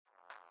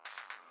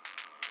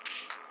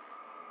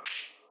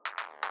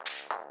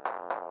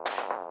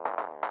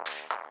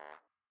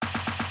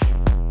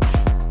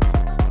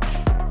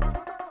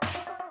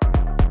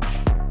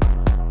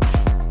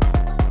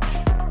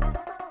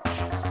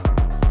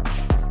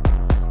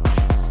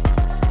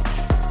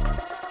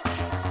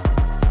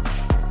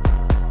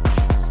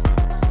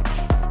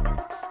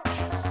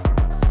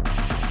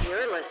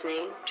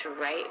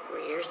right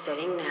where you're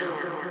sitting now.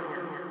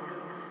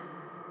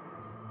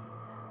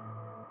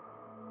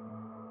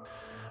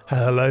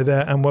 Hello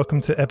there and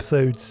welcome to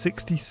episode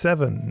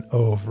 67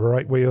 of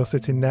Right Where You're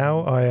Sitting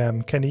Now. I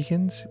am Ken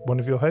Eakins, one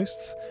of your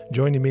hosts.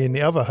 Joining me in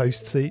the other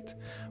host seat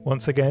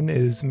once again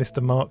is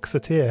Mr. Mark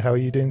Satir. How are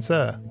you doing,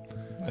 sir?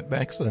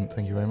 Excellent,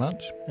 thank you very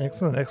much.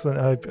 Excellent.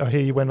 I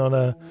hear you went on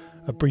a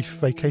brief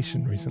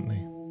vacation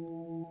recently.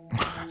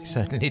 I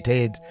certainly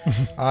did.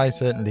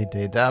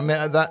 I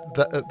mean,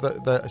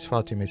 that's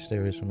far too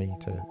mysterious for me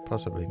to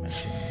possibly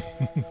mention.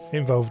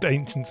 Involved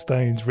ancient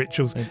stones,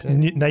 rituals,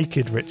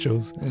 naked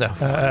rituals in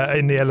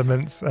the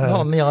elements. Not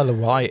on the Isle of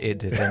Wight, it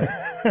didn't.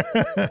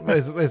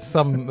 there's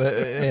some,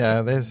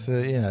 there's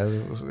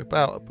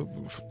about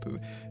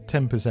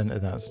 10%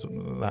 of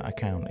that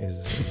account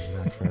is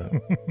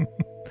accurate.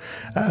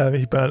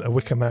 He burnt a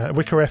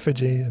wicker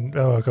effigy, and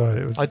oh god,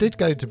 it was. I did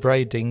go to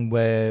Brading,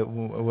 where,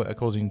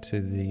 according to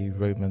the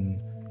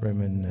Roman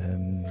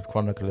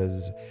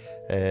chroniclers,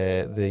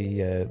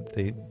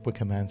 the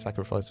Wicker Man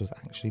sacrifice was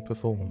actually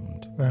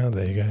performed. Oh,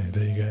 there you go.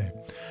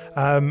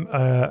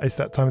 It's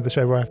that time of the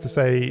show where I have to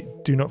say,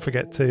 do not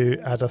forget to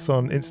add us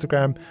on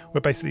Instagram.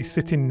 We're basically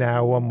sitting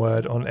now, one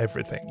word, on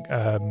everything,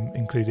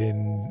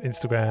 including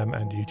Instagram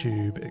and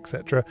YouTube,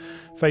 etc.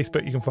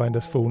 Facebook, you can find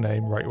us full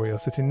name, Right Where You're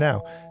Sitting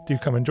Now. Do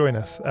come and join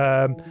us.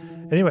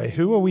 Anyway,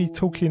 who are we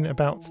talking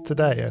about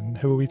today, and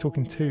who are we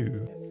talking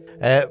to?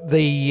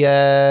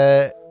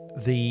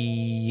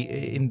 The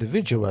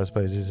individual, I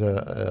suppose, is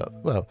the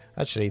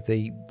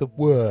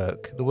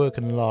work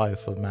and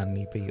life of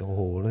Manly Peter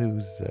Hall,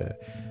 who's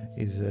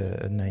is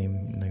a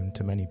name known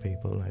to many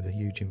people, had a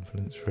huge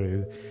influence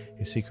through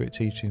his Secret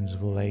Teachings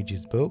of All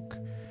Ages book,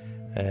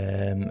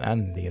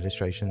 and the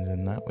illustrations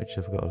in that, which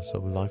have got a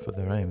sort of life of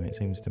their own, it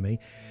seems to me.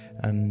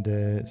 And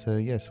the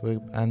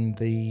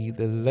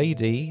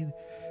lady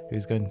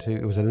who's going to,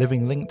 it was a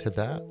living link to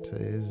that,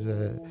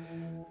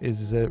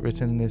 is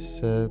written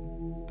this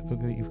book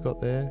that you've got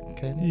there,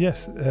 Ken?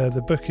 Yes,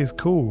 the book is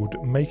called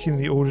Making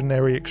the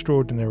Ordinary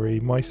Extraordinary,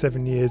 My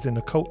 7 Years in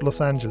Occult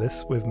Los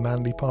Angeles with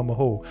Manly Palmer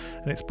Hall,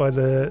 and it's by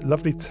the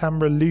lovely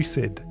Tamra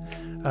Lucid.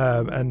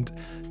 And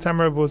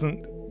Tamra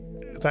wasn't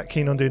that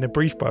keen on doing a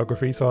brief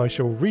biography, so I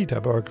shall read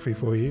her biography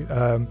for you.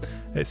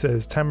 It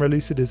says, Tamra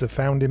Lucid is a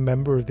founding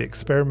member of the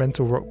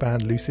experimental rock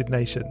band Lucid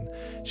Nation.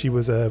 She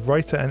was a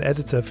writer and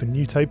editor for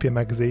Newtopia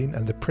magazine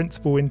and the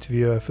principal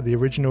interviewer for the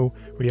original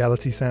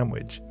Reality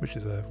Sandwich, which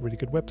is a really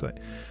good website.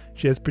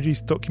 She has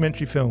produced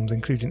documentary films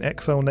including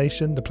Exile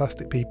Nation, The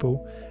Plastic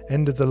People,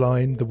 End of the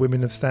Line, The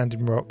Women of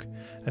Standing Rock,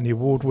 and the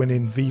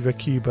award-winning Viva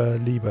Cuba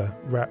Libre,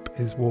 Rap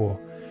is War.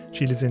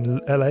 She lives in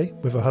LA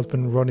with her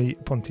husband Ronnie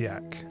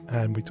Pontiac,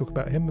 and we talk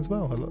about him as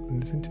well a lot in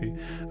this interview.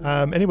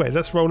 Anyway,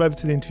 let's roll over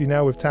to the interview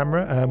now with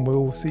Tamra, and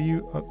we'll see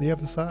you at the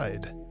other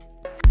side.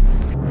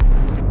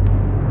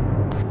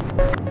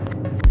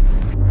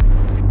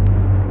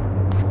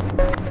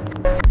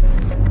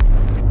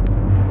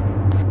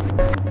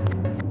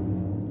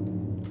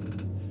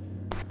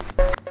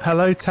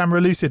 Hello,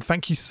 Tamra Lucid.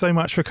 Thank you so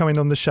much for coming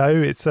on the show.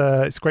 It's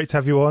great to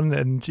have you on,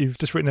 and you've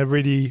just written a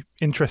really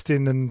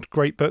interesting and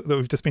great book that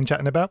we've just been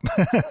chatting about.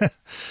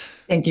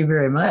 Thank you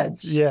very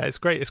much. Yeah, it's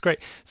great.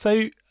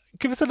 So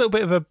give us a little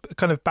bit of a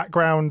kind of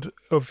background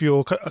of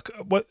your,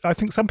 what I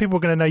think some people are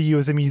going to know you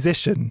as a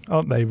musician,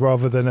 aren't they,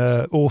 rather than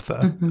an author.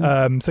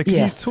 Mm-hmm. So can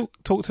you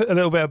talk a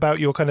little bit about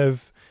your kind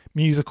of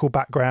musical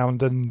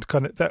background and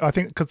kind of, I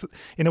think, because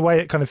in a way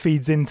it kind of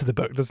feeds into the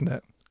book, doesn't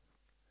it?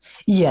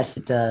 Yes,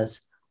 it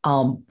does.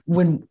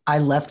 When I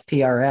left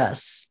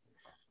PRS,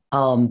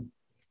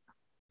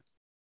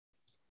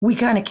 we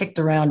kind of kicked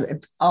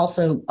around.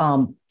 Also,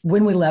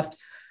 when we left,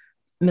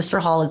 Mr.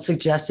 Hall had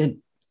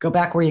suggested, go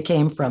back where you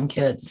came from,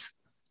 kids.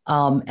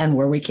 And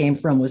where we came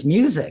from was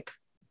music.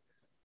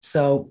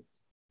 So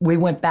we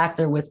went back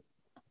there with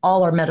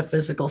all our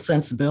metaphysical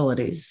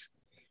sensibilities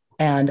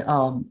and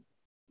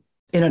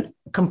in a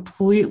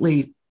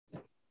completely,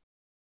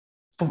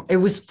 it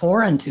was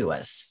foreign to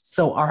us.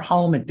 So our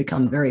home had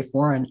become very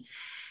foreign.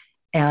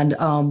 And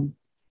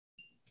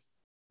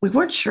we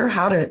weren't sure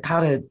how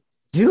to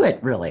do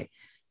it, really.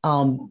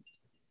 And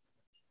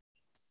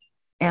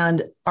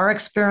our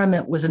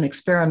experiment was an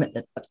experiment,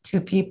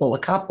 two people, a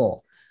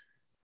couple,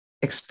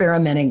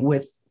 experimenting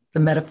with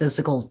the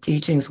metaphysical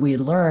teachings we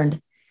had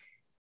learned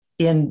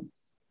in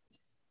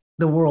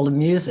the world of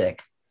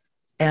music.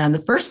 And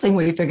the first thing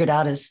we figured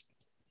out is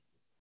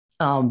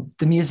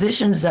the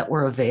musicians that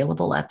were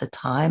available at the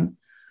time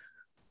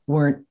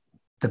weren't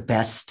the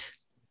best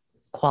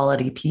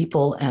quality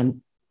people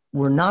and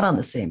were not on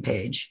the same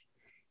page.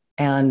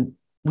 And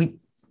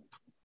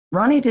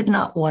Ronnie did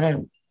not want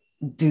to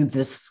do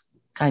this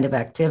kind of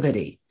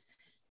activity.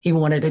 He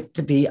wanted it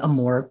to be a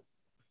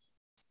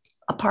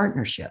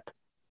partnership.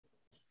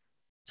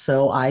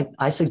 So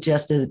I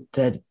suggested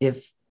that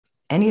if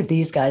any of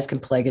these guys can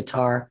play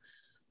guitar,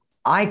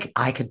 I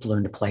could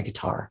learn to play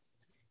guitar.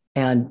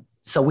 And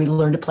so we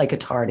learned to play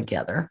guitar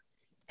together.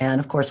 And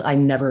of course, I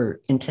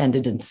never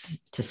intended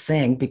to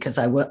sing because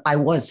I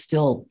was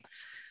still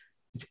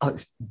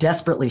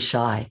desperately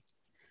shy.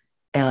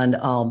 And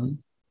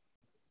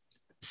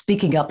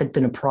speaking up had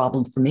been a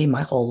problem for me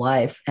my whole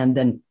life. And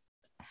then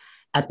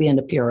at the end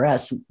of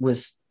PRS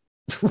was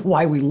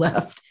why we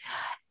left.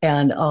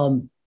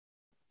 And,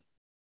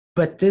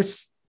 but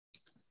this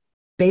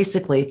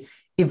basically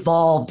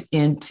evolved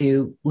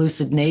into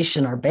Lucid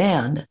Nation, our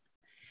band.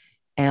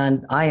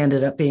 And I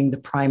ended up being the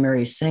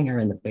primary singer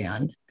in the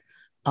band.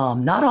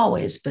 Not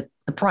always, but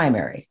the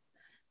primary.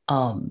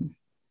 And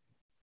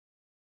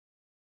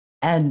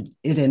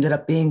it ended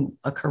up being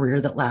a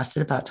career that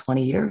lasted about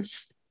 20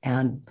 years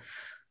and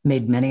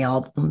made many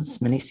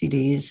albums, many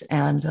CDs,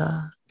 and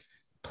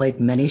played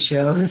many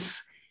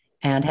shows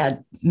and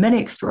had many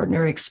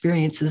extraordinary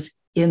experiences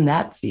in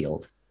that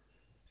field.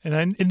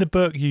 And in the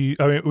book,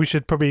 we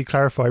should probably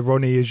clarify,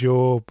 Ronnie is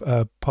your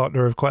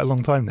partner of quite a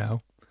long time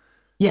now.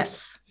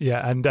 Yes.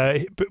 Yeah, and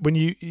but when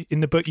in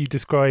the book you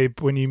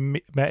describe when you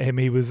met him,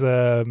 he was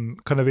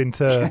kind of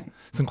into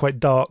some quite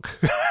dark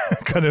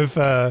kind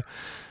of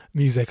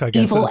music, I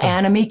guess. Evil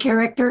anime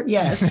character,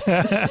 yes.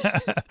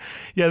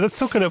 Yeah, let's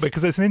talk a little bit,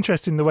 because it's an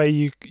interesting the way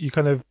you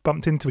kind of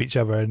bumped into each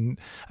other. And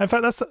in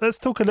fact, let's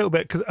talk a little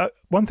bit, because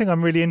one thing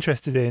I'm really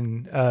interested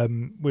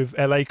in with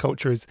LA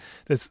culture is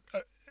there's.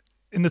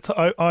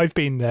 I've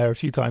been there a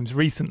few times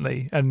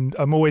recently, and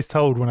I'm always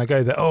told when I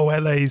go there, oh,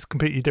 LA is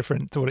completely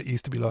different to what it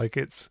used to be like.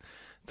 It's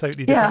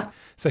totally different. Yeah.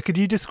 So could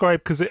you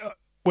describe, because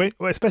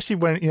especially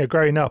when,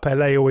 growing up,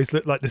 LA always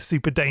looked like this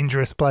super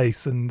dangerous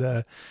place, and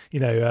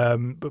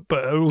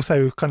but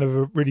also kind of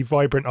a really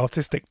vibrant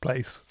artistic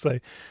place. So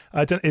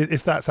I don't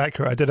if that's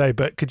accurate, I don't know,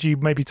 but could you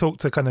maybe talk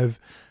to kind of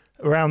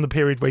around the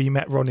period where you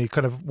met Ronnie,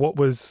 kind of what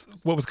was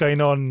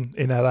going on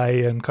in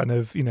LA, and kind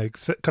of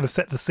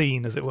set the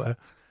scene, as it were.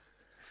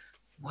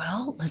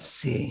 Well, let's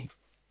see.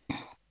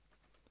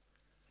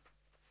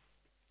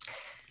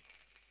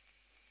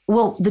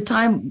 Well, the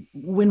time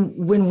when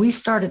we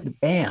started the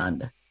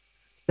band,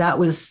 that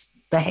was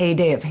the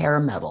heyday of hair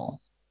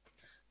metal.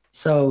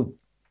 So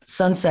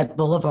Sunset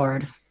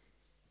Boulevard,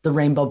 the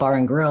Rainbow Bar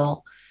and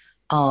Grill,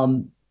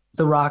 the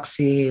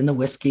Roxy and the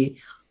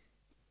Whiskey,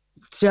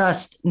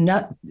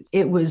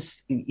 it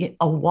was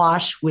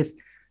awash with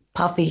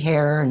puffy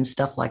hair and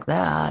stuff like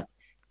that.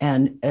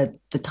 And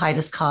the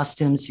tightest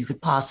costumes you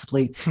could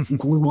possibly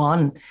glue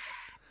on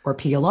or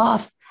peel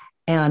off.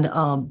 And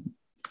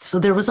so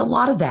there was a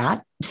lot of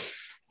that.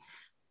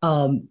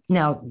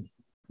 Now,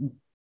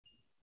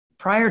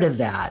 prior to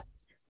that,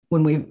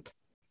 when we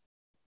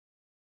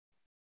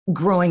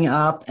growing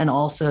up, and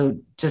also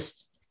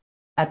just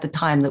at the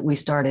time that we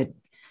started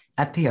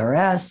at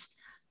PRS,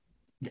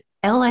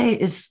 LA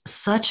is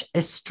such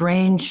a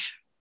strange,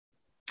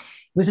 it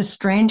was a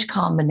strange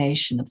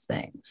combination of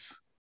things.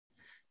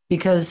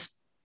 Because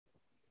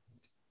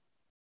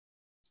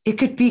it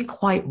could be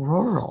quite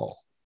rural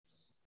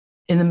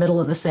in the middle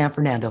of the San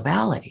Fernando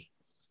Valley.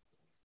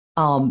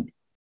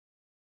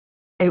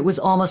 It was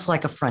almost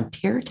like a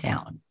frontier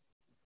town.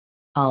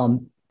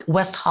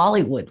 West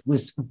Hollywood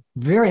was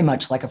very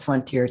much like a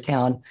frontier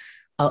town,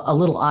 a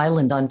little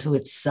island unto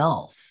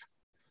itself.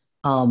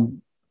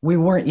 We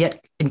weren't yet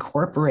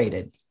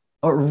incorporated,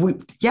 we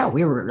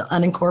were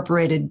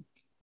unincorporated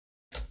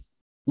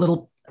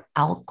little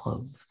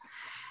alcove.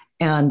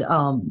 And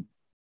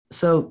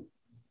so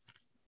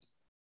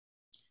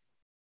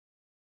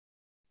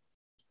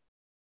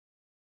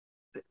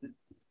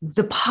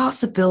the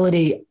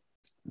possibility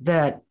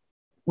that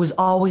was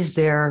always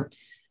there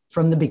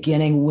from the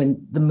beginning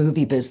when the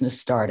movie business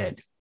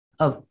started,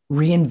 of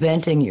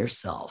reinventing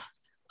yourself,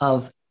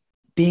 of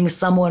being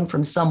someone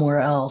from somewhere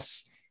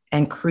else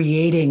and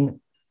creating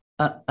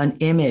an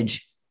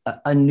image,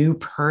 a new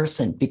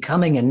person,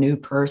 becoming a new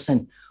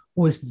person,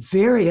 was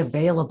very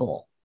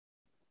available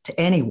to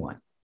anyone.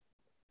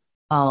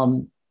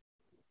 Axl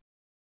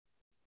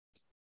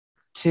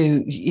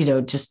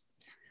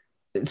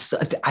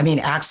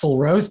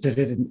Rose did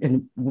it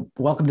in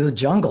Welcome to the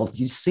Jungle.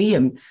 You see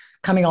him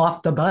coming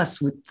off the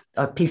bus with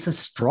a piece of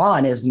straw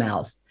in his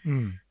mouth.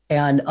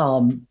 And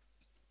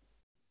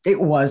it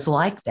was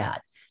like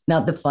that. Now,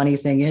 the funny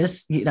thing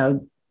is,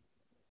 10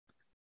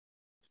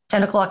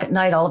 o'clock at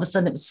night, all of a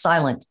sudden it was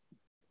silent.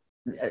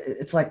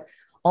 It's like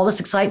all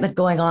this excitement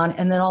going on.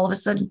 And then all of a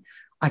sudden,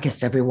 I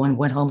guess everyone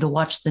went home to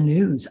watch the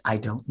news. I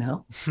don't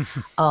know.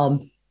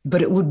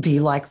 But it would be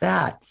like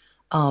that.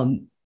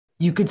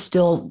 You could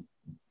still,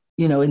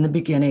 in the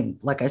beginning,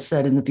 like I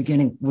said, in the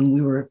beginning, when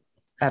we were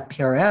at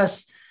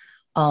PRS,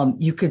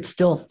 you could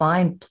still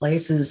find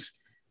places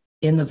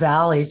in the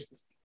valleys,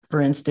 for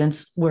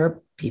instance,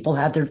 where people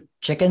had their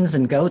chickens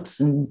and goats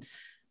and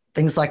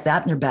things like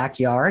that in their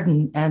backyard.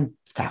 And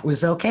that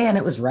was okay. And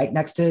it was right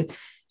next to,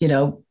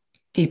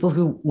 people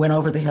who went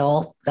over the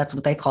hill. That's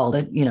what they called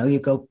it. You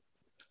go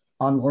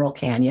on Laurel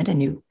Canyon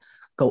and you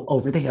go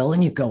over the hill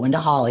and you go into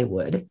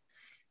Hollywood.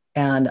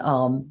 And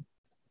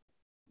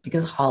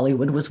because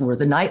Hollywood was where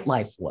the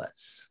nightlife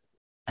was.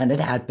 And it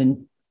had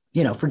been,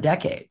 for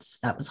decades.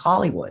 That was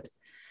Hollywood.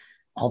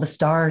 All the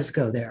stars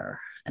go there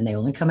and they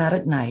only come out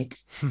at night.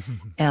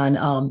 And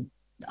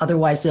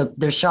otherwise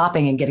they're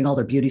shopping and getting all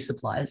their beauty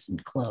supplies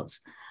and clothes.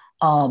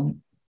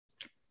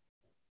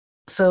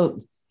 So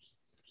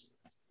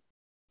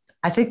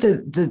I think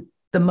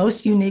the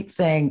most unique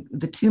thing,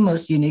 the two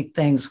most unique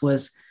things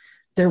was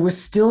there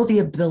was still the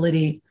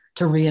ability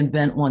to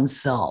reinvent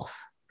oneself,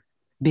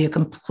 be a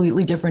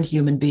completely different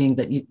human being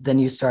than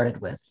you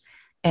started with.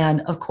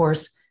 And of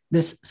course,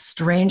 this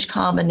strange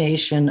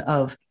combination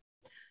of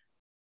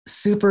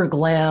super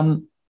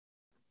glam,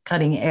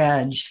 cutting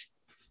edge,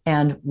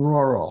 and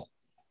rural.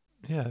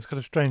 Yeah, it's kind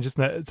of strange,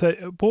 isn't it? So,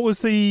 what was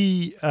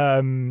the?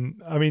 I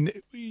mean,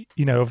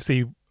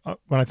 obviously,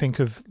 when I think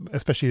of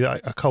especially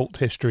occult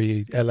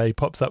history, LA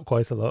pops up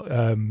quite a lot.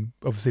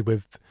 Obviously,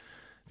 with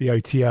the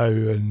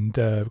OTO and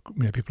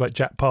people like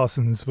Jack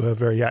Parsons were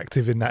very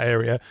active in that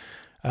area,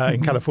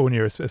 in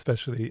California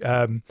especially.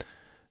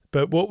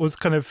 But what was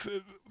kind of,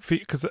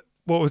 because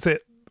what was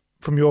it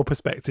from your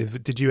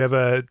perspective? Did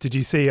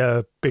you see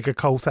a big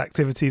occult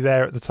activity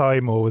there at the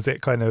time, or was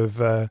it kind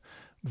of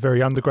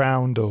very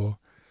underground? Or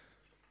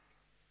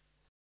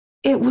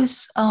it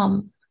was,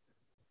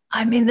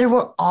 there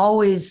were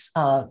always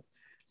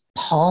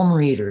palm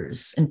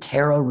readers and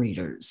tarot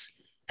readers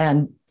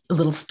and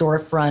little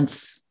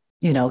storefronts,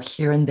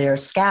 here and there,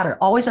 scattered,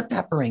 always a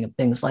peppering of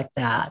things like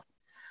that.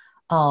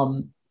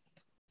 I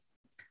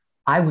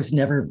was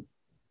never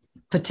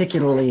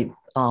particularly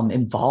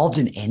involved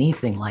in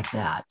anything like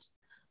that.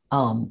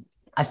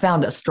 I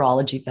found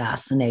astrology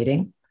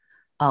fascinating,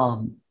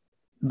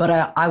 but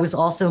I was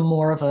also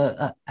more of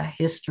a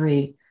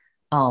history.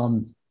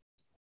 I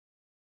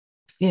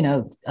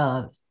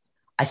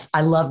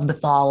loved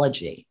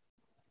mythology,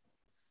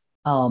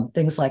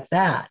 things like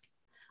that.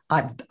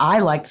 I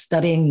liked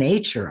studying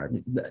nature.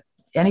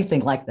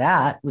 Anything like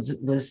that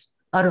was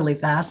utterly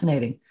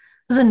fascinating.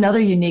 There's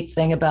another unique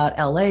thing about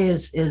LA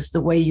is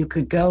the way you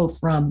could go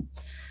from,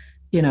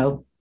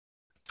 the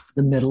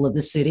middle of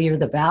the city or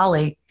the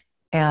valley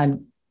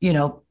and,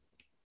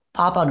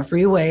 pop on a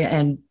freeway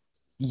and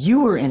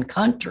you were in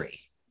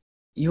country.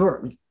 You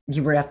were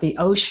at the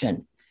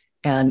ocean,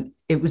 and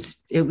it was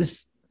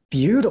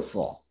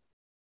beautiful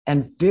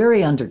and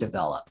very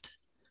underdeveloped.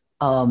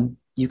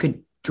 You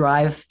could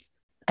drive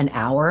an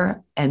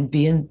hour and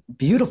be in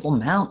beautiful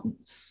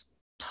mountains,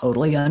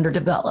 totally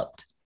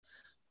underdeveloped.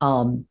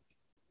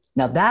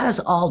 Now that has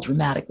all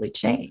dramatically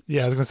changed.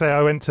 Yeah, I was going to say,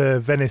 I went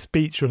to Venice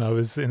Beach when I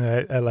was in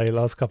LA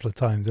last couple of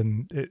times,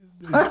 and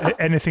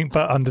anything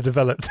but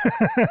underdeveloped.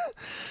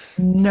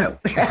 No.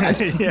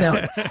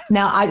 No.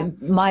 Now,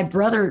 my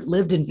brother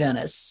lived in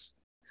Venice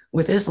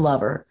with his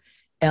lover,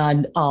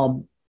 and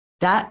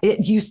that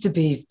it used to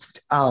be,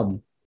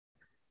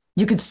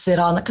 you could sit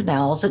on the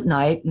canals at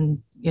night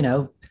and,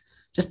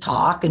 just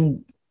talk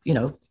and,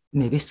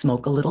 maybe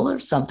smoke a little or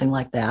something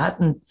like that.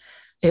 And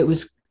it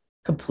was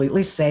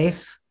completely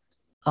safe.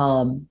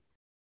 It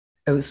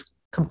was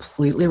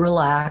completely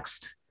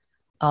relaxed.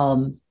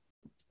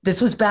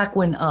 This was back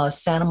when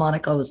Santa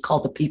Monica was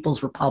called the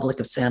People's Republic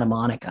of Santa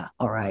Monica.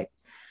 All right.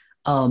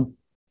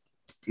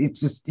 It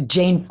was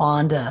Jane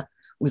Fonda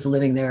was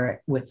living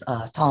there with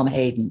Tom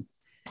Hayden,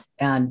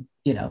 and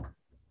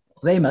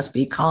they must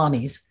be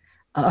commies.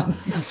 But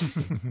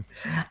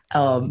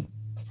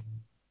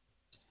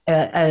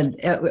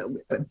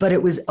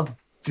it was a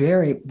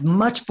very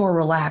much more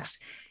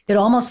relaxed. It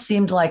almost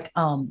seemed like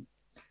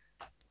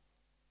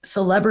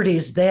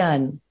celebrities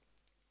then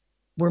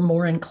were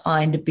more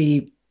inclined to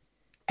be,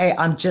 hey,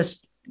 I'm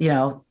just,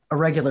 a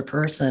regular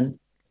person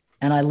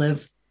and I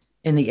live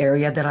in the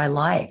area that I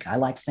like. I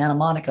like Santa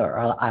Monica, or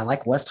I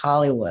like West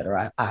Hollywood,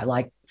 or I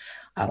like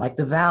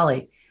the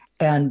Valley.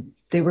 And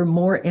they were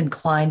more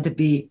inclined to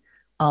be,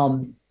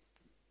 but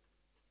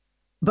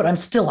I'm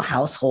still a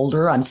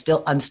householder. I'm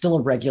still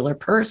a regular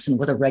person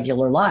with a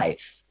regular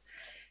life.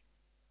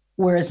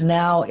 Whereas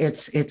now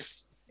it's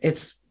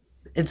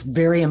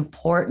very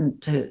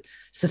important to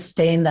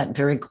sustain that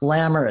very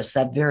glamorous,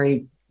 that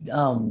very,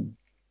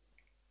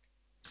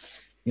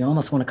 you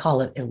almost want to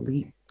call it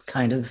elite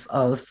kind of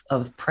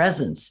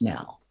presence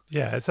now.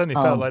 Yeah, it certainly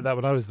felt like that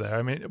when I was there.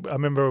 I mean, I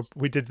remember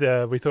we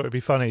thought it'd be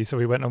funny, so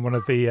we went on one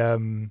of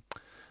the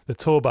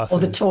tour buses. Oh,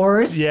 the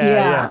tours?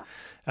 Yeah.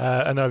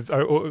 And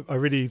I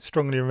really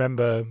strongly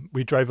remember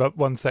we drove up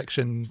one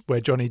section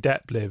where Johnny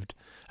Depp lived,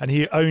 and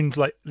he owned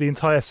like the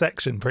entire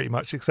section pretty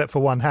much, except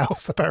for one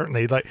house.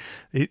 Apparently,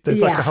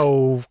 there's like a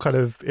whole kind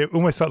of. It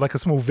almost felt like a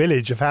small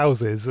village of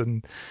houses,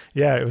 and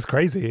yeah, it was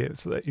crazy.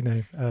 It's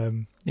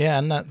yeah,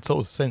 and that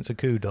sort of sense of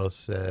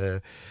kudos.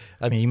 I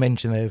mean, you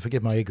mentioned there.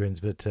 Forgive my ignorance,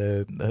 but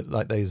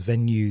like those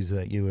venues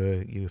that you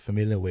were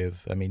familiar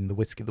with. I mean, the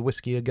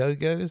whiskey a go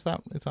go. Is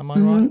that am I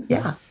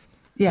right?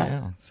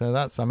 Yeah. So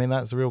that's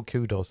real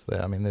kudos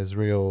there. I mean, there's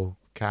real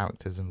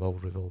characters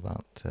involved with all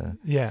that.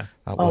 Yeah.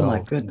 That oh world. my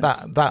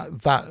goodness.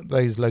 That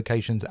those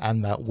locations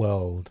and that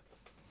world.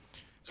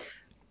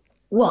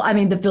 Well, I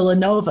mean, the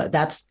Villanova.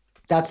 That's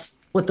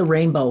what the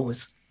Rainbow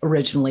was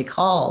originally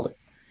called,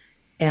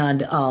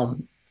 and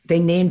they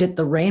named it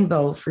the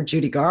Rainbow for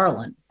Judy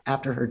Garland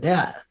after her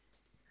death.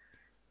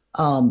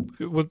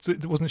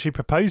 Wasn't she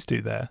proposed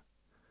to there?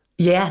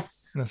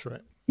 Yes. That's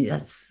right.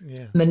 Yes.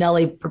 Yeah.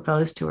 Minnelli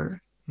proposed to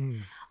her.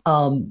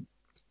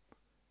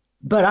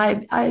 But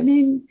I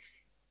mean,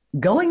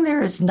 going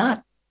there is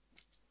not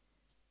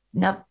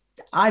now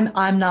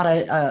I'm not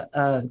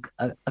a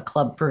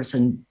club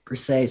person per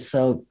se,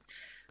 so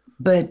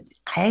but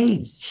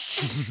hey,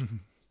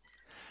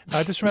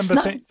 I just it's remember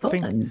not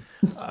fun.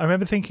 I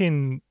remember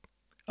thinking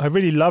I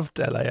really loved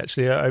LA.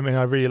 Actually, I mean,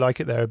 I really like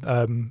it there.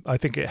 I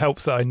think it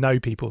helps that I know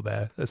people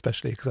there,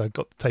 especially because I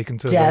got taken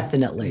to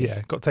Definitely.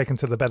 got taken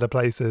to the better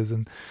places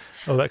and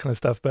all that kind of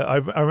stuff. But I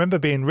remember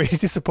being really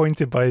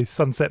disappointed by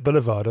Sunset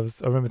Boulevard. I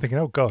remember thinking,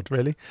 oh God,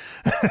 really?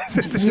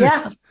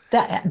 Yeah,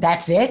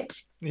 that's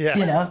it. Yeah.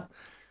 You know,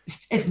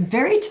 it's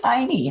very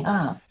tiny,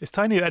 huh? It's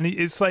tiny, and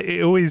it's like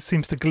it always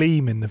seems to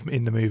gleam in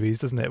the movies,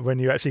 doesn't it? When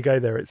you actually go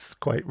there, it's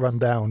quite run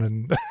down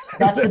and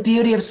That's the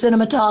beauty of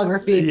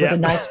cinematography Yeah. with a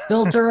nice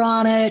filter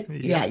on it.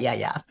 Yeah.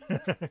 Yeah.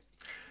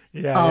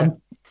 yeah.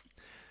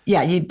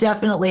 Yeah, you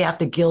definitely have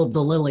to gild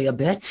the lily a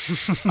bit,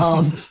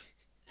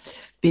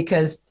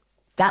 because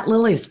that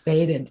lily's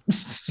faded.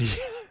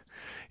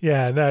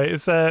 Yeah, no,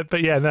 it's but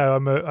yeah, no,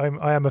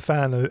 I am a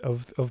fan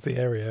of the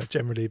area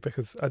generally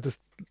because I just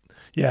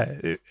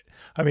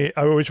I mean,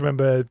 I always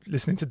remember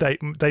listening to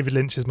David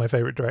Lynch is my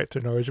favorite director,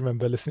 and I always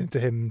remember listening to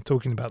him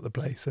talking about the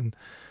place, and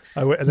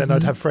then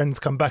I'd have friends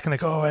come back and they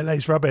go, "Oh,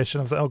 LA's rubbish," and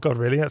I was like, "Oh God,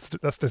 really?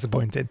 That's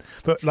disappointing."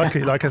 But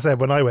luckily, like I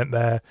said, when I went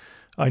there,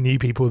 I knew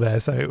people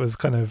there, so it was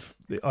kind of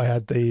I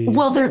had the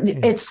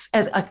It's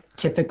a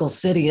typical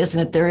city, isn't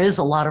it? There is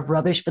a lot of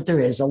rubbish, but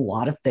there is a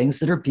lot of things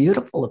that are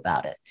beautiful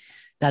about it.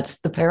 That's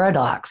the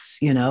paradox,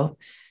 you know.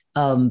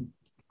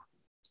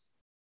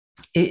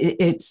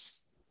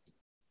 It's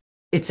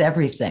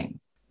everything.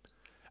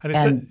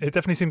 And it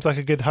definitely seems like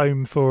a good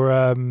home for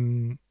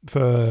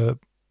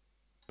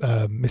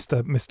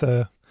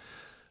Mr.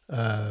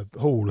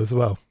 Hall as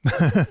well.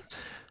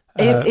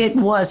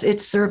 It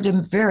served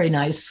him very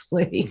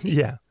nicely.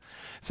 Yeah.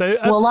 So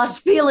well, Los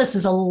Feliz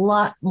is a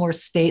lot more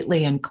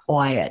stately and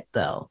quiet,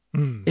 though.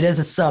 It is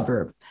a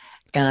suburb,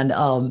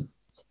 and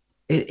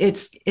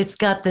it's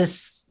got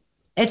this.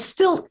 It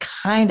still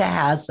kind of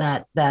has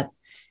that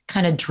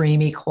kind of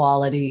dreamy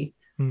quality.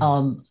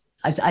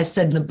 I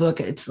said in the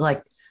book, it's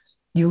like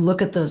you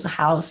look at those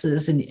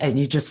houses and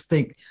you just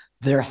think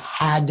there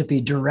had to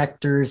be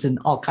directors and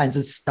all kinds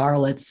of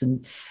starlets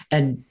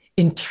and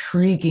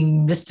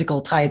intriguing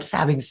mystical types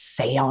having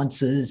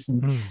seances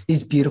and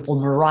these beautiful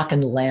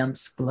Moroccan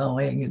lamps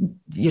glowing. And,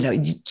 you know,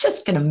 you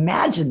just can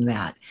imagine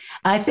that.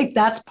 And I think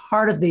that's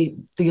part of the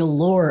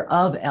allure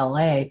of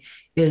LA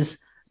is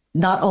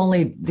not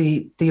only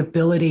the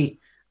ability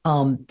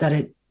that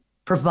it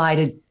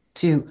provided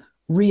to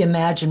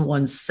reimagine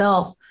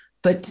oneself,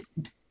 but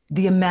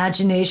the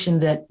imagination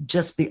that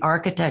just the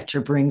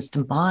architecture brings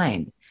to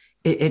mind.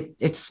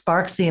 It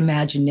sparks the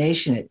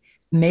imagination. It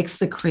makes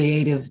the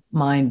creative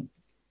mind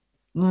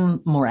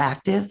more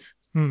active.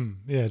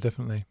 Yeah,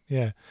 definitely.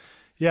 Yeah,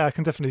 I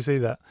can definitely see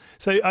that.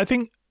 So I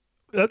think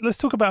let's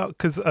talk about,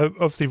 because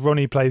obviously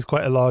Ronnie plays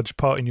quite a large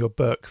part in your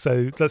book.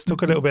 So let's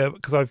talk a little bit,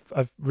 because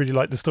I've really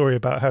liked the story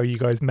about how you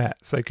guys met.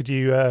 So could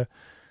you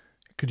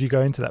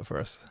go into that for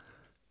us?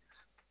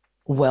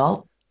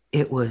 Well,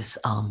 it was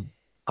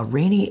a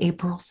rainy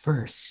April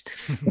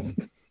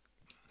 1st.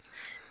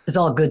 It's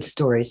all good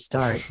stories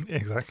start.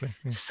 Exactly.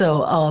 Yeah.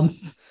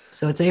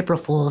 So it's April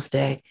Fool's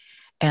Day,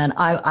 and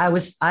I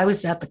was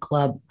at the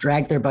club,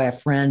 dragged there by a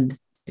friend,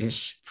 and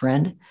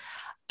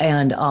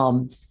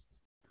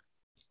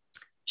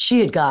she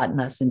had gotten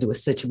us into a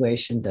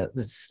situation that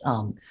was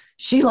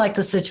she liked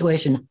the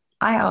situation.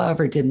 I,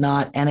 however, did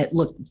not, and it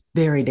looked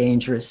very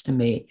dangerous to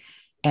me,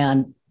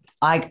 and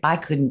I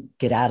couldn't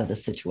get out of the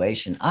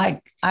situation.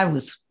 I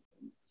was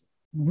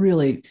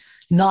really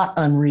not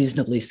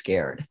unreasonably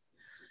scared.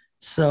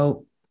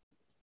 So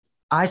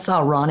I saw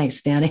Ronnie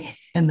standing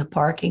in the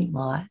parking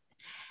lot,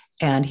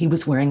 and he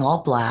was wearing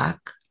all black,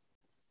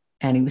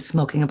 and he was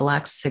smoking a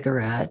black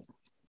cigarette,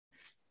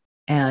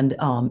 and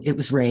it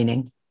was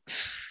raining,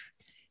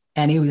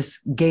 and he was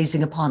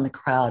gazing upon the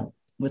crowd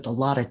with a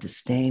lot of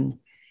disdain.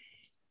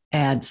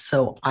 And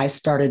so I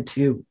started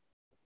to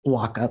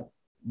walk up.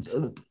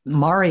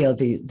 Mario,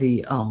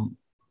 the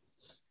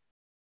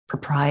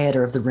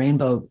proprietor of the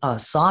Rainbow,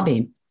 saw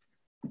me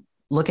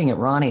looking at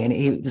Ronnie, and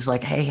he was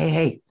like,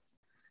 hey,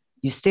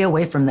 you stay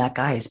away from that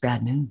guy. It's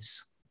bad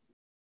news.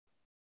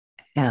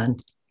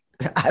 And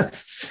I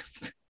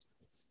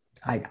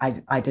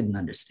didn't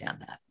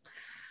understand that.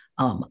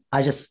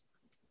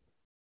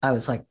 I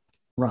was like,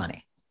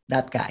 Ronnie,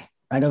 that guy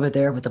right over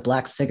there with the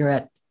black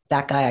cigarette,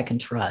 that guy I can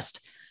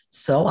trust.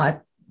 So I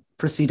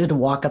proceeded to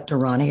walk up to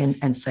Ronnie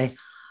and say,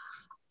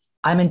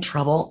 I'm in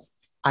trouble.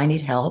 I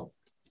need help.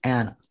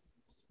 And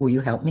will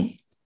you help me?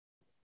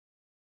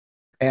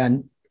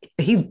 And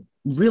he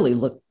really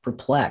looked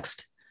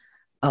perplexed.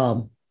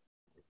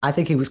 I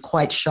think he was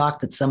quite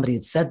shocked that somebody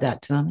had said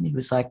that to him. And he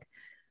was like,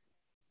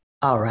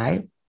 all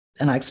right.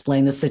 And I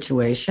explained the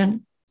situation.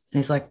 And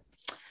he's like,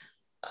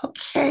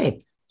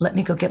 okay, let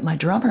me go get my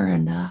drummer.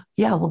 And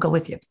yeah, we'll go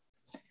with you.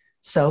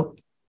 So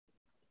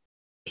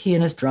he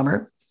and his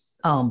drummer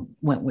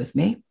went with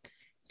me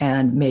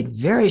and made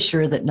very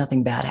sure that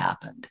nothing bad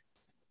happened,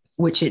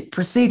 which it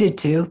proceeded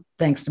to,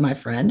 thanks to my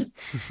friend.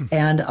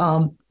 And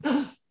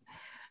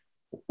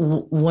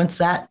once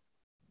that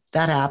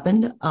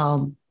happened,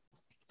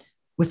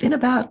 within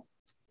about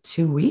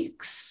 2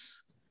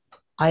 weeks,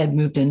 I had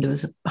moved into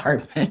his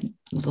apartment,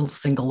 a little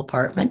single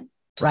apartment,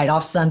 right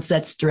off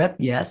Sunset Strip.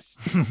 Yes.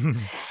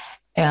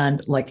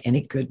 And like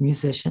any good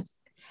musician.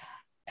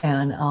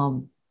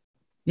 And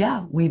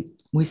yeah, we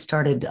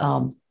started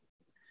our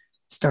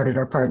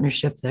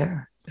partnership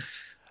there.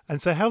 And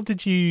so how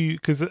did you,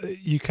 because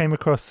you came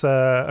across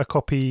a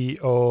copy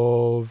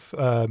of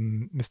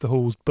Mr.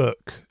 Hall's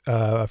book,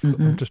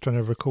 I'm just trying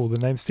to recall the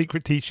name,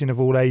 Secret Teaching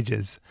of All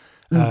Ages.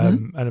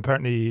 And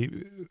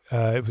apparently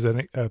it was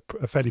a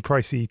fairly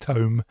pricey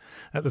tome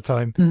at the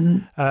time.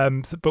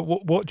 But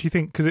what do you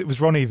think, because it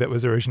was Ronnie that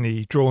was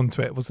originally drawn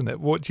to it, wasn't it?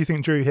 What do you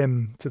think drew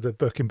him to the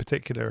book in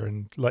particular,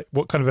 and like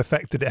what kind of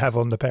effect did it have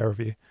on the pair of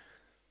you?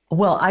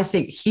 Well, I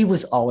think he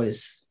was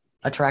always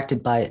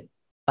attracted by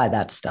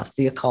that stuff,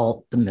 the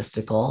occult, the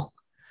mystical,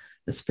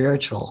 the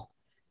spiritual.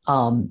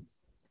 And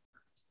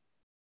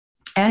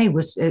he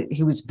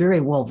was very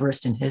well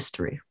versed in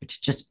history,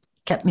 which just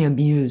kept me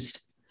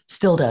amused,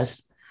 still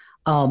does.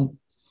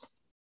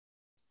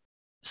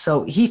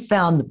 So he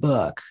found the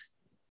book,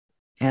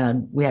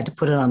 and we had to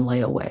put it on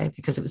layaway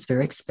because it was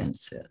very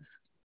expensive.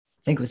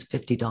 I think it was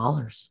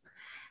 $50.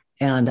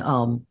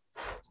 And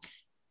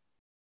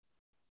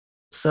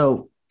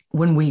so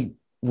when we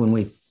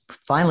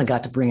finally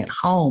got to bring it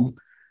home,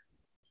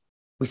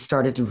 we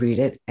started to read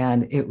it,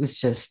 and it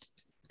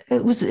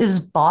was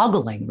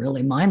boggling,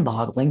 really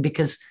mind-boggling,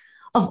 because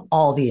of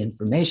all the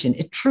information.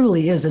 It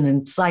truly is an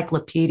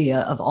encyclopedia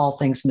of all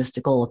things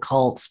mystical,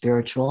 occult,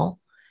 spiritual,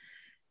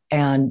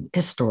 and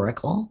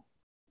historical,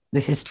 the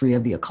history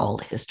of the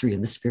occult, history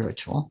of the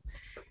spiritual.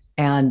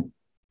 And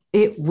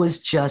it was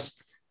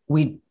just,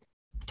 we'd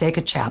take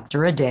a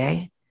chapter a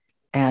day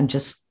and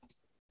just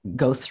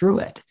go through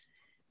it.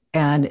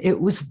 And it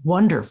was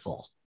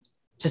wonderful.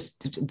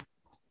 Just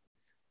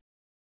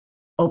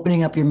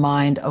opening up your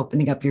mind,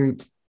 opening up your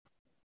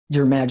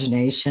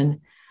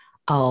imagination,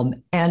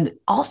 and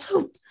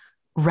also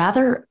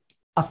rather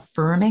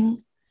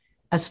affirming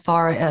as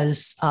far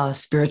as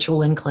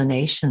spiritual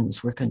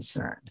inclinations were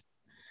concerned.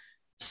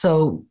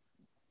 So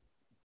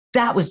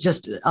that was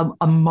just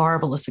a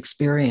marvelous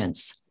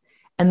experience.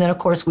 And then, of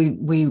course,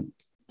 we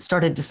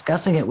started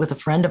discussing it with a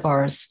friend of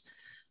ours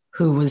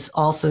who was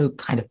also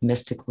kind of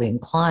mystically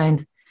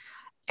inclined.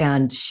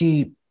 And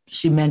she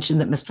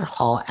mentioned that Mr.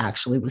 Hall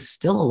actually was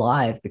still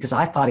alive, because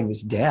I thought he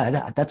was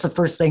dead. That's the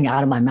first thing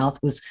out of my mouth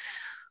was,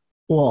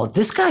 well,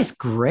 this guy's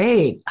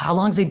great. How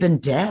long's he been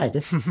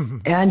dead?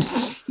 And,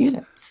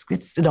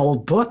 it's an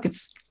old book.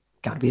 It's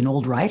got to be an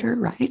old writer,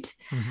 right?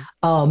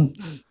 So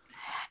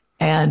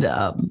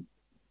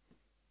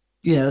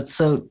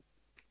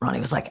Ronnie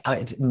was like, oh,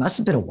 it must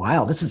have been a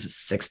while. This is a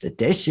 6th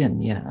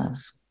edition,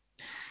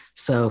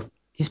 So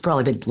he's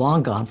probably been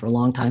long gone for a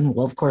long time.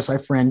 Well, of course, our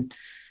friend,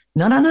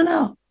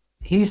 no.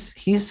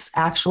 He's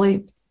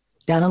actually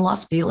down in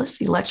Los Feliz.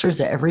 He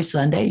lectures every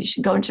Sunday. You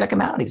should go and check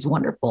him out. He's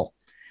wonderful.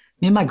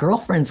 Me and my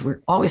girlfriends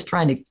were always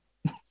trying to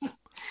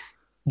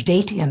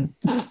date him,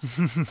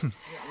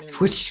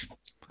 which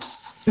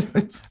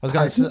I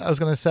was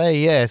going to say,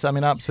 yes. I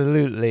mean,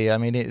 absolutely. I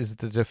mean, it is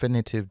the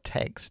definitive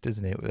text,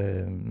 isn't it?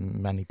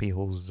 Manly P.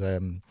 Hall's,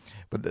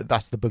 but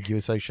that's the book you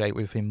associate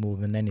with him more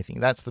than anything.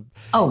 That's the.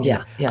 Oh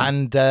yeah.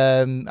 And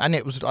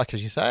it was, like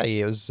as you say,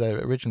 it was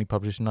originally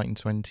published in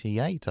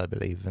 1928, I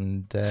believe.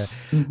 And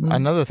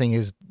another thing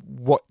is,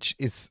 what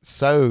is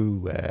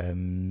so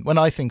when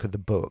I think of the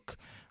book,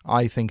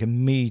 I think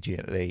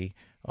immediately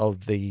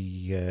of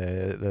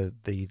the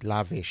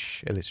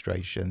lavish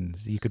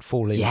illustrations. You could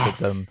fall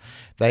into them.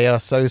 They are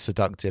so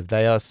seductive.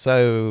 They are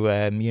so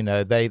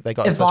they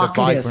got evocative. Such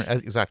a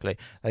vibrant, exactly.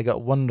 They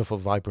got wonderful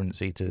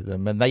vibrancy to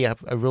them, and they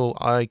have a real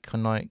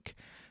iconic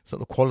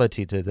sort of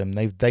quality to them.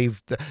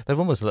 They've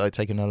almost like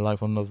taken a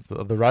life on of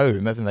their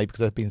own, haven't they? Because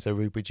they've been so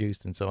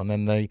reproduced and so on.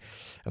 And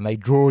they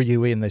draw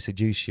you in, they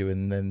seduce you,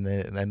 and then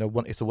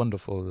it's a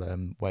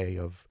wonderful way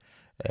of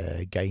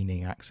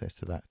gaining access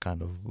to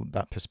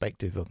that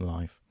perspective of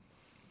life.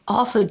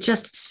 Also,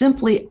 just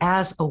simply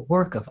as a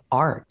work of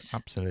art.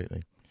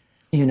 Absolutely.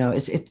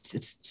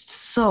 It's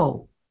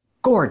so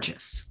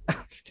gorgeous.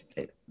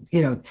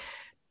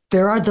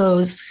 There are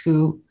those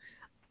who,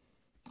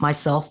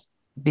 myself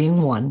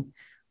being one,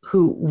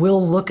 who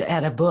will look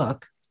at a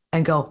book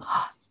and go,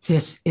 oh,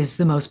 this is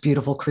the most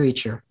beautiful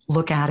creature.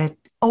 Look at it.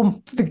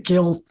 Oh, the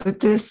gilt, the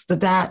this, the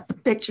that, the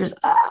pictures.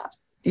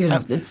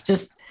 It's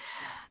just...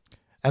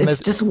 And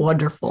it's just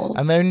wonderful.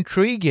 And they're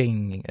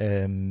intriguing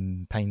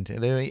painting.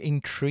 They're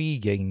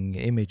intriguing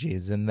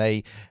images, and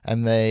they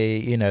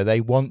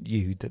want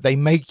you to, they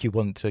make you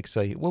want to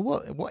say, well,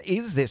 what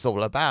is this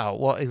all about?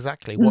 What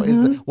exactly? What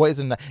is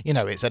in that?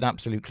 It's an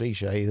absolute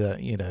cliche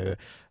that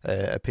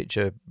a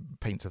picture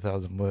paints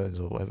 1,000 words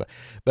or whatever.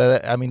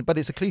 But but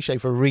it's a cliche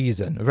for a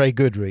reason, a very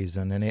good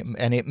reason,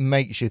 and it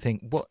makes you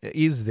think, what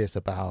is this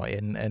about?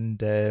 And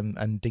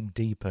dig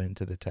deeper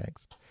into the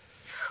text.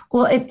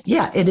 Well,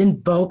 it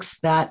invokes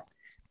that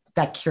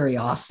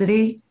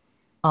curiosity,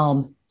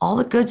 all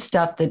the good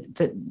stuff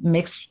that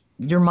makes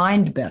your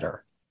mind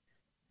better.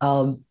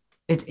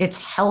 It's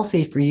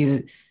healthy for you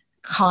to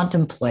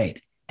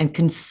contemplate and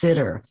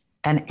consider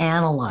and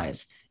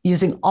analyze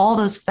using all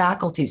those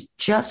faculties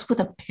just with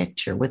a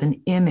picture, with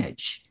an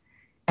image.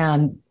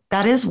 And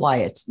that is why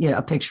it's,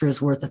 a picture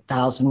is worth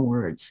 1,000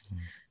 words.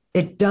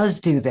 It does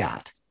do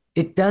that.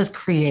 It does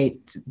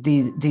create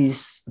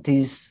these,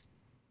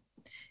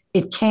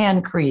 it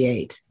can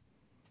create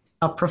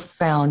a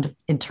profound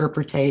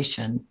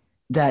interpretation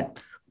that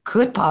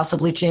could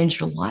possibly change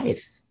your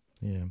life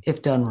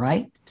if done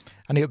right.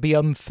 And it would be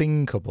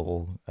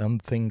unthinkable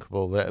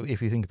that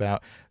if you think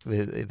about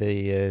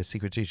the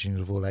Secret Teachings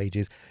of All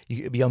Ages,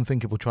 it would be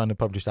unthinkable trying to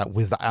publish that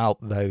without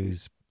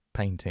those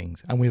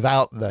paintings and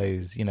without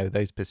those,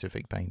 those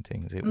specific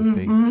paintings. It would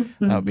be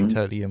that would be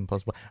totally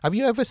impossible. Have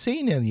you ever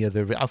seen any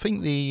other? I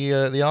think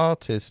the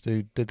artist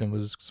who did them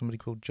was somebody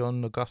called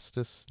John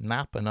Augustus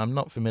Knapp, and I'm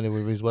not familiar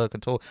with his work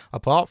at all.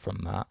 Apart from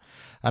that,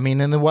 I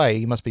mean, in a way,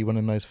 he must be one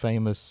of the most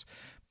famous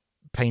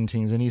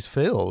paintings in his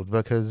field,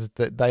 because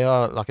they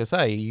are, like I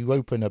say, you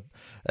open up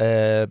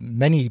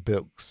many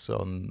books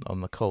on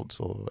the cults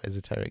or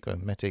esoteric or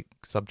hermetic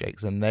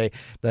subjects, and they're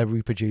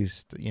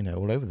reproduced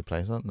all over the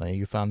place, aren't they?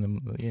 You found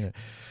them,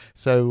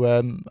 so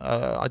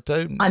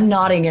I'm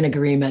nodding in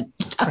agreement.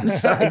 I'm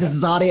sorry, this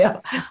is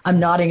audio. I'm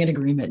nodding in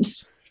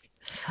agreement.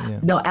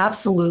 No,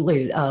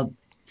 absolutely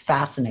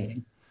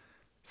fascinating.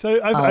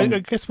 So I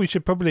guess we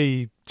should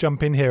probably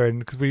jump in here, and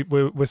because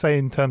we're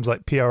saying terms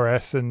like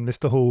PRS and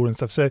Mr. Hall and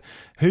stuff. So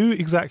who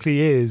exactly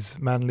is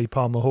Manly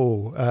Palmer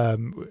Hall?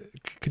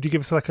 Could you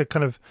give us like a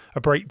kind of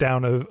a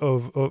breakdown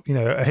of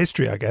a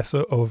history, I guess,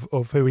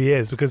 of who he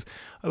is? Because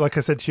like I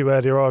said to you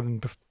earlier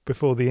on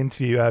before the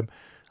interview,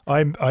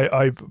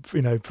 I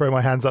throw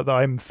my hands up that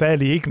I'm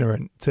fairly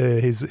ignorant to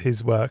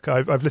his work.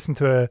 I've listened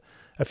to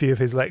a few of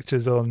his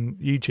lectures on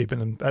YouTube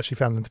and actually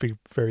found them to be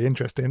very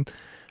interesting,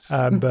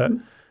 but.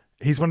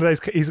 He's one of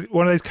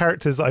those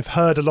characters I've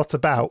heard a lot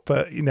about,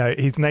 but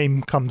his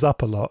name comes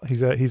up a lot.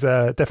 He's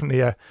definitely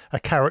a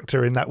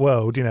character in that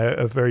world,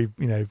 a very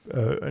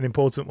an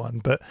important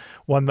one, but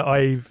one that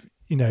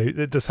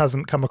that just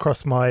hasn't come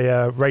across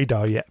my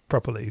radar yet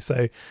properly.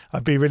 So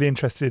I'd be really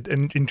interested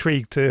and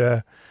intrigued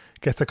to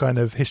get a kind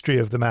of history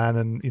of the man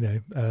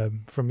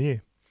and from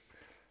you.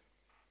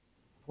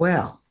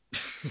 Well,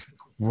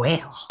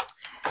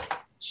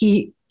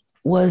 he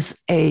was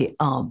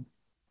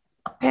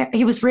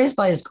he was raised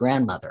by his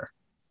grandmother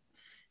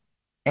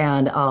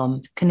and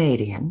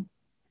Canadian.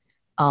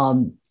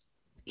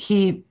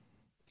 He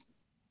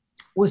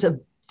was a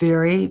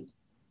very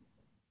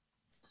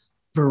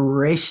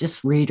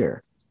voracious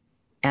reader,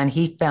 and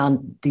he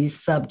found these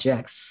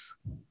subjects,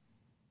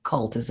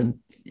 cultism,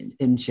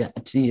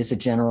 to use a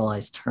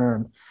generalized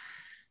term,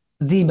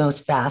 the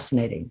most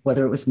fascinating,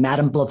 whether it was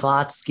Madame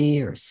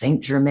Blavatsky or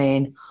Saint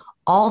Germain,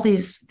 all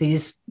these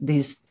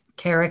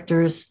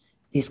characters,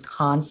 these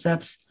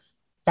concepts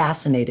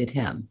fascinated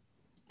him,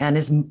 and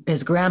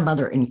his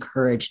grandmother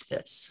encouraged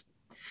this.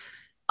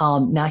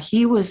 Now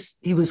he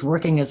was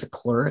working as a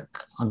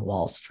clerk on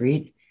Wall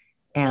Street,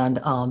 and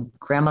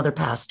grandmother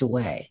passed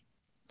away.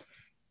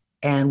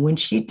 And when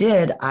she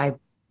did,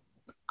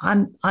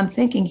 I'm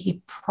thinking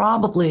he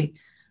probably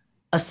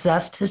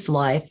assessed his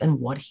life and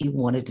what he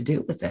wanted to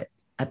do with it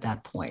at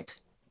that point.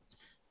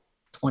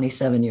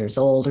 27 years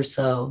old or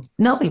so.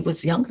 No, he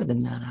was younger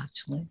than that,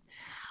 actually.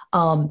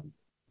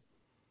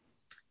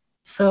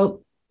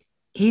 So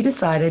he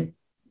decided,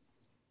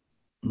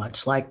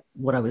 much like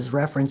what I was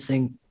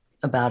referencing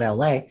about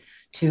LA,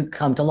 to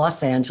come to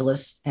Los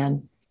Angeles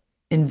and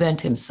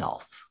invent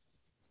himself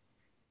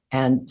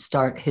and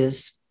start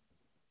his,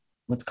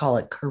 let's call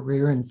it,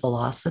 career in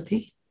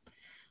philosophy.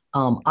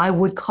 I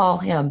would call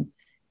him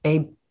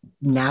a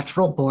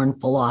natural born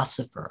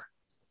philosopher,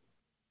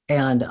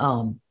 and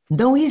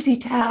no easy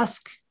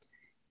task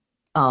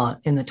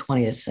in the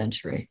 20th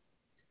century.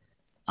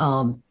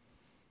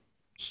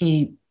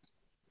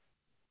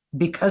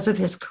 Because of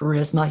his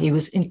charisma, he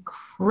was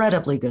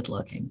incredibly good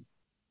looking,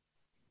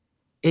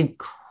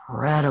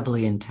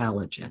 incredibly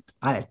intelligent.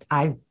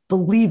 I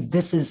believe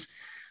this is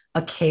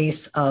a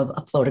case of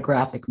a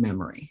photographic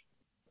memory.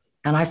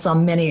 And I saw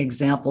many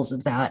examples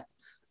of that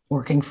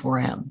working for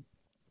him,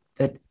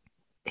 that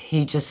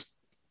he just,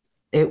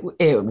 it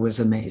was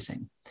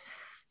amazing.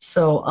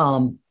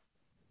 So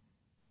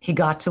he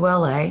got to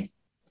LA,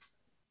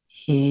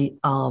 he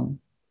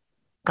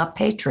got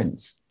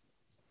patrons,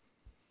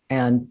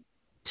 and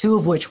two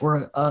of which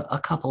were a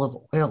couple of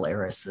oil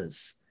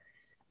heiresses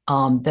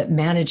that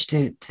managed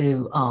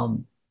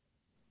to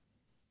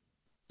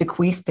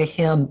bequeath to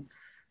him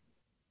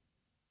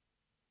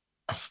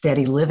a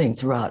steady living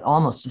throughout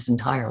almost his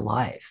entire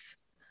life.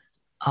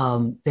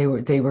 They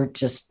were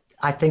just,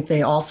 I think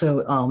they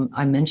also,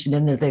 I mentioned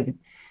in there, they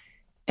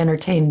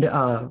entertained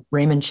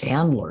Raymond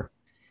Chandler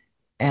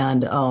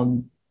and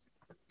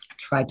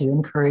tried to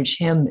encourage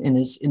him in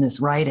his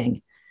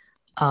writing.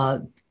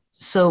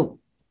 So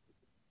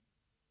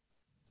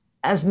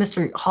as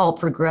Mr. Hall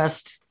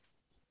progressed,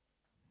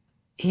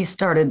 he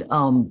started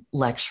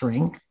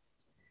lecturing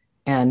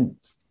and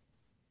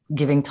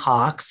giving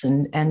talks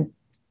and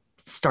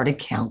started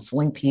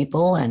counseling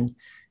people and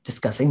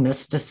discussing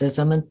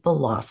mysticism and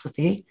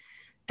philosophy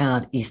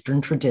and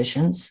Eastern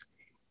traditions.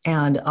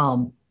 And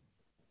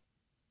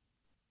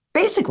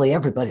basically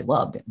everybody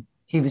loved him.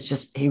 He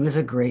was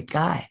a great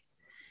guy.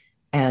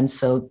 And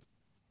so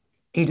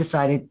he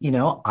decided,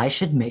 I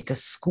should make a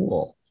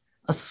school,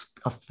 a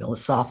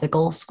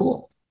philosophical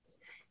school.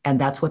 And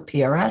that's what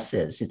PRS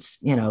is.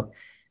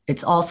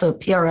 It's also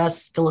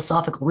PRS,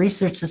 Philosophical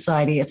Research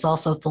Society. It's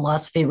also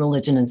philosophy,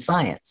 religion, and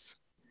science.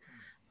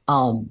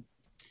 And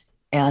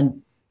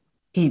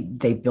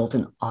they built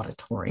an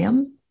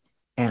auditorium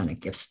and a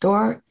gift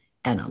store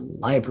and a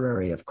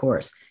library, of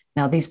course.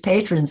 Now, these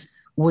patrons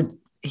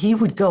he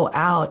would go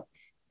out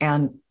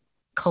and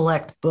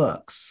collect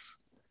books.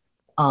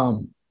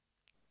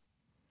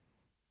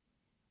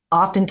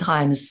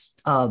 Oftentimes,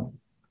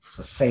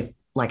 say,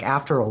 like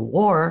after a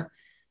war,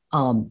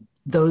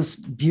 those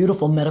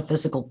beautiful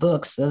metaphysical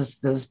books,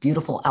 those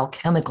beautiful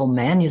alchemical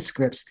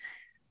manuscripts,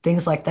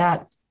 things like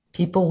that,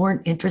 people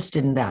weren't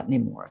interested in that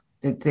anymore.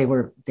 They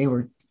were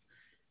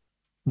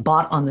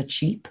bought on the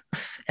cheap,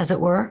 as it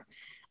were.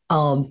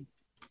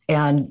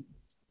 And,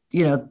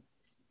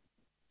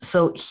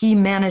 so he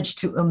managed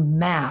to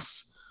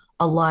amass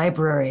a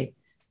library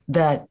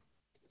that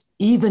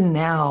even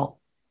now,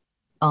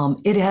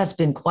 it has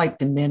been quite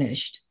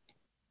diminished.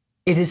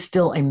 It is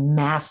still a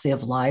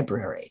massive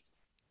library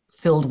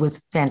filled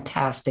with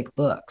fantastic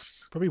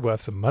books. Probably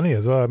worth some money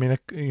as well. I mean,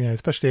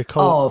 especially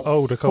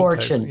older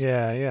fortune.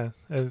 Yeah.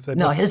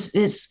 No,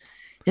 his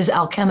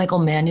alchemical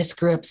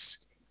manuscripts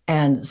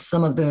and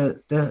some of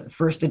the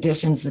first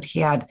editions that he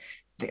had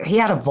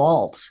a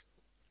vault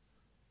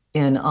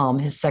in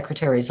his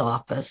secretary's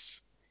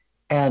office,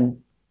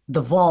 and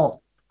the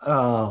vault.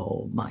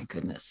 Oh my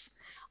goodness,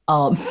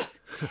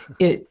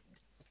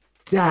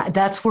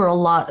 that's where a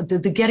lot.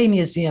 The Getty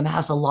Museum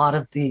has a lot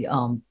of the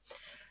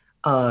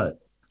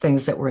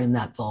things that were in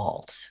that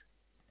vault.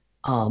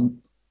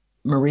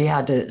 Marie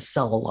had to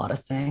sell a lot of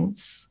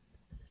things.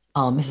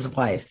 His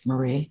wife,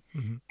 Marie,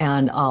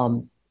 and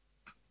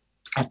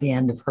at the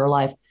end of her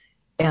life,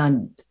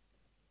 and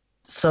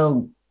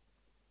so.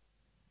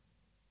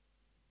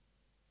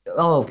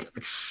 Oh,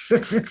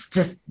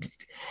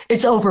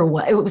 it's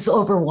overwhelming. It was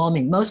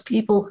overwhelming. Most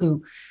people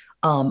who,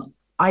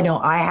 I know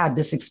I had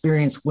this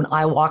experience when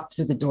I walked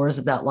through the doors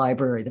of that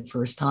library the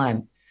first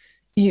time.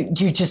 You're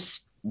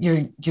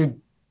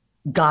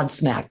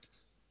godsmacked.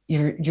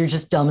 You're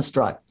just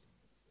dumbstruck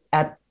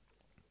at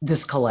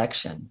this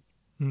collection.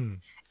 And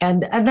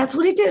that's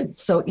what he did.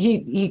 So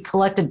he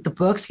collected the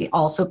books. He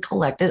also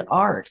collected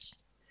art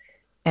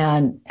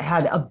and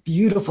had a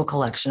beautiful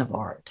collection of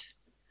art.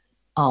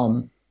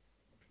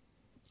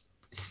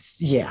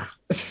 Yeah.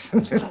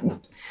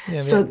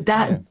 So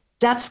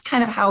that's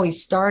kind of how he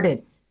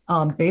started.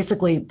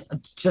 Basically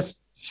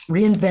just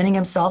reinventing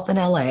himself in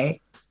LA.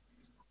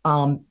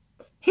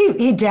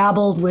 He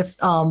dabbled with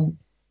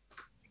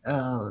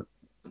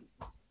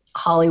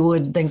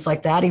Hollywood and things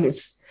like that. He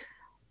was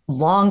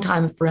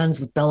longtime friends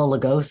with Bela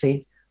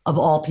Lugosi, of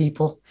all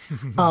people.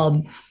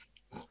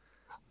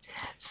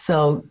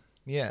 So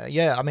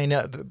yeah. I mean,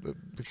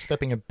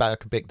 stepping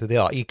back a bit to the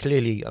art, he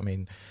clearly, I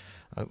mean,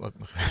 I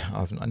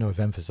know I've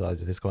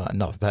emphasised this quite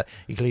enough, but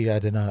he clearly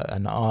had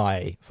an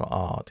eye for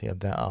art. He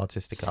had that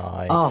artistic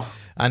eye.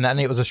 And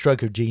it was a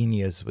stroke of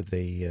genius with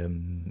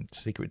the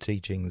Secret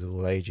Teachings of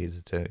All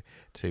Ages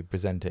to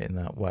present it in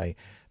that way.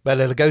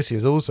 Bela Lugosi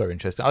is also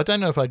interesting. I don't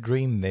know if I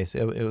dreamed this.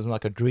 It was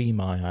like a dream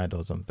I had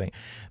or something.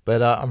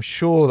 But I'm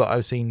sure that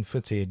I've seen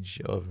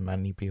footage of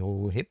Manly P.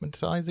 Hall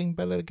hypnotising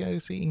Bela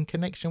Lugosi in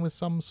connection with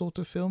some sort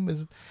of film.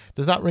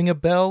 Does that ring a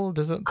bell?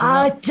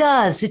 It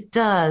does. It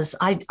does.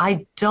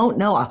 I don't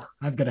know.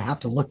 I'm going to have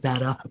to look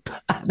that up.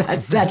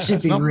 that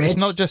should be rich. It's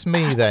not just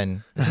me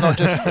then. It's not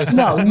just...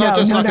 No.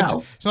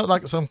 It's not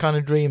like some kind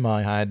of dream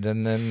I had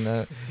and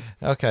then...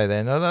 Okay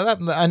then,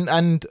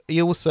 and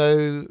he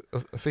also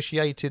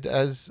officiated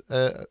as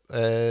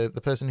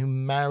the person who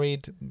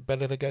married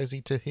Bela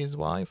Lugosi to his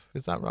wife.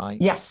 Is that right?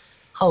 Yes,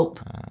 Hope.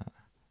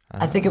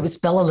 I think it was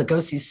Bela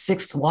Lugosi's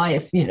sixth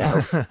wife. All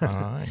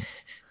right,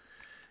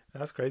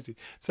 that's crazy.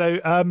 So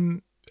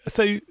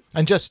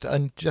just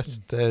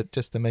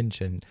to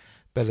mention,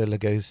 Bela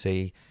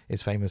Lugosi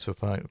is famous for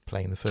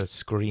playing the first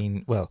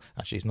screen. Well,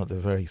 actually, it's not the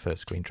very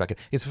first screen Dracula.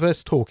 It's the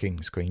first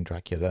talking screen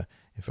Dracula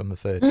from the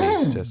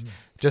 30s.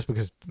 Just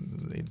because,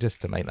 just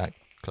to make that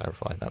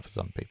clarify that for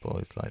some people,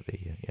 it's like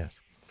yes.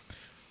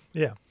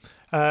 Yeah.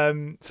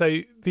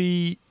 So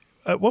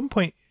at one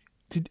point,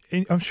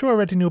 I'm sure I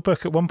read in your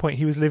book at one point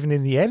he was living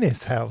in the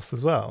Ennis house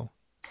as well.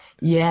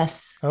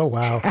 Yes. Oh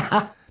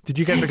wow! Did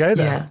you get to go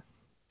there? Yeah.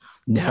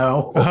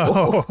 No.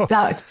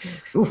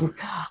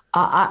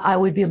 I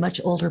would be a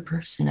much older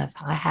person if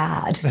I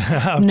had.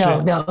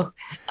 No.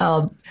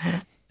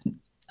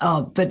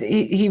 But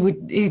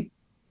he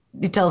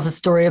tells a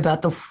story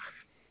about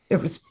it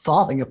was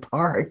falling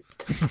apart.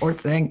 The poor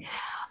thing.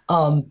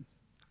 I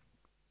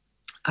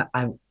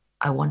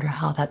wonder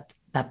how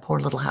that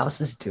poor little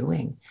house is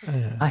doing.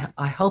 Yeah.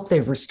 I hope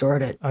they've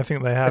restored it. I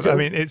think they have. I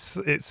mean,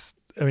 it's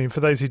I mean, for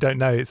those who don't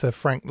know, it's a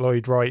Frank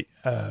Lloyd Wright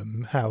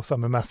house.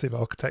 I'm a massive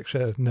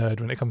architecture nerd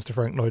when it comes to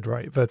Frank Lloyd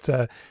Wright, but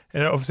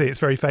obviously it's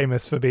very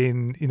famous for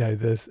being,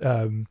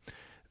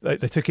 they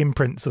took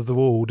imprints of the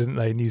wall, didn't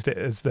they, and used it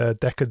as the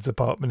Deckard's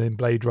apartment in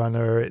Blade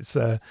Runner. It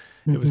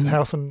was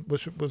House on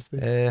which was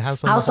the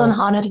House on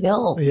Haunted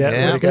Hill.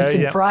 Yeah,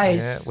 Vincent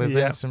Price. With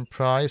Vincent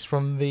Price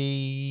from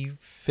the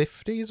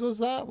 50s. Was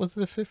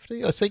the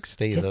 50s or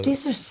 60s?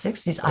 50s or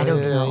 60s? I don't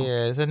know.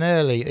 Yeah, it's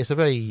a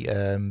very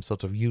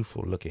sort of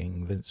youthful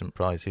looking Vincent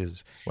Price. He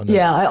was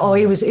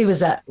he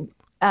was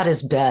at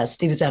his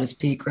best. He was at his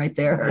peak right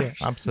there. Yeah.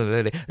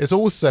 Absolutely. It's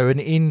also an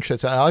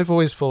interest. I've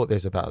always thought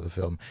this about the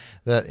film,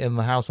 that in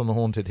the House on the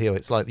Haunted Hill,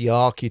 it's like the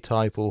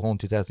archetypal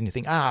haunted house, and you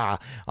think, I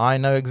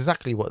know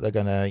exactly what they're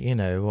gonna,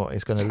 what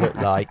it's gonna look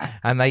like,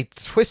 and they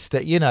twist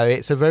it.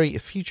 It's a very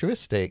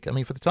futuristic. I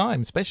mean, for the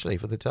time, especially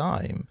for the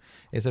time,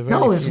 it's a very.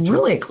 No, it's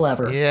really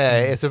clever. Yeah,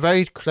 it's a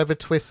very clever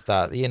twist.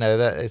 That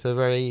that it's a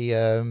very.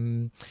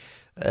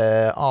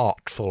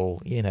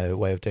 Artful,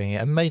 way of doing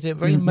it, and made it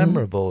very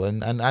memorable,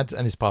 and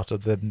it's part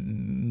of the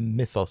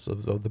mythos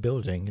of the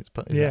building. It's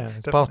part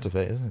of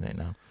it, isn't it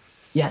now?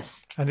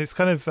 Yes, and it's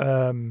kind of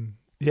I mean,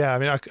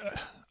 I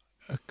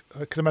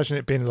could imagine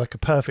it being like a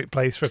perfect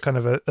place for kind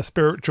of a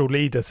spiritual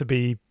leader to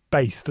be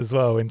based as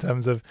well, in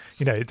terms of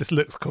it just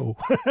looks cool.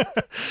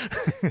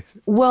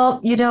 Well,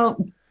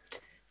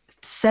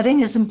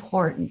 setting is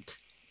important.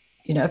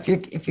 If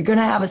you're going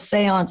to have a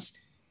seance,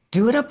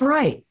 do it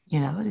upright.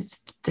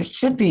 There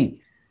should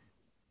be.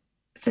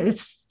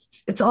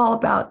 It's all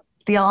about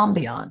the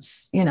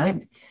ambiance.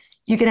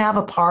 You can have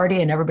a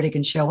party and everybody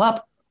can show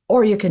up,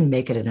 or you can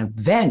make it an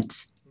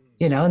event.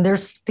 And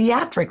there's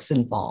theatrics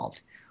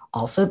involved.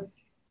 Also,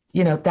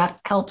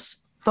 that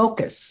helps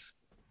focus.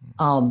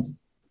 You're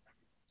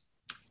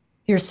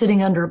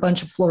sitting under a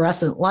bunch of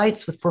fluorescent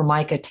lights with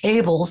Formica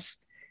tables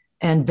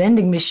and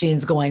vending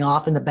machines going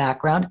off in the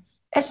background.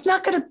 It's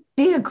not going to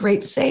be a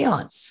great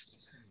seance,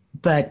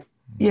 but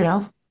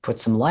put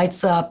some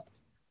lights up,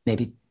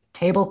 maybe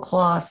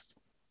tablecloth,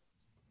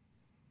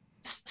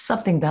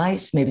 something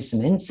nice, maybe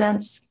some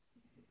incense.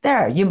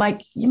 There, you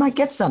might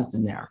get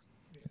something there.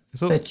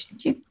 But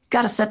you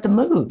got to set the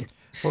mood.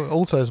 Well,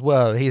 also as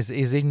well, his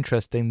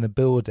interest in the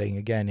building,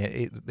 again,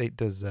 it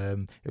does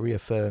it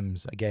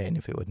reaffirms again,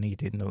 if it were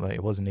needed, not that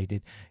it wasn't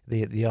needed,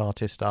 the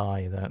artist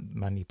eye that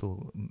many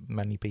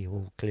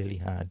people clearly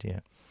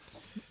had.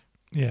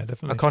 Yeah,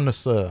 definitely. A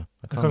connoisseur.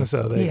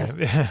 There you go.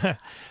 Yeah.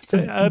 It's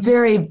a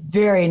very,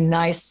 very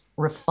nice,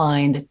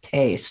 refined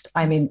taste.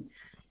 I mean,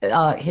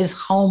 his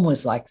home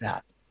was like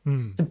that.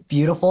 It's a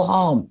beautiful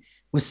home. It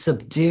was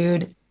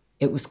subdued.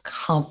 It was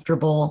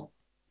comfortable.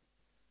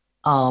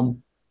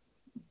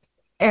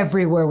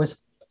 Everywhere was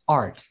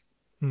art.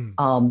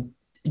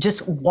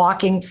 Just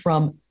walking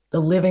from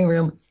the living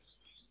room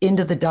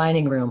into the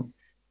dining room,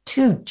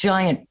 2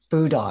 giant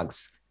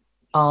bulldogs,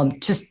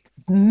 just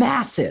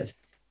massive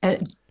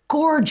and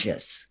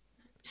gorgeous,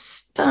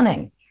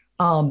 stunning.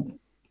 But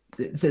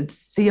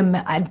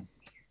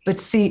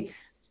see,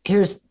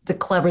 here's the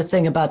clever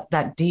thing about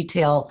that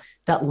detail,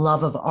 that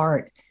love of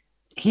art.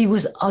 He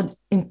was an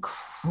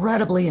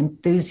incredibly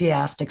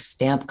enthusiastic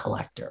stamp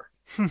collector.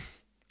 Yeah,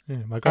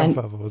 my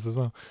grandfather was as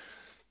well.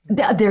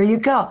 There you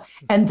go.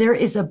 And there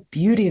is a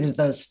beauty to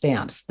those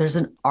stamps. There's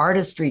an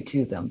artistry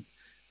to them.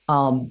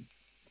 And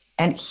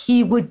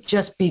he would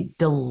just be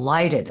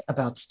delighted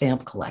about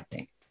stamp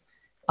collecting.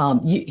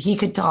 He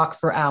could talk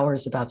for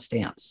hours about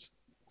stamps.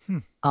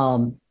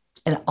 And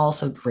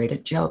also great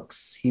at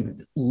jokes. He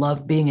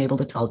loved being able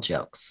to tell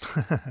jokes.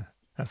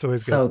 That's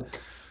always good.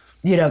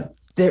 So,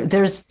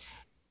 there's,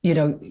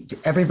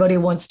 everybody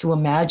wants to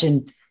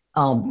imagine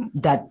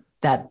that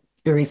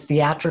very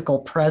theatrical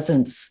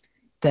presence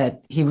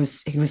that he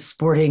was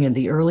sporting in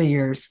the early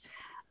years.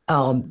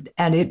 And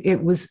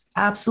it was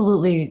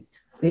absolutely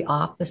the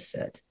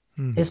opposite.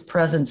 His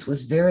presence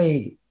was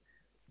very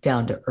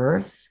down to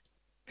earth,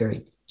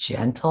 very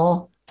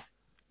gentle,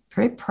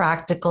 very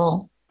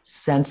practical,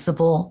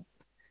 sensible,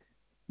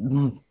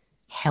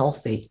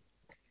 healthy.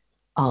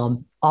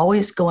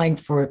 Always going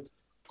for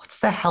what's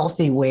the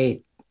healthy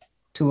way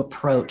to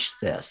approach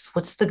this?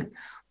 What's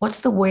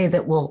the way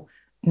that will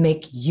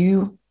make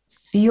you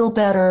feel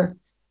better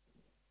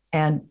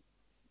and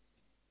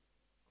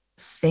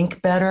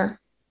think better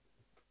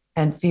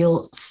and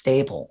feel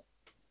stable?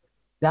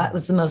 That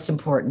was the most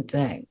important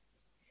thing.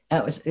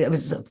 It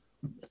was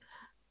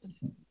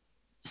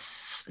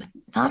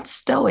not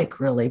stoic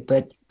really,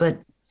 but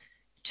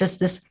just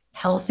this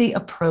healthy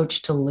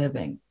approach to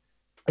living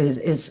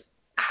is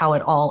how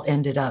it all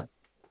ended up.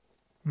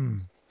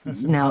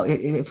 Now,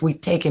 if we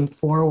take him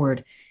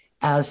forward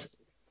as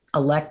a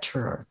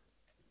lecturer,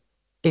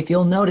 if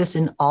you'll notice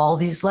in all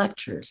these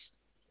lectures,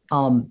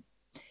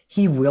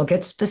 he will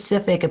get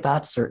specific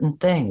about certain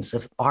things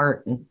of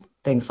art and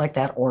things like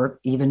that, or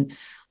even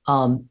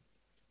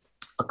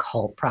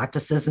occult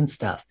practices and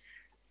stuff.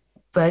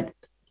 But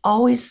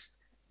always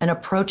an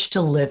approach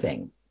to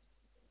living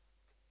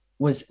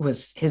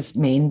was his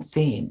main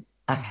theme,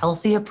 a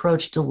healthy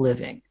approach to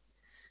living.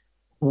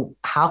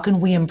 How can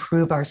we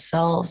improve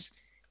ourselves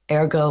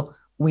Ergo,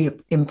 we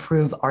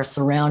improve our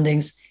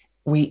surroundings,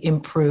 we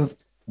improve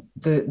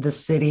the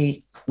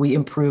city, we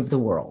improve the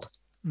world.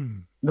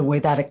 The way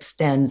that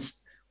extends,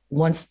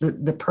 once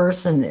the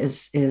person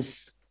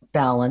is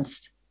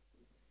balanced,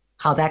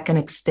 how that can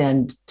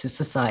extend to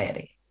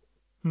society.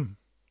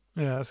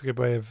 Yeah, that's a good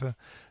way of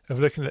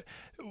looking at it.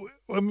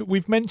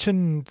 We've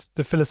mentioned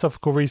the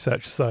Philosophical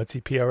Research Society,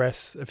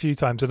 PRS, a few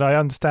times, and I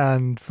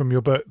understand from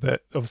your book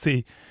that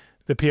obviously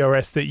the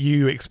PRS that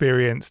you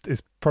experienced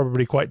is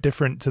probably quite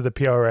different to the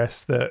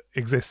PRS that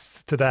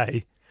exists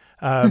today.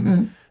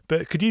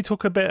 But could you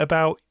talk a bit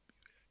about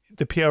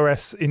the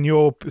PRS in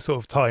your sort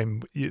of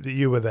time that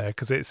you were there?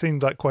 Because it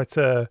seemed like quite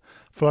a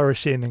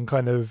flourishing and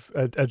kind of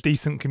a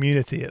decent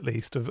community, at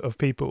least, of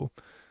people.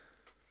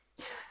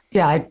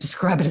 Yeah, I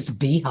describe it as a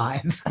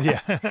beehive.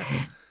 Yeah.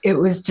 It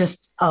was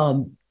just,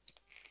 well,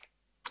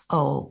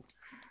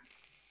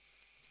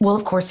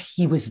 of course,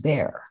 he was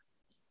there.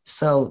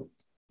 So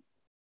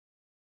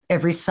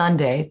every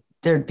Sunday,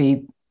 there'd be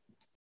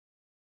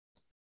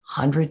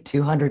 100,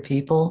 200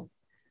 people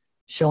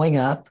showing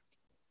up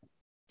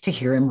to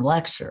hear him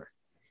lecture.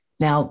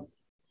 Now,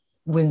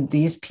 when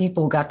these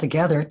people got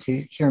together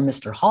to hear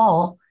Mr.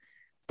 Hall,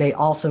 they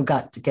also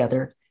got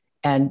together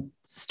and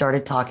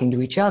started talking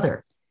to each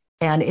other.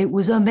 And it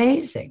was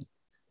amazing.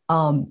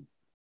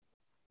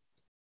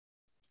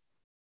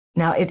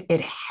 Now,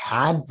 it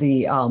had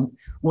the,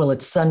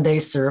 it's Sunday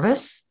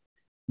service,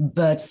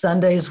 but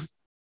Sundays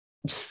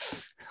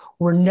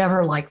were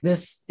never like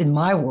this in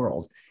my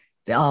world.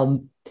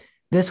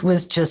 This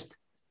was just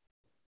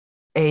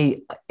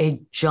a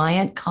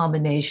giant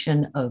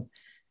combination of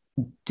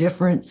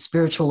different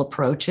spiritual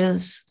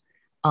approaches,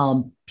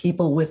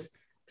 people with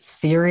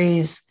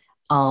theories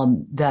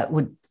that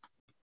would,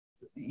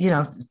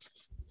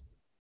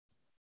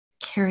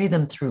 carry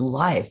them through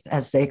life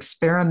as they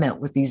experiment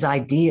with these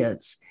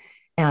ideas.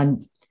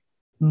 And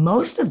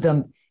most of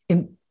them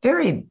in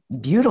very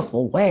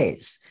beautiful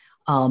ways.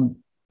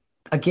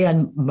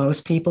 Again,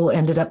 most people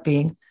ended up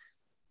being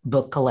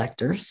book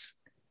collectors.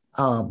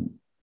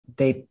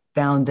 They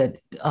found that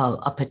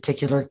a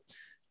particular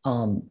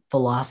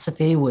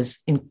philosophy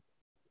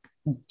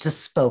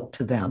just spoke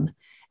to them.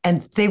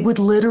 And they would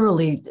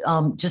literally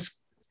just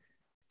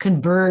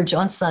converge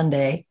on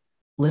Sunday,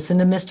 listen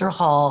to Mr.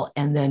 Hall,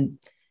 and then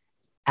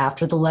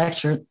after the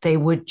lecture, they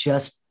would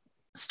just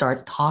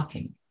start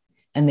talking.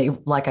 And they,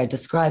 like I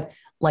described,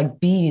 like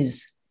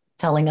bees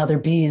telling other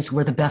bees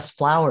where the best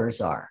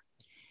flowers are.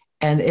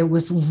 And it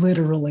was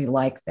literally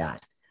like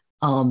that.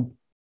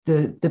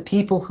 The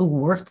people who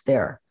worked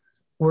there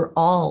were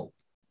all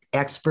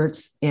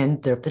experts in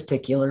their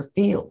particular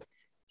field: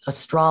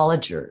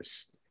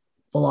 astrologers,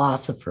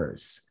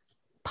 philosophers,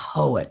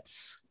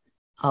 poets,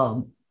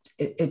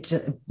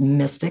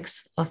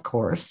 mystics, of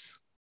course,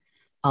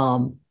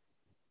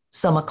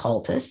 some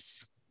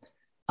occultists.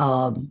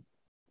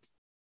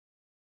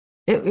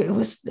 It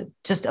was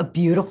just a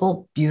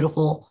beautiful,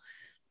 beautiful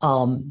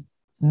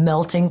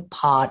melting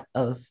pot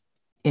of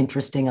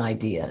interesting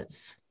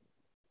ideas.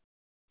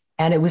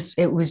 And it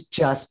was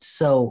just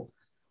so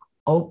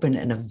open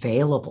and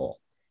available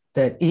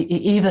that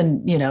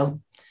even,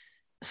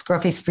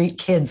 scruffy street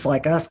kids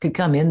like us could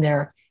come in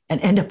there and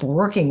end up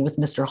working with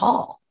Mr.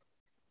 Hall.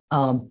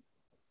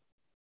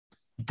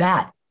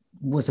 That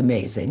was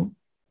amazing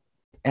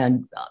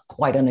and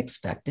quite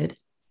unexpected.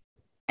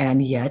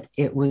 And yet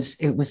it was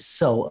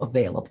so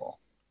available.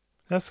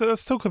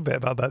 Let's talk a bit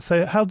about that.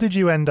 So how did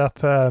you end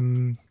up,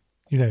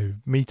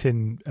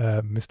 meeting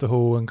Mr.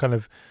 Hall, and kind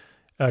of,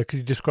 could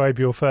you describe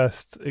your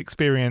first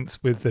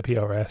experience with the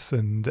PRS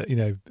and,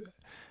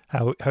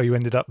 how you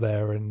ended up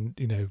there and,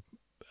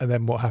 and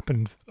then what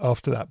happened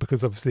after that?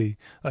 Because obviously,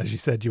 as you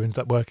said, you ended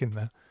up working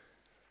there.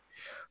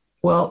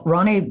 Well,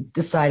 Ronnie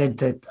decided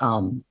that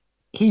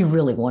he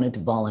really wanted to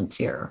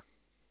volunteer.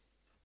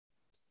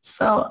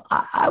 So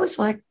I was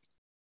like,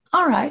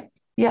 all right,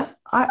 yeah,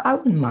 I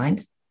wouldn't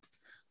mind.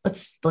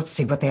 Let's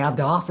see what they have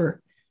to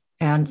offer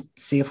and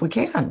see if we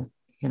can.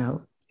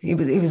 He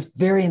was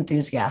very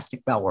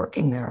enthusiastic about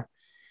working there.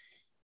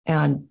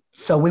 And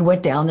so we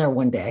went down there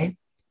one day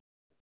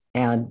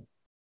and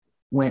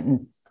went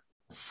and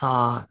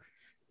saw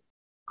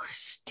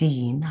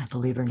Christine, I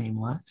believe her name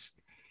was.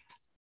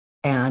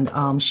 And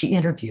she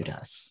interviewed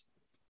us.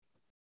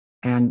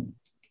 And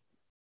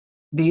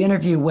the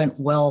interview went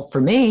well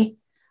for me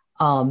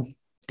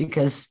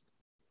because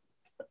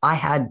I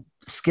had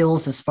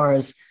skills as far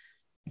as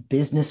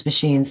business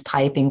machines,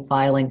 typing,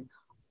 filing,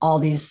 all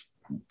these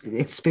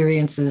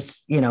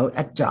experiences,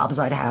 at jobs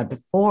I'd had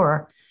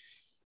before.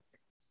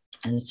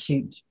 And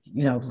she,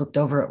 looked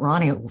over at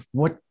Ronnie.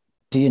 What,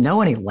 do you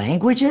know any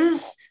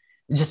languages?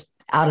 Just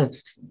out of,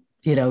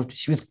 she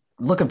was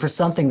looking for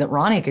something that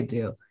Ronnie could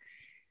do.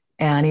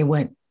 And he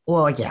went,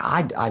 well, yeah,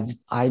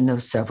 I know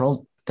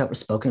several that were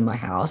spoken in my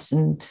house,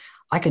 and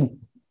I can,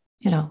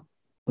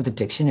 with a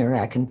dictionary,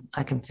 I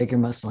can figure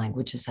most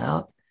languages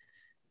out.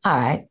 All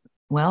right,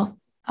 well,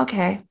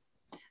 okay.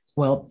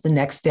 Well, the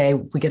next day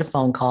we get a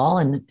phone call,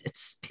 and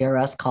it's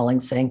PRS calling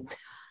saying,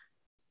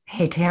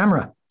 hey,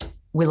 Tamara,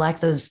 we like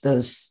those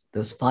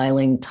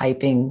filing,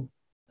 typing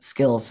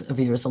skills of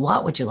yours a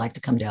lot. Would you like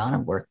to come down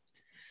and work,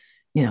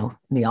 in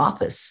the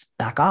office,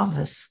 back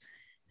office?"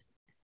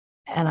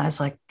 And I was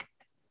like,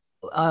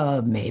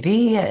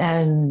 maybe.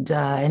 And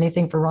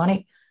anything for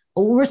Ronnie?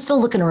 "Oh, we're still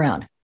looking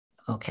around."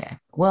 Okay.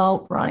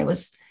 Well,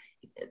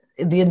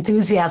 the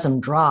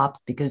enthusiasm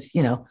dropped because,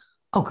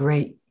 "Oh,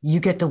 great. You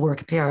get to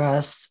work at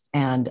PRS,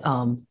 and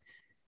I'm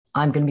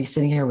going to be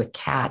sitting here with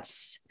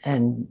cats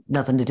and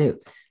nothing to do.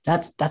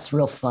 That's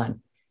real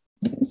fun."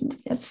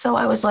 And so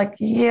I was like,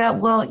 "Yeah,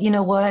 well, you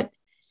know what?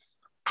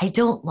 I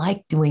don't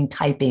like doing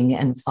typing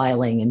and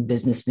filing and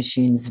business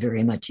machines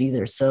very much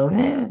either. So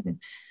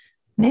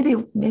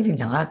maybe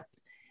not."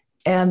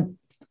 And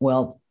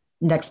well,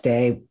 next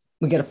day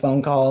we get a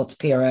phone call. It's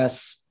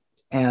PRS,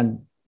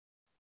 and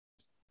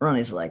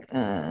Ronnie's like,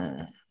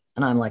 and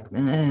I'm like,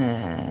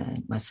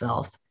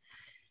 myself.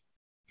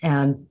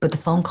 But the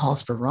phone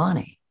call's for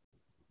Ronnie.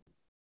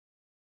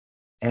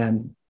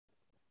 And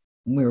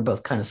we were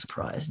both kind of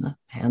surprised. And I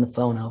hand the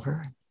phone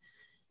over.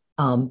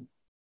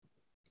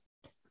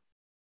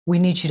 "We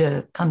need you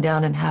to come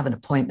down and have an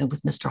appointment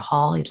with Mr.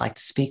 Hall. He'd like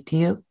to speak to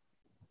you."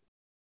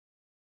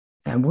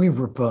 And we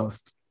were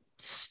both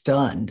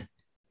stunned.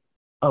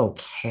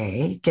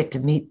 Okay, get to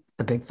meet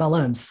the big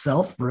fella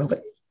himself, really?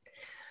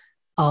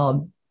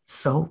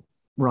 So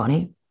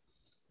Ronnie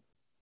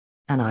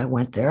and I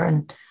went there,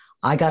 and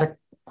I got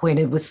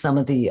acquainted with some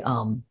of the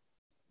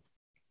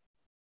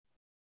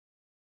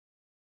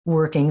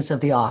workings of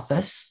the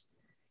office,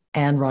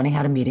 and Ronnie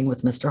had a meeting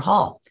with Mr.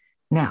 Hall.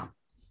 Now,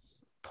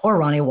 poor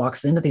Ronnie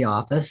walks into the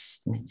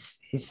office, and he's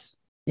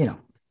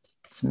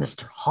it's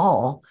Mr.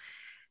 Hall,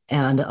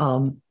 and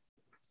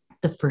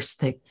the first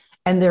thing,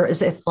 and there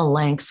is a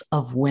phalanx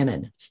of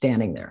women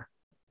standing there,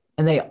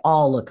 and they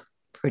all look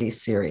pretty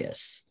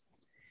serious.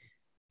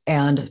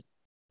 And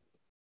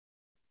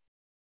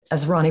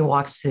as Ronnie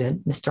walks in,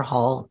 Mr.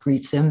 Hall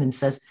greets him and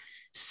says,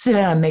 "Sit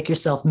down and make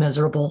yourself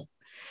miserable."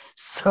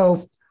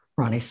 So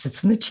Ronnie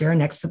sits in the chair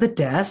next to the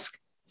desk,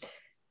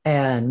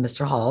 and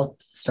Mr. Hall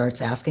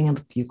starts asking him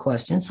a few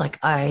questions like,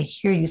 "I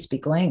hear you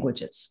speak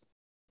languages."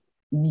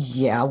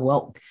 "Yeah,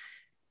 well,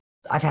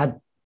 I've had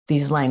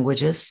these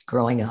languages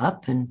growing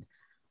up." And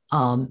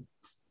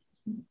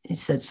he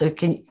said, "So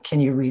can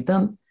you read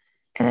them?"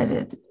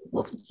 And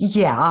well,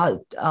 yeah,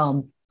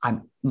 I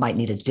might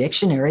need a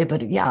dictionary,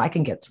 but yeah, I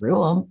can get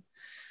through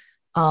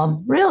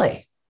them.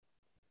 Really?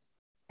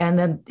 And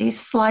then he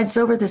slides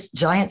over this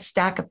giant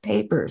stack of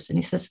papers, and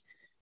he says,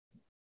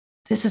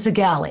 "This is a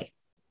galley.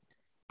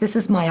 This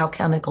is my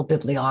alchemical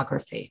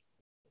bibliography.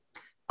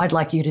 I'd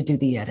like you to do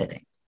the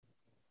editing."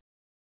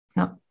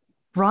 Now,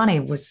 Ronnie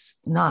was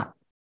not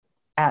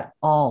at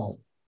all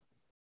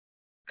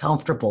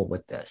comfortable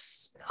with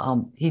this.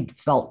 He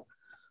felt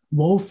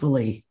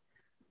woefully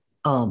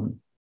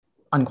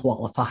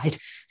unqualified.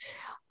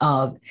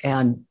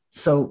 And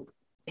so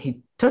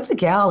he took the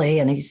galley,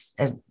 and he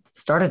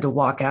started to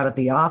walk out of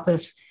the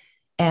office.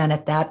 And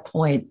at that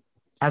point,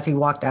 as he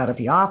walked out of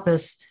the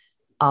office,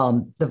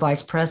 the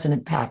vice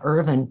president, Pat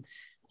Irvin,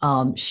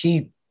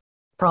 she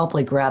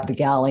promptly grabbed the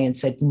galley and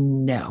said,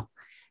 "No."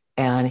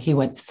 And he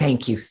went,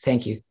 "Thank you.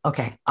 Thank you.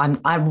 Okay.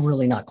 I'm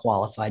really not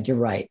qualified. You're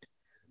right."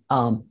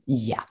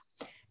 Yeah.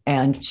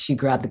 And she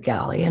grabbed the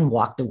galley and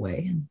walked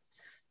away. And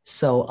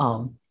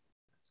so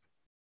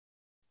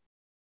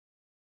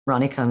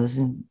Ronnie comes,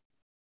 and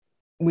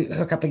we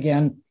hook up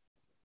again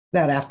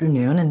that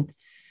afternoon, and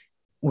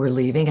we're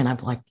leaving. And I'm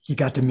like, "You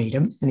got to meet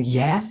him?" And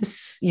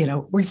yes,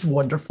 he's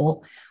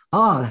wonderful.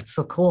 "Oh, that's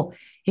so cool.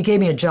 He gave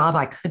me a job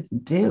I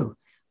couldn't do."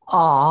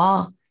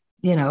 Aw,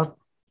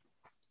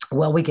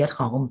 well, we get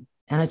home,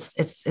 and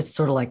it's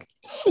sort of like,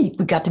 hey,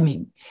 he got to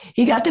meet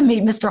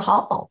Mr.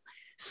 Hall.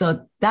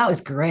 So that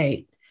was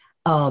great.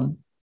 And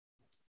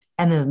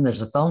then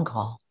there's a phone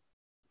call,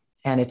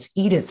 and it's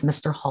Edith,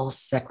 Mr. Hall's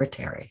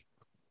secretary.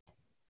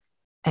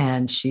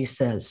 And she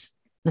says,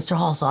 "Mr.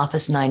 Hall's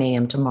office, 9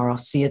 a.m. tomorrow.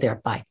 See you there.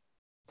 Bye."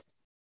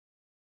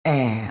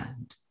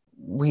 And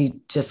we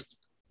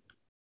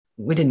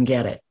didn't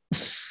get it.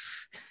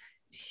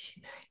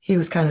 He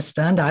was kind of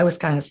stunned. I was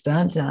kind of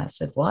stunned. And I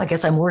said, "Well, I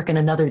guess I'm working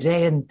another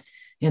day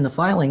in the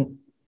filing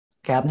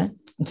cabinet."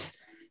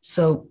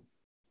 So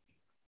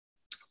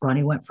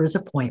Ronnie went for his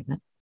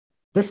appointment.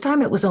 This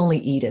time it was only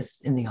Edith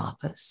in the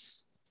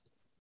office,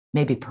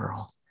 maybe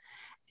Pearl.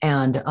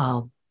 And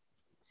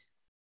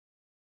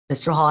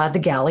Mr. Hall had the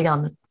galley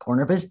on the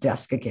corner of his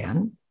desk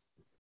again.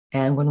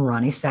 And when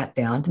Ronnie sat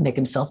down to make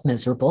himself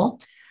miserable,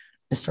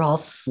 Mr. Hall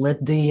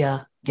slid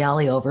the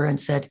galley over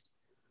and said,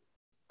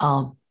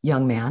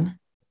 "Young man,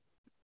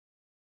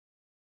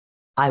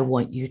 I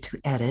want you to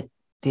edit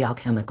the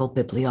alchemical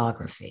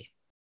bibliography.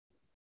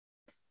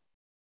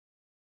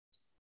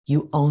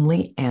 You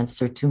only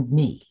answer to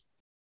me.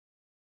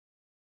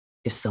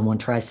 If someone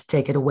tries to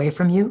take it away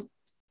from you,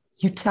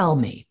 you tell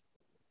me."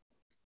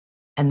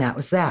 And that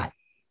was that.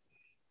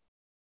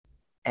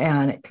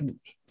 And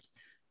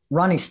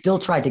Ronnie still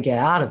tried to get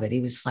out of it. He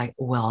was like,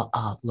 "Well,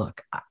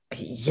 look,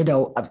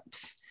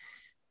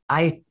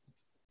 I've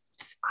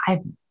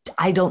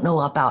I don't know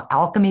about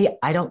alchemy.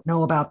 I don't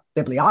know about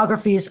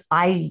bibliographies.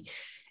 I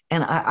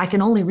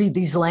can only read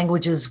these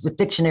languages with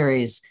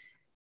dictionaries.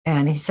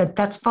 And he said,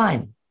 that's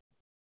fine.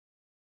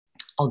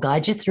 I'll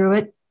guide you through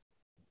it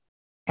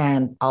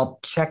and I'll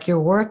check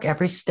your work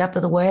every step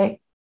of the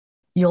way.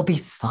 You'll be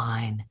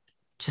fine.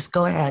 Just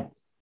go ahead.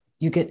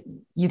 You get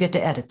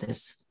to edit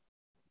this.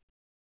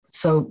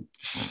 So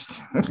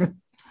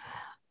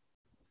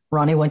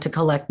Ronnie went to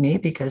collect me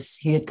because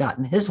he had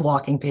gotten his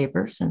walking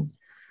papers and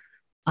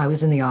I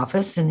was in the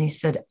office, and he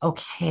said,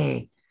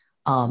 okay,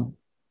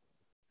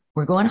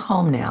 we're going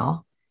home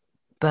now,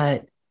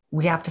 but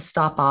we have to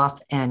stop off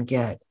and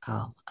get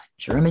a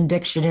German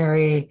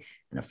dictionary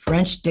and a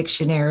French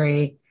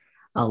dictionary,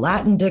 a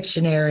Latin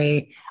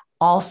dictionary.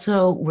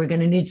 Also, we're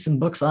going to need some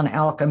books on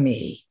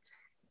alchemy.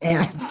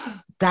 And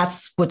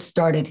that's what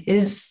started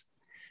his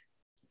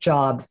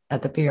job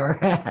at the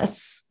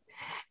PRS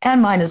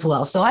and mine as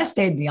well. So I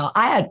stayed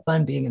I had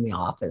fun being in the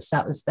office.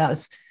 That was,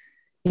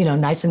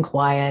 nice and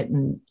quiet.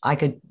 And I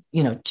could,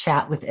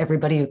 chat with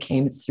everybody who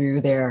came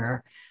through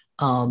there.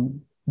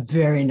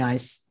 Very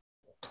nice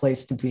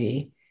place to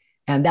be.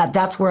 And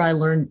that's where I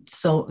learned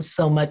so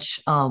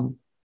much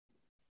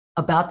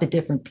about the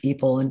different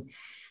people and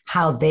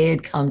how they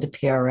had come to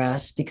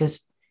PRS,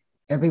 because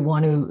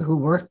everyone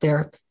who worked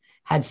there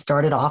had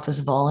started off as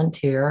a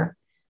volunteer,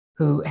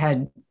 who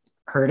had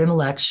heard him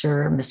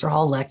lecture, Mr.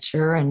 Hall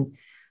lecture, and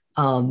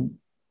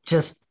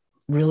just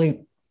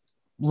really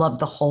loved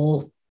the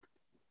whole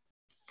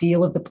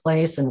feel of the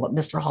place and what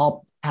Mr.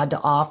 Hall had to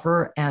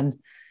offer. And,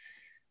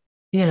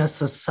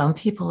 so some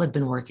people had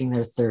been working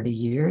there 30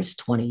 years,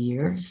 20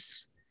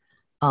 years.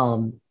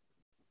 And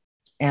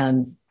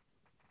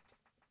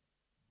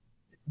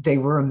they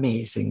were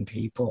amazing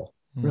people,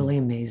 really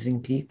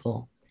amazing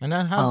people. And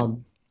how,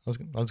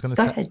 I was going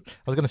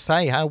to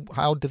say,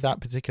 how did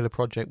that particular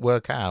project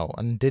work out?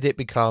 And did it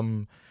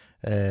become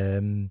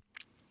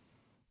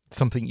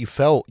something you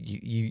felt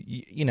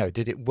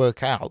did it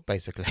work out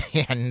basically?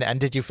 and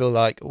did you feel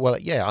like, well,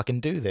 yeah, I can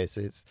do this?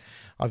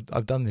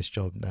 I've done this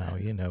job now,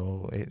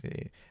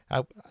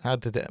 how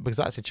did it? Because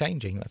that's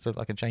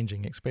like a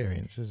changing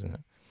experience, isn't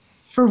it?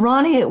 For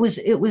Ronnie, it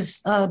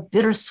was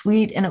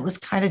bittersweet, and it was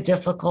kind of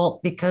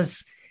difficult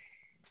because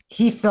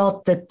he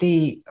felt that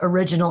the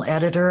original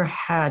editor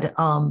had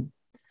done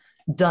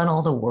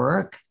all the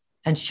work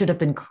and should have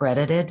been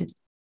credited.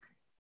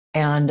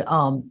 And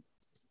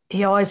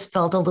he always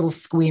felt a little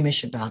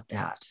squeamish about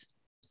that,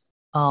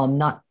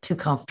 not too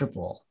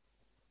comfortable.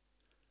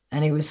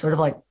 And he was sort of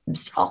like,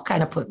 Mr. Hall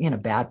kind of put me in a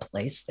bad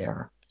place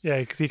there. Yeah,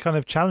 because he kind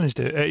of challenged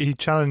it. He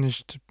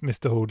challenged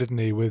Mr. Hall, didn't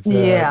he? With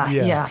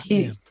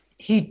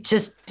He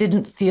just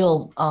didn't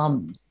feel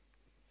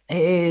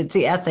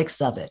the ethics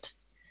of it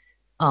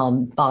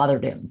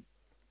bothered him.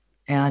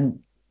 And,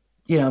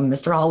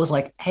 Mr. Hall was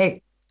like,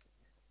 hey,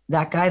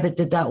 that guy that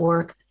did that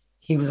work,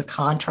 he was a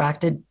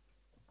contracted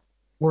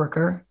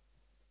worker.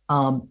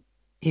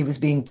 He was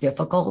being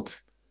difficult.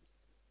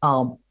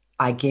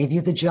 I gave you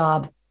the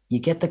job. You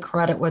get the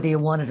credit whether you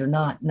want it or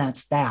not, and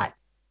that's that.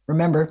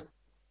 Remember,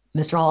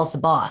 Mr. Hall's the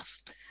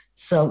boss.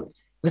 So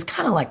it was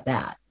kind of like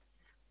that.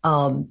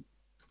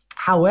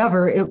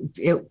 However,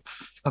 it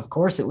of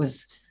course it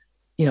was,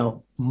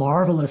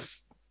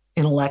 marvelous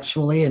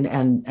intellectually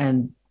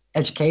and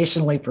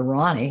educationally for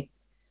Ronnie.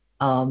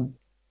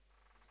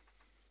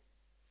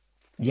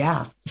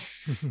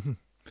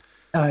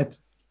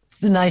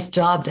 It's a nice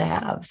job to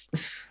have.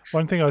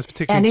 One thing I was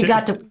particularly... And he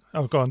got to...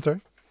 Oh, go on, sorry.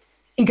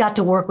 He got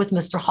to work with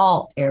Mr.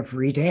 Hall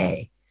every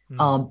day.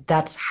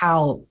 That's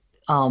how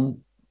the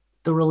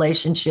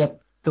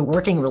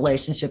working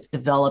relationship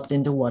developed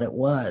into what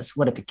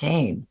it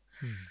became,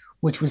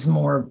 which was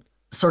more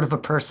sort of a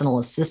personal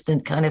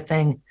assistant kind of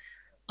thing,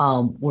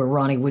 where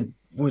Ronnie would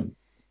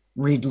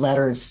read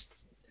letters,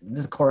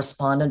 the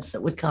correspondence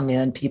that would come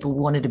in. People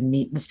wanted to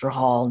meet Mr.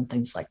 Hall and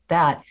things like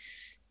that.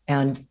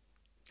 And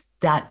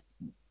that's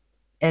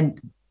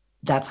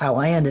how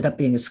I ended up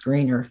being a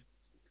screener.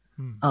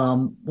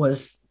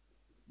 Was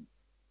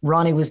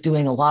Ronnie was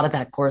doing a lot of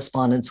that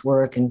correspondence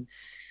work,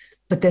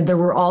 but then there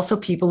were also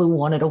people who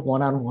wanted a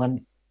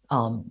one-on-one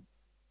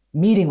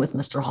meeting with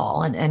Mr.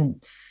 Hall,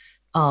 and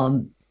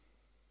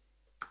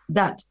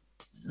that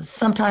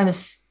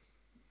sometimes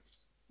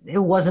it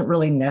wasn't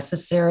really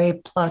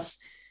necessary. Plus,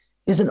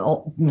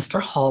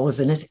 Mr. Hall was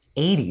in his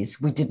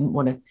 80s. We didn't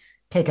want to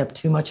take up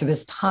too much of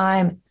his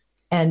time,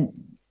 and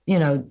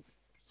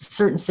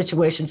certain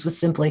situations was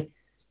simply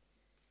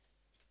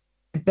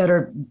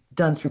better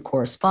done through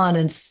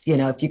correspondence.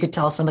 If you could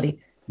tell somebody,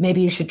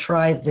 maybe you should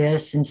try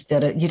this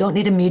instead of, you don't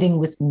need a meeting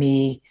with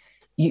me.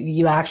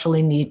 You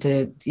actually need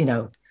to,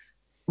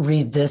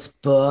 read this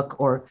book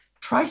or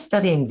try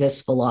studying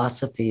this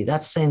philosophy.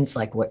 That seems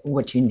like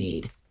what you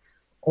need.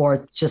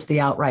 Or just the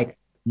outright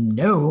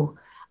no.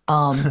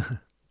 Now,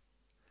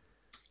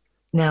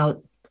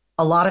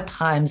 a lot of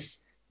times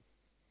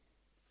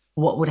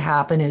what would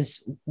happen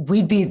is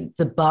we'd be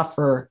the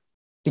buffer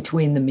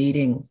between the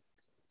meeting.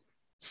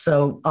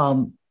 So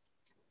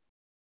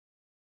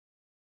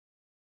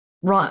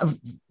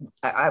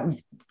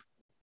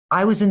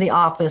I was in the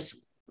office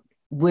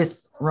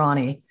with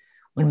Ronnie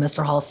when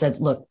Mr. Hall said,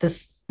 look,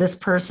 this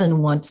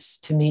person wants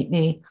to meet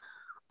me.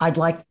 I'd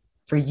like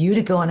for you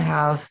to go and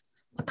have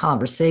a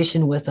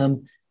conversation with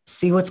them,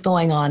 see what's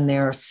going on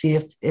there, see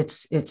if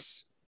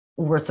it's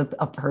worth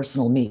a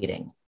personal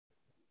meeting,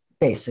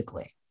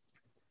 basically.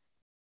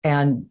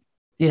 And,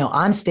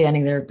 I'm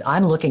standing there,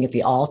 I'm looking at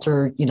the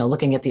altar,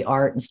 looking at the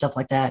art and stuff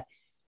like that.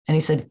 And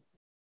he said,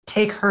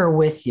 take her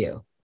with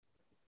you.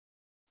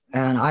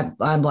 And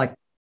I'm like,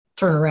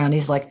 turn around.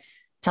 He's like,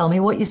 tell me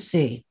what you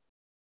see.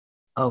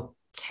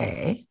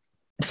 Okay.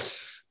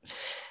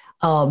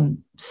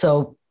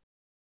 So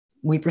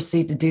we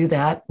proceed to do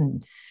that.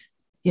 And,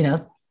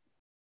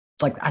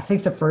 like, I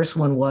think the first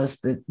one was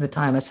the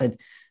time I said,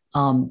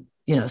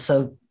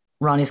 so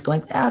Ronnie's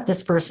going,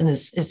 this person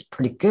is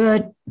pretty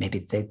good. Maybe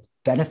they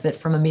benefit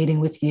from a meeting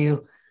with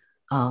you,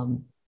 et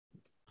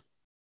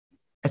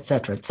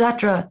cetera, et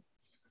cetera.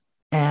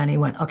 And he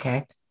went,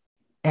 okay.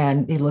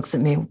 And he looks at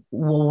me,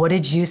 well, what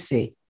did you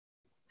see?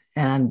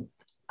 And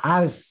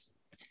I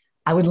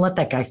wouldn't let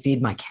that guy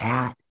feed my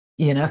cat.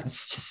 I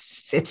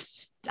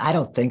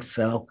don't think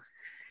so.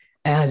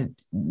 And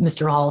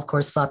Mr. Hall, of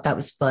course, thought that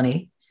was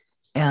funny.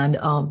 And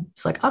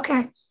it's like,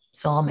 okay,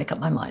 so I'll make up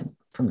my mind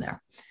from there.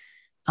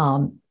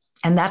 And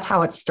that's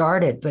how it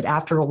started. But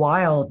after a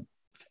while,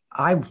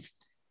 I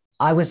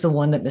was the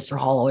one that Mr.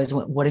 Hall always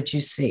went, what did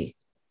you see?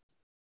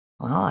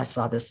 Well, I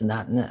saw this and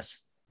that and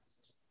this.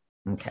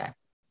 Okay.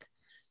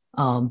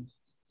 And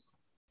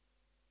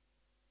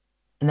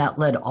that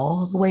led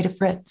all the way to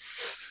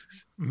Fritz.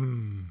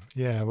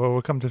 Yeah, well,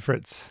 we'll come to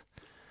Fritz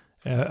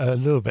a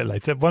little bit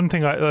later. One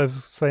thing I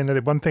was saying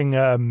that one thing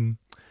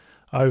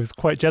I was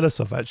quite jealous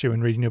of actually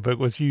when reading your book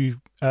was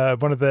you.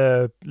 One of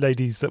the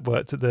ladies that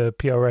worked at the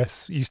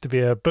PRS used to be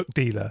a book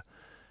dealer.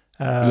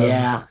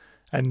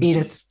 And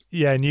Edith.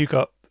 Yeah, and you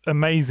got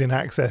amazing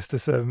access to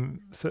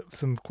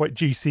some quite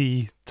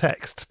juicy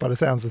text by the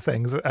sounds of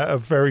things at a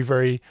very,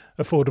 very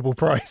affordable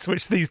price,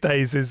 which these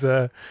days is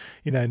not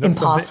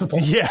impossible.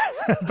 Yeah,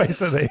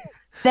 basically.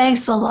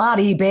 Thanks a lot,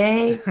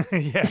 eBay.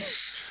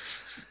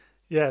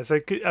 Yeah. So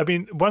I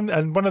mean, one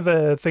of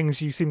the things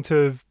you seem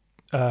to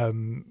have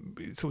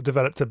sort of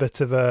developed a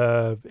bit of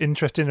a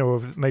interest in, or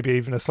maybe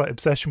even a slight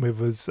obsession with,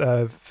 was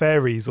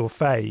fairies or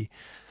fae.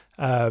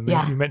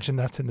 You mentioned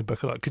that in the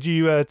book a lot. Could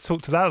you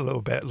talk to that a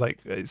little bit? Like,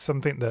 it's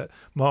something that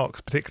Mark's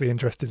particularly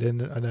interested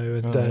in, I know.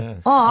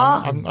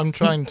 And I'm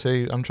trying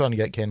to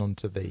get Ken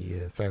onto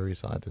the fairy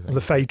side of it.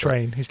 The fae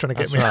train. He's trying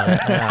to get me. Right,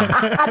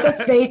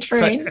 the fae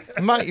train.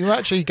 You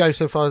actually go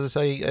so far as to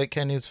say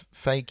Ken is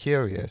fae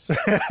curious.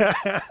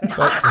 Yeah.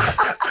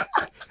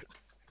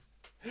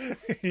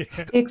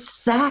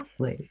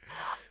 Exactly.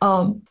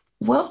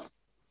 Well,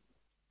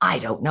 I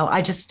don't know.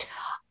 I just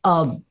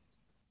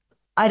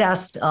I'd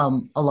asked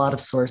a lot of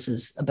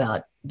sources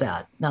about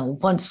that. Now,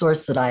 one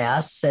source that I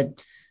asked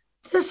said,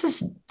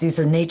 these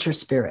are nature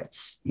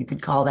spirits. You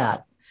could call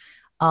that.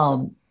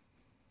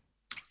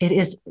 It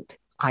is,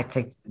 I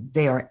think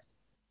they are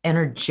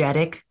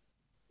energetic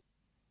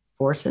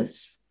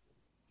forces.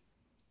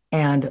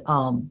 And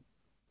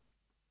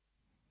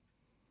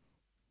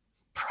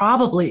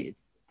probably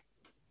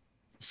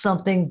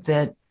something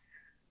that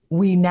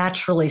we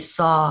naturally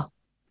saw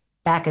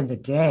back in the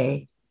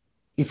day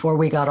before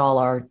we got all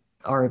our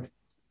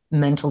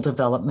mental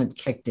development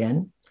kicked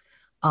in.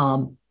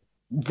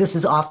 This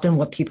is often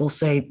what people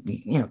say,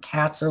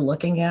 cats are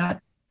looking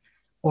at,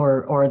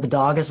 or the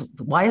dog is,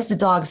 why is the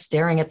dog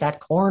staring at that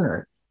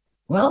corner?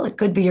 Well, it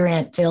could be your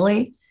Aunt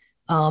Tilly.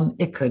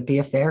 It could be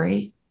a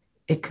fairy.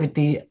 It could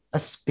be a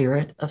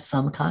spirit of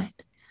some kind,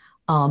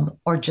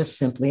 or just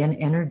simply an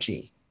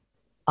energy.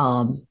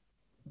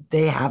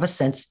 They have a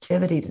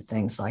sensitivity to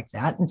things like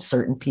that, and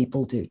certain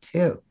people do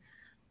too.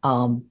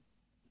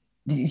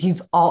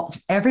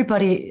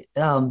 Everybody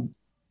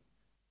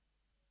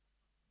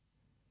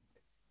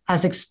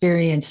has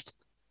experienced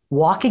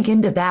walking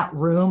into that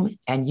room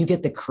and you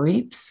get the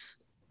creeps.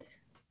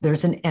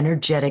 There's an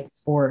energetic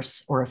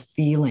force or a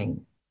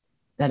feeling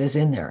that is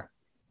in there.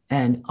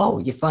 And,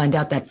 you find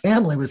out that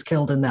family was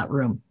killed in that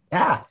room.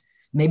 Yeah,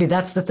 maybe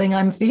that's the thing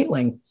I'm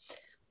feeling.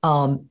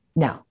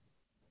 Now,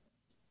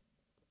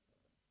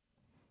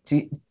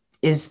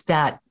 is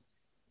that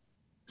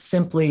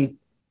simply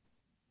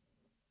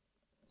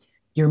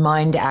your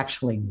mind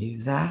actually knew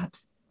that?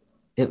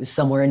 It was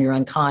somewhere in your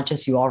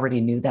unconscious. You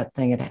already knew that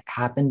thing had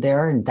happened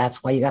there, and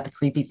that's why you got the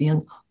creepy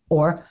feeling?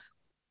 Or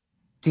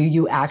do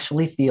you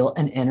actually feel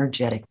an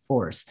energetic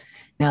force?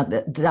 Now,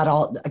 that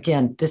all,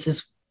 again, this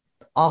is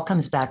all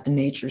comes back to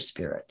nature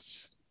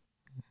spirits.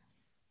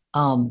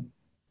 The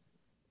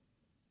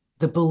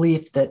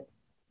belief that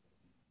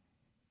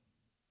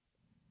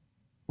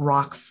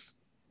rocks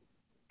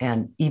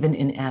and even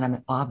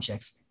inanimate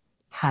objects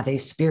have a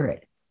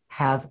spirit,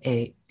 have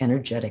a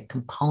energetic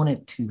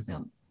component to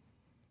them.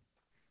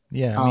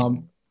 Yeah.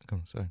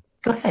 Sorry.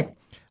 Go ahead.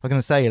 I was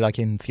going to say, like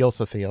in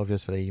Theosophy,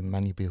 obviously,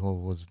 Manu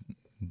Pihor was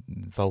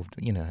involved,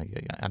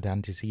 had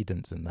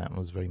antecedents, and that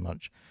was very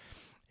much,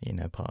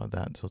 part of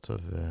that sort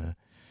of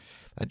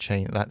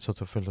that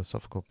sort of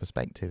philosophical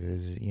perspective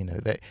is, you know,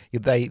 that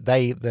they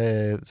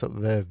the sort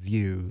of their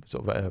view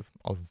sort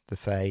of the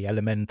Fae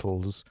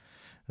elementals,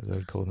 as I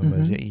would call them,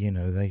 as, you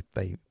know, they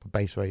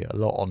base very a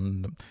lot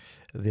on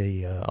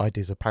the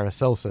ideas of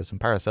Paracelsus. And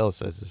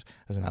Paracelsus,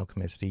 as an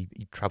alchemist, he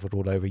travelled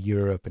all over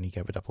Europe, and he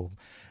gathered up all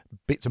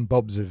bits and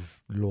bobs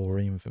of lore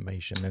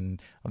information,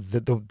 and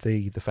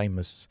the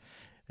famous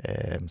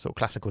sort of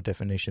classical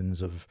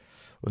definitions of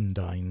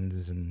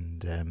undines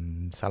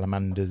and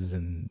salamanders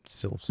and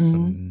sylphs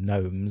and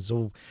gnomes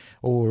all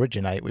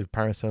originate with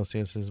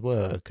Paracelsus's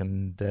work,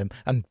 and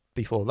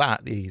before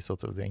that, the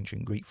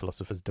ancient Greek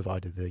philosophers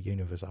divided the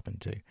universe up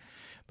into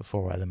the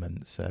four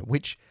elements,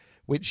 which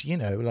you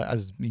know, like,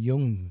 as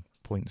Jung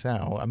points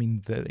out, I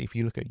mean, if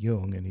you look at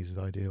Jung and his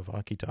idea of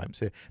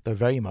archetypes, they're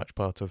very much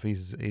part of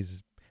his.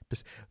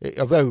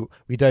 Although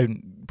we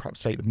don't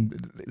perhaps take them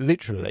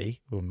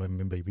literally, or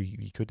maybe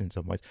you could in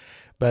some ways,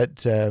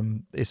 but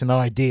it's an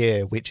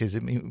idea which is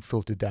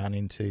filtered down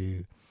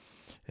into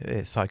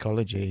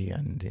psychology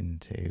and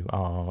into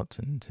art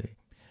and to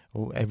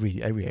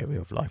every area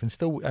of life, and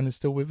it's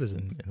still with us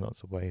in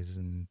lots of ways.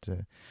 And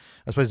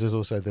I suppose there's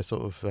also the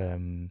sort of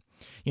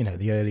you know,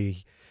 the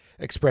early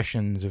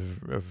expressions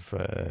of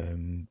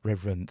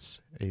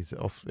reverence is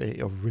of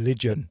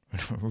religion.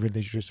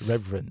 Religious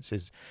reverence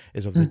is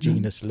of the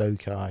genus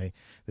loci,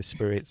 the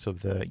spirits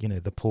of the, you know,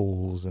 the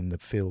pools and the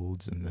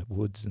fields and the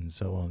woods and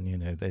so on. You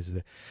know,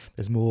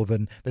 there's more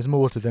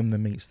to them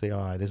than meets the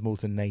eye. There's more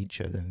to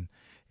nature than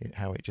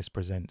how it just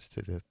presents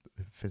to the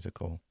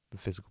physical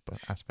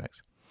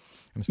aspects.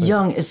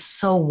 Jung is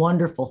so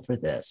wonderful for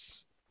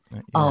this.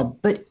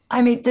 But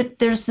I mean,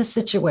 there's the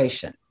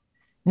situation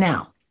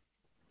now.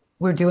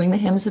 We're doing the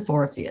hymns of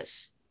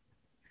Orpheus.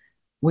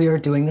 We are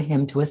doing the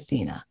hymn to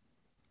Athena.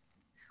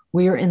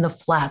 We are in the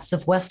flats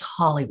of West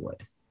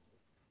Hollywood.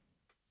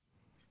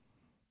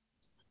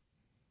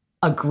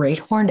 A great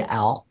horned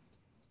owl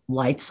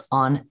lights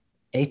on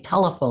a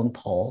telephone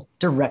pole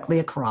directly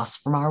across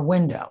from our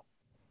window.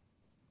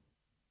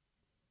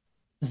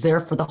 It's there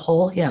for the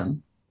whole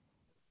hymn.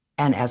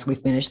 And as we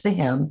finish the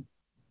hymn,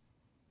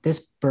 this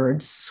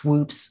bird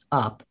swoops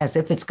up as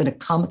if it's going to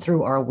come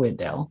through our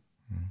window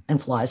and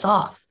flies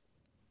off.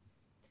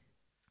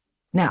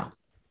 Now,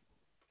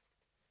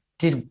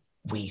 did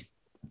we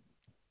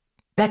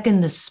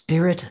beckon the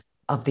spirit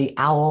of the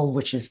owl,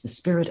 which is the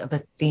spirit of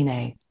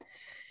Athene,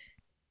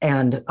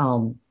 and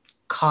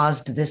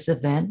caused this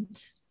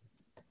event?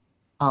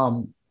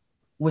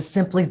 Was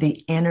simply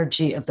the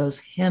energy of those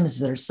hymns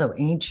that are so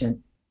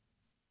ancient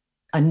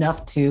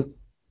enough to,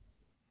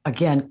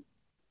 again,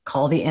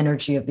 call the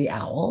energy of the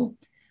owl?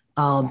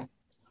 Who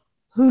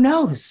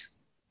knows?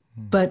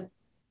 But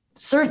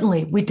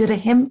certainly, we did a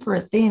hymn for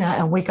Athena,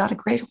 and we got a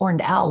great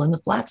horned owl in the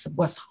flats of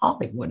West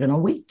Hollywood on a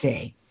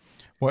weekday.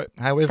 Well,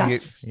 however,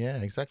 yeah,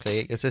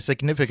 exactly. It's a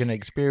significant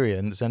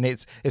experience, and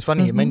it's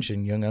funny you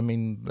mentioned Jung. I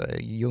mean,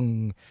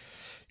 Jung.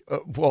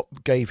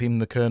 What gave him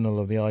the kernel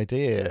of the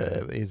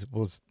idea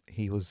was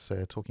he was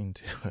talking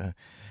to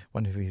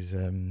one of his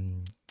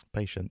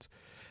patients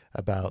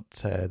about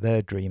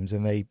their dreams,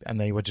 and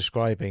they were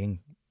describing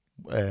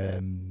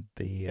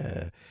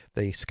the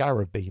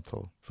scarab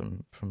beetle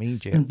from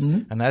Egypt,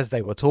 and as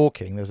they were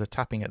talking, there was a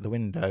tapping at the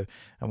window,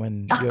 and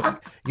when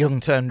Jung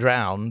turned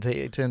round,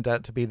 it turned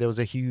out to be there was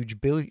a huge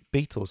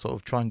beetle sort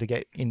of trying to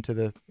get into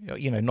the,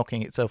 you know,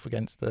 knocking itself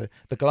against the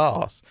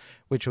glass,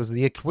 which was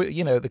the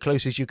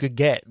closest you could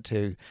get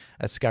to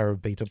a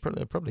scarab beetle,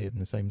 probably in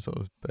the same sort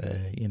of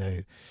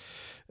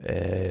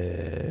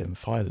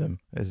phylum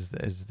as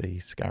the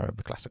scarab,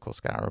 the classical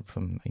scarab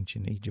from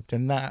ancient Egypt.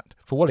 And that,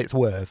 for what it's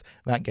worth,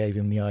 that gave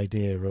him the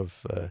idea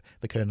of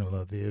the kernel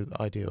of the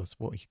idea of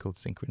what he called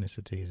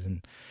synchronicities,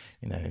 and,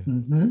 you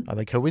know, are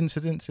they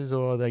coincidences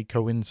or are they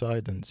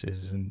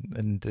coincidences?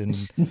 And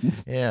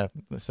yeah,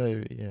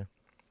 so yeah.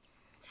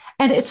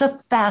 And it's a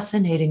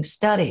fascinating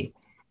study.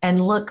 And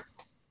look,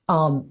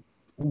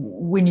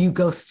 when you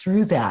go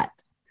through that,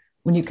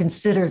 when you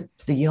consider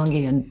the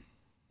Jungian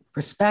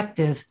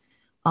perspective,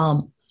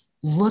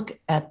 look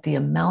at the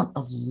amount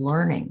of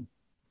learning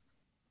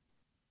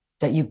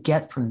that you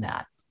get from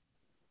that.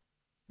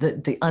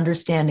 The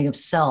understanding of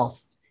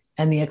self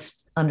and the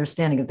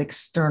understanding of the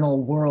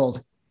external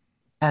world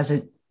as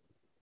it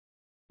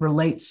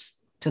relates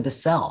to the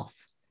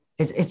self.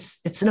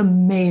 It's an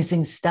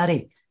amazing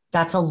study.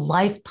 That's a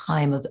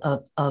lifetime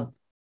of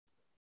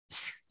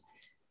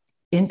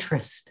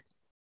interest.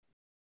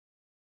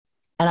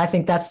 And I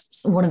think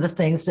that's one of the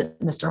things that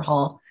Mr.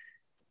 Hall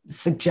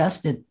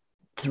suggested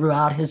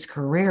throughout his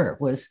career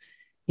was,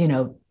 you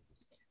know,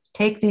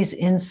 take these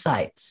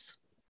insights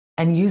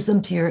and use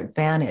them to your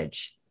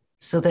advantage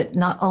so that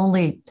not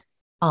only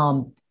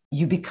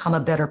you become a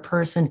better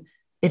person,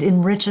 it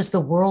enriches the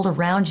world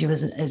around you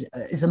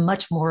as a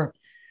much more,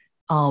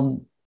 I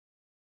don't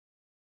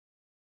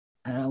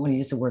want to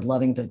use the word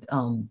loving, but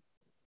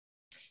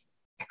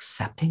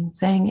accepting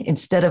thing.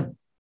 Instead of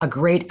a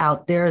great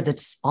out there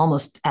that's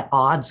almost at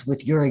odds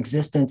with your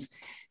existence,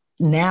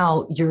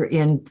 now you're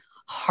in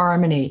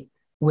harmony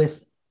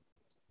with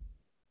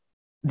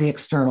the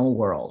external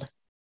world.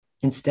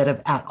 instead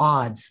of at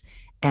odds.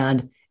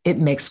 And it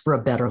makes for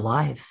a better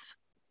life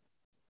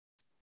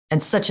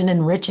and such an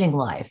enriching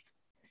life.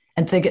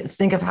 And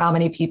think of how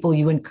many people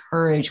you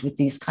encourage with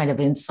these kind of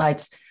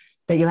insights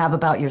that you have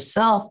about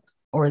yourself,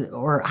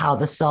 or how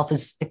the self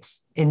is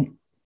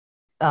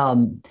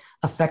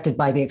affected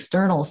by the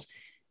externals.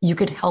 You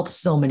could help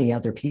so many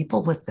other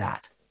people with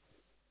that.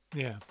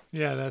 Yeah,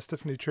 that's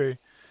definitely true.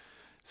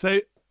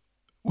 So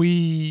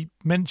you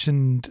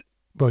mentioned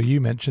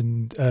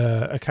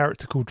a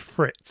character called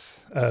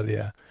Fritz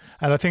earlier,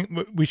 and I think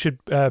we should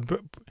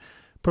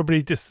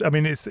probably just, I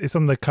mean, it's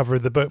on the cover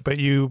of the book, but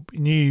you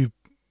knew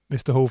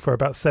Mr. Hall for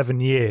about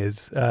 7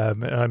 years,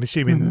 and I'm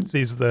assuming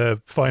these are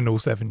the final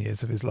 7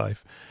 years of his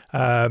life.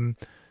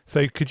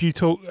 So could you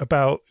talk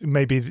about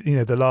maybe,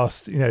 the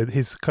last,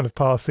 his kind of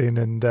passing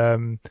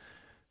and,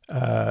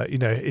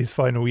 his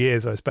final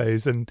years, I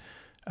suppose, and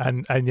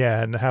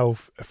how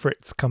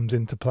Fritz comes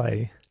into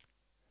play?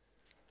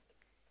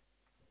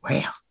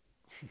 Well,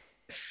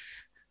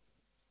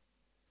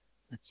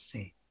 let's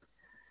see.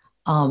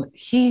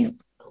 He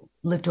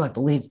lived, I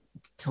believe,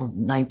 till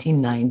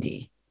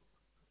 1990.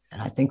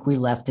 And I think we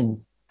left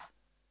in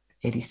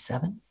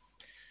 87.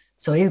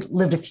 So he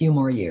lived a few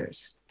more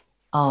years.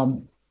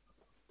 When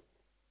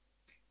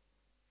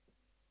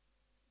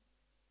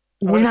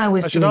I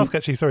should ask,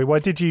 actually, sorry, why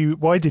did you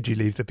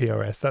leave the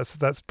PRS?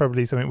 That's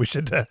probably something we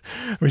should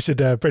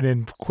bring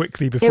in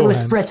quickly beforehand. It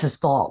was Fritz's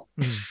fault.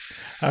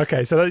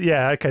 Okay, so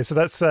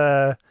let's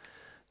talk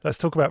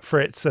about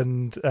Fritz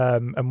and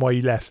why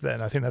you left. Then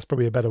I think that's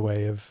probably a better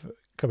way of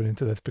coming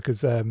into this,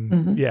 because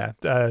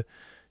okay,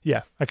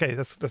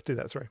 let's do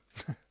that. Sorry.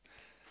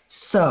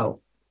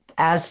 So,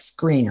 as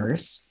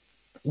screeners,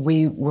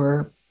 we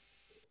were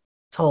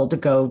told to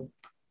go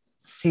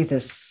see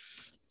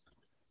this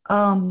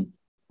kind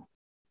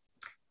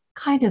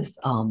of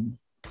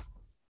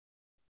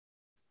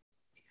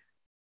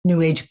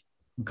new age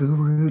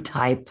guru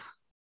type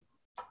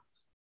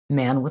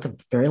man with a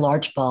very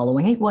large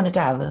following. He wanted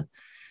to have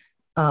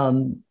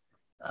an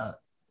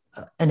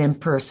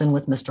in-person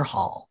with Mr.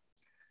 Hall.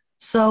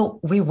 So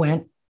we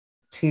went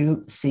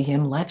to see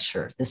him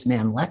lecture, this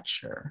man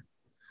lecture.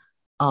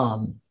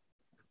 And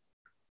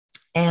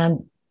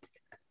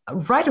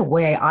right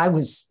away, I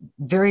was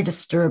very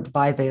disturbed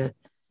by the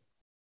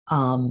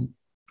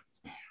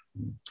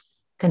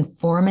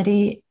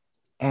conformity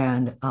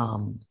and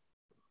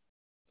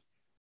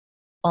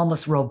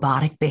almost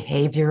robotic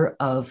behavior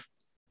of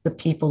the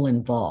people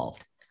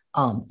involved.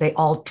 They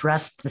all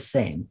dressed the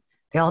same.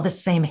 They all had the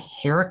same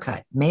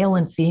haircut, male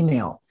and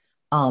female.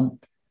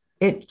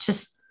 It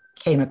just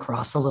came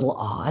across a little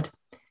odd.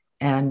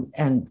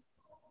 And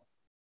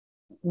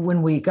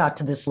when we got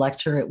to this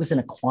lecture, it was in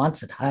a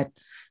Quonset hut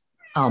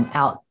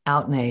out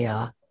in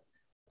a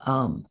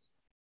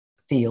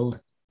field,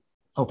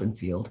 open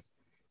field.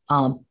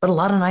 But a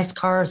lot of nice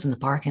cars in the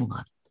parking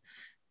lot.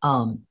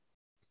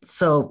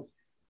 So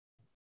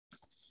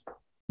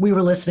we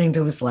were listening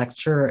to his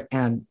lecture,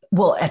 and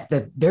at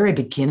the very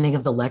beginning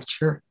of the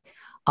lecture,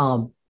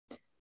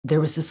 there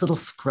was this little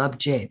scrub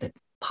jay that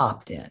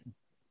popped in,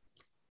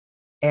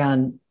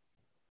 and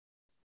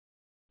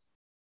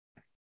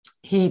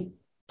he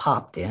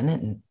popped in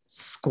and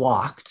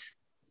squawked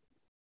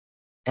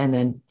and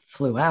then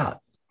flew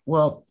out.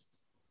 Well,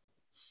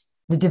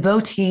 the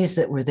devotees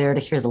that were there to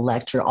hear the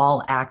lecture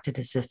all acted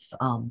as if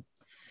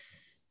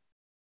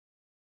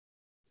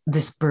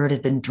this bird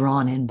had been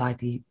drawn in by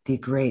the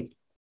great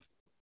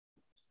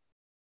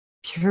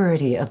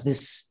purity of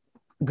this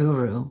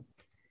guru.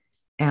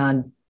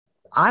 And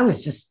I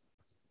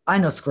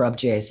know scrub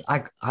jays.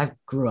 I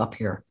grew up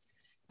here.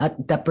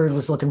 That bird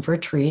was looking for a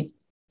treat.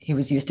 He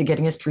was used to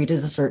getting his treat at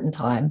a certain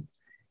time.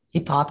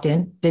 He popped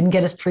in, didn't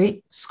get his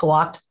treat,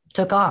 squawked,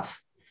 took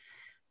off.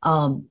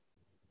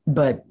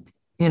 But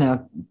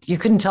you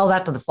couldn't tell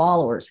that to the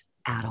followers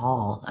at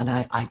all. And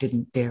I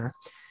didn't dare.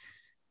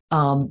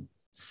 So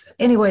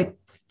anyway,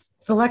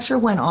 the lecture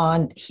went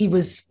on. It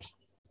was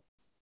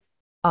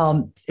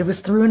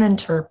through an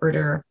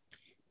interpreter,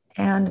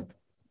 and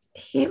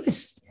he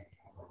was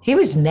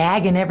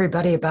nagging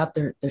everybody about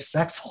their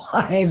sex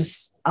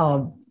lives,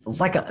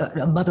 like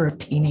a mother of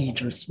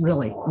teenagers,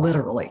 really,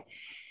 literally.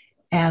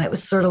 And it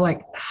was sort of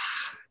like,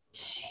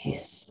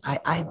 geez,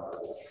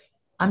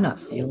 I'm not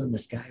feeling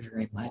this guy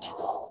very much.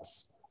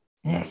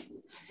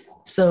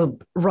 So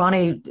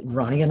Ronnie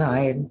and I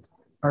and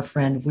our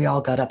friend, we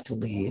all got up to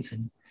leave,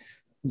 and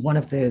one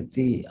of the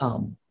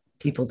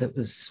people that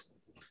was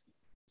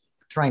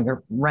trying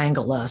to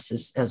wrangle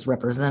us as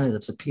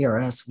representatives of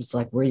PRS was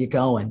like, "Where are you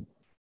going?"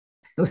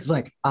 It was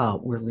like,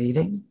 "We're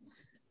leaving."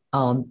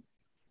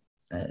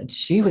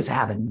 She was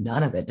having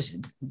none of it.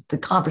 The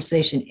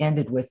conversation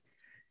ended with,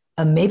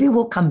 "Maybe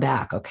we'll come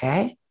back,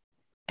 okay?"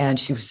 And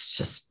she was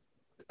just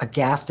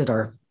aghast at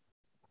our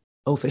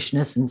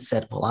oafishness and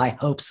said, "Well, I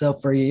hope so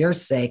for your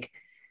sake."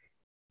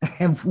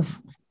 And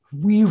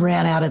we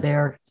ran out of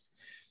there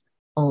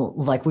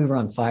like we were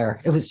on fire.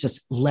 It was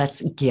just,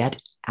 let's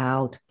get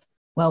out.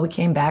 Well, we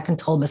came back and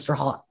told Mr.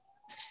 Hall.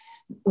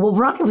 Well,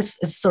 Ronnie was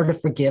sort of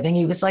forgiving.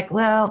 He was like,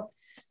 "Well,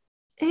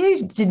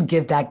 he didn't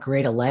give that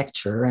great a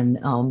lecture.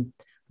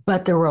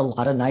 But there were a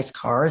lot of nice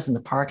cars in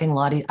the parking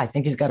lot. I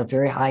think he's got a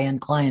very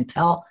high-end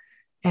clientele.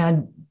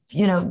 And,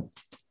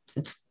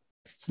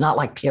 it's not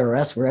like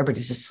PRS where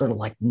everybody's just sort of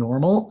like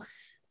normal.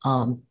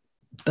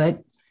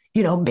 But,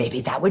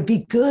 maybe that would be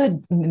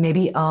good.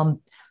 Maybe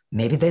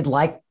they'd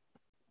like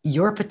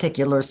your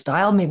particular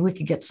style. Maybe we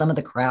could get some of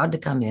the crowd to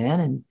come in,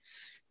 and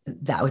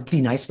that would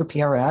be nice for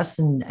PRS,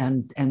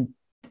 and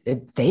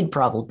they'd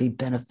probably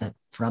benefit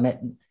from it.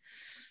 And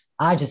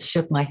I just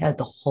shook my head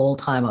the whole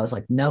time. I was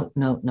like, no,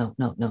 no, no,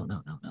 no, no,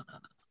 no, no, no,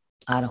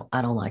 no.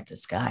 I don't like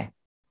this guy.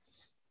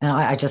 And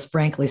I just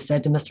frankly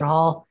said to Mr.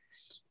 Hall,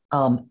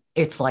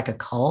 it's like a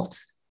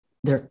cult.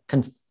 Their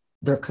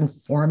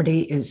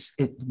conformity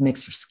it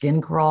makes your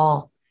skin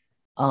crawl.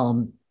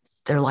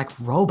 They're like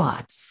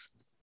robots.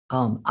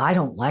 I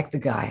don't like the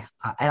guy.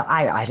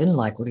 I didn't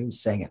like what he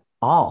was saying at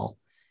all.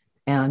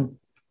 And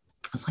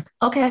I was like,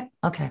 okay.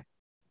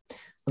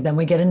 Well, then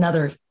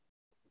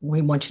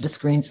we want you to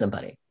screen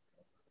somebody.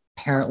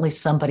 Apparently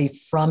somebody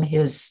from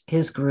his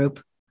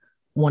group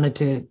wanted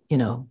to,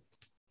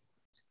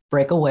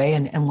 break away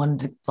and wanted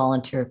to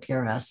volunteer at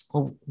PRS.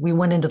 Well, we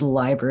went into the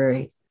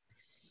library.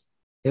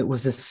 It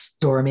was a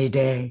stormy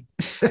day.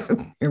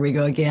 Here we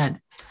go again.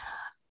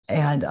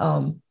 And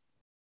there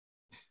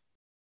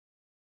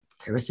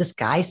was this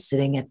guy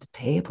sitting at the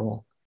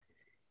table,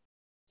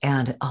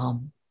 and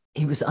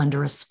he was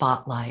under a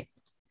spotlight.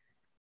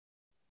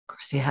 Of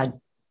course, he had,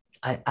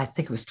 I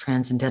think it was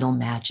Transcendental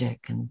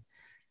Magic and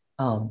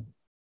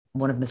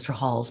one of Mr.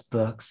 Hall's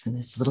books and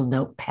his little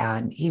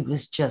notepad. And he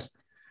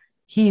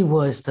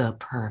was the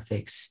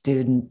perfect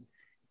student.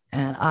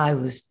 And I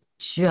was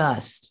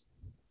just,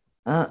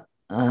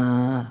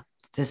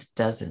 this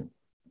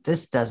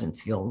doesn't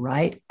feel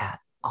right at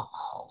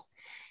all.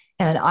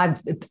 And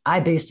I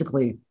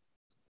basically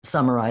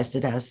summarized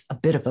it as a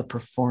bit of a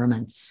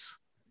performance.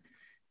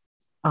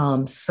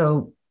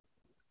 So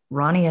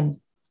Ronnie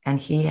and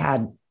he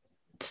had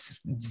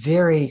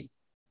very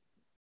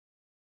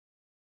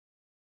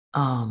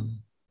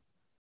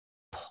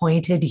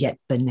pointed yet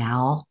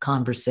banal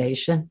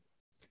conversation.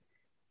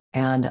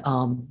 And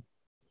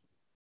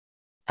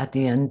at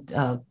the end,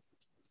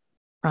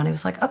 Ronnie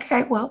was like,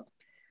 okay, well,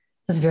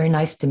 it was very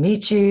nice to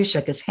meet you,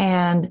 shook his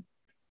hand.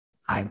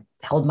 I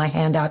held my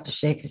hand out to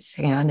shake his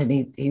hand, and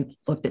he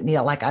looked at me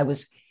like I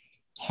was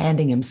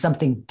handing him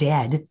something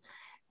dead.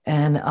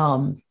 And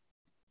I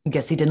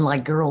guess he didn't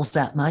like girls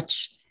that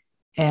much.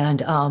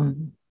 And,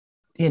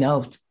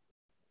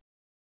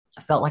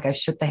 I felt like I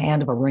shook the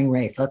hand of a ring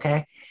wraith,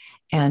 okay?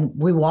 And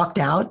we walked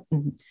out,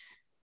 and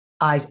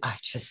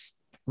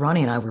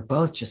Ronnie and I were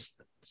both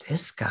just,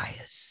 this guy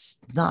is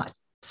not,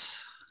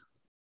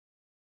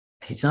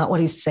 he's not what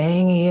he's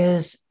saying he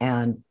is,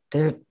 and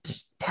there's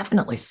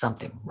definitely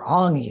something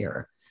wrong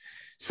here.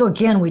 So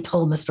again, we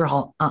told Mr.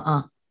 Hall,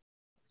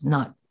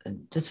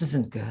 this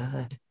isn't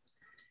good.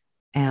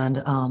 And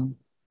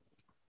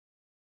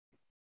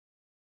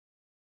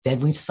then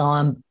we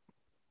saw him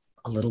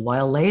a little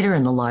while later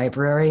in the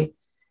library,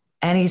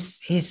 and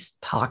he's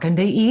talking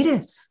to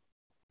Edith,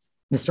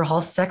 Mr.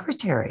 Hall's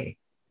secretary.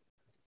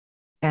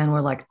 And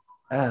we're like,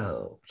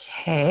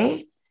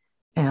 okay.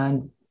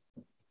 And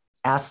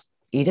asked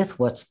Edith,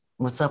 what's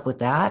up with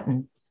that?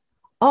 And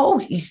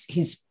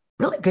he's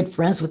really good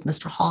friends with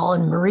Mr. Hall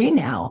and Marie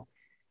now.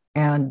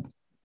 And,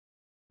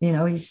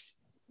 he's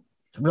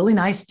a really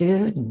nice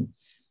dude. And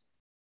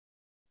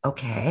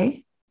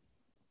okay.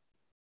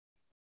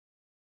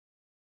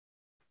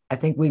 I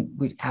think we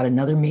had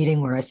another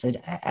meeting where I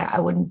said, I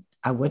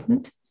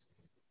wouldn't.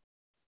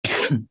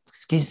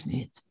 Excuse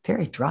me, it's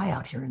very dry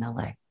out here in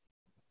LA.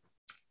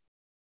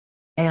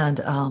 And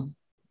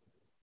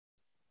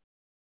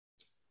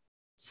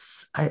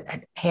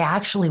he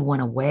actually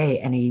went away,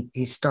 and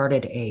he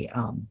started a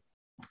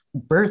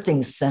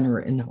birthing center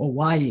in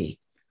Hawaii.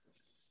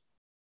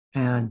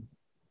 And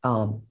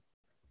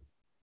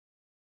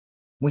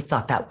we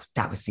thought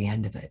that was the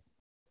end of it.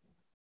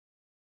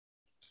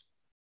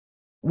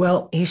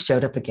 Well, he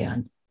showed up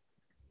again.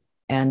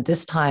 And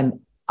this time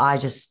I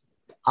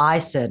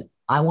said,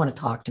 I want to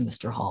talk to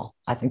Mr. Hall.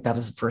 I think that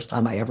was the first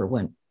time I ever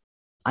went,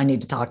 I need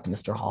to talk to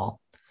Mr.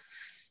 Hall.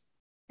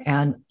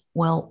 And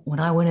well, when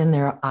I went in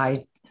there,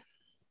 I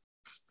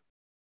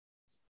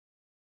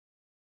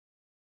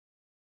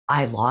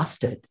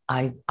lost it.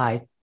 I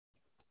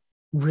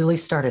really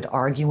started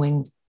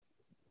arguing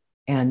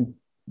and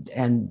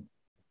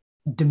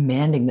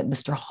demanding that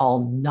Mr.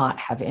 Hall not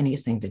have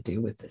anything to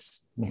do with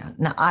this man.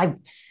 Now, I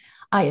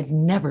had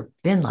never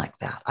been like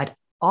that. I'd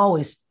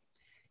always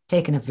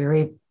taken a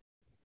very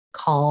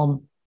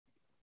calm,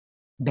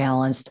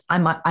 balanced, I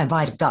might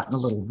have gotten a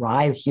little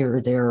wry here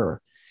or there,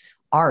 or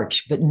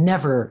arch, but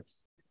never,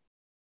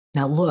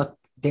 now look,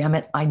 damn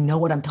it, I know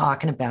what I'm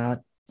talking about.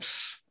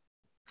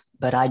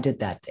 But I did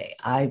that day.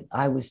 I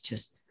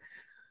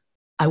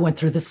went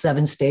through the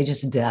 7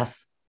 stages of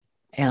death,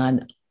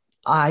 and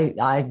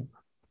I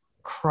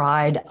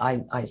cried.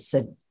 I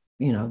said,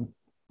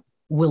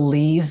 we'll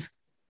leave,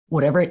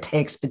 whatever it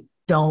takes, but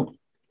don't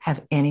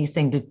have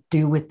anything to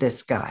do with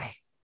this guy.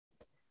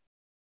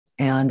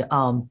 And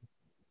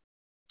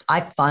I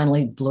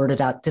finally blurted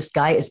out, "This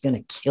guy is going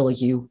to kill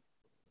you."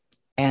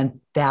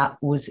 And that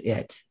was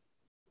it.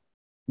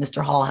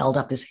 Mr. Hall held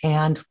up his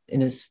hand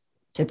in his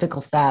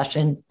typical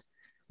fashion,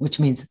 which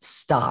means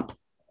stop.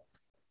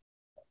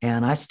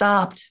 And I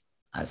stopped.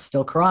 I was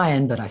still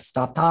crying, but I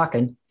stopped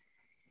talking.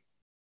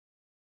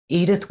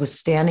 Edith was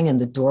standing in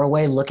the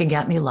doorway looking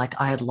at me like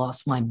I had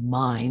lost my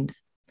mind.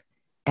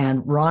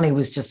 And Ronnie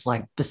was just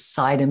like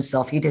beside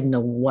himself. He didn't know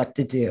what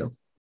to do.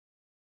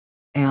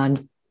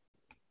 And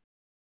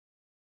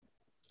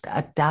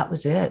that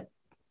was it.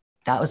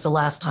 That was the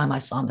last time I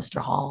saw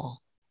Mr.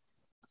 Hall.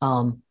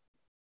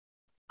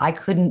 I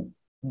couldn't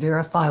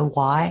verify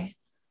why.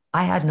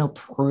 I had no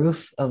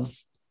proof of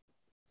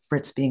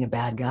Fritz being a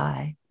bad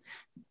guy.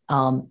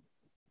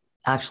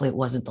 Actually, it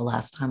wasn't the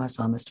last time I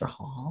saw Mr.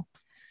 Hall.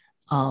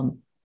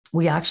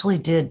 We actually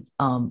did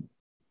a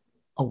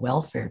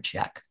welfare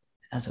check,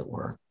 as it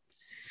were.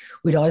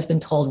 We'd always been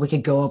told we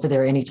could go over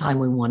there anytime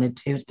we wanted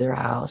to their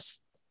house.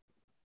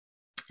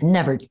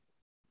 Never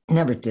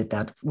did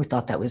that. We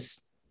thought that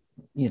was,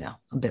 a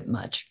bit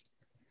much.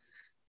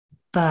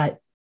 But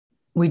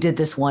we did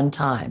this one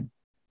time,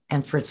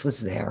 and Fritz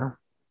was there.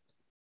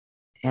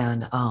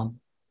 And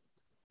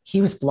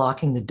he was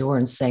blocking the door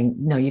and saying,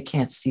 "No, you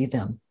can't see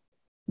them.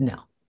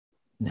 No."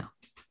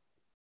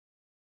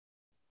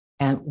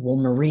 And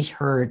Marie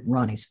heard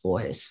Ronnie's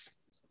voice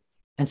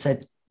and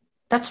said,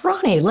 "That's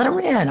Ronnie. Let him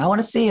in. I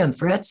want to see him,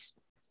 Fritz."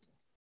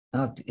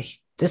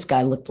 This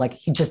guy looked like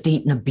he'd just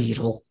eaten a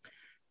beetle,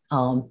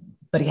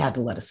 but he had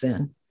to let us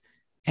in.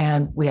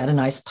 And we had a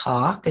nice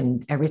talk,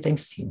 and everything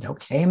seemed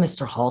okay.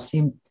 Mr. Hall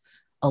seemed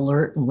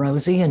alert and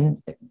rosy,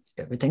 and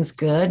everything's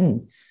good.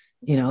 And,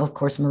 of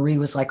course, Marie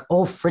was like,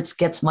 "Oh, Fritz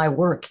gets my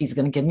work. He's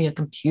going to give me a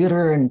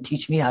computer and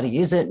teach me how to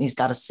use it. And he's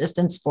got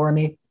assistants for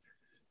me."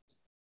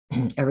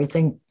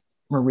 Everything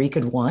Marie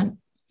could want.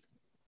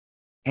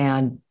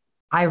 And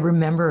I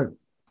remember,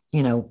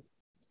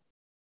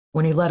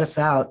 when he let us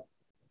out,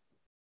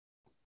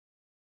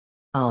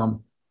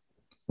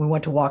 we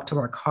went to walk to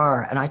our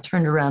car, and I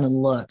turned around and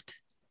looked,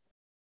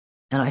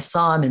 and I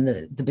saw him in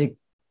the big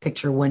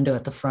picture window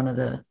at the front of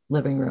the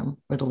living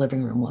room, where the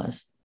living room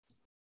was.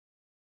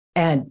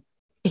 And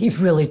he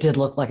really did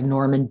look like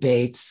Norman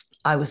Bates.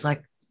 I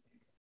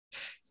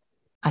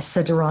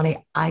said to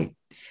Ronnie,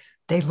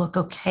 they look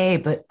okay,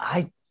 but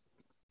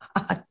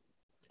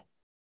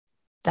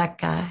that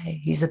guy,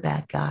 he's a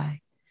bad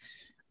guy.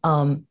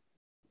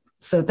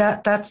 So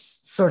that's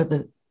sort of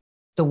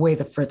the way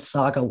the Fritz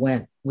saga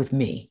went with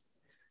me.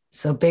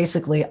 So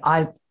basically,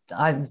 I've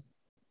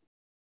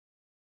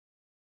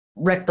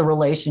wrecked the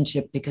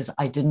relationship because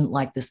I didn't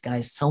like this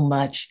guy so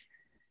much,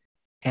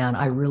 and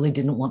I really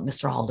didn't want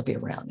Mr. Hall to be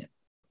around him.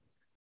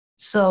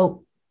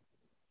 So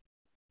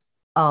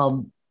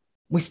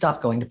we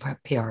stopped going to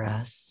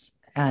PRS,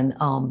 and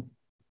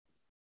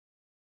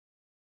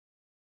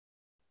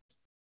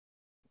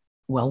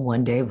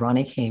one day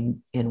Ronnie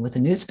came in with a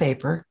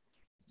newspaper,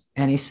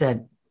 and he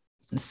said,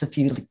 this is a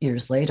few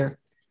years later,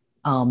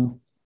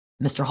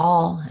 "Mr.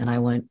 Hall." And I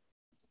went,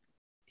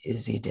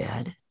 "Is he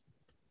dead?"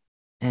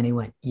 And he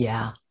went,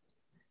 "Yeah."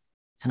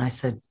 And I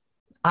said,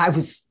 I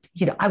was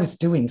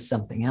doing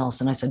something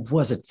else. And I said,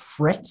 "Was it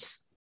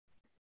Fritz?"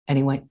 And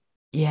he went,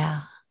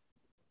 "Yeah."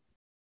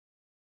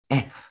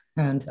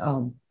 And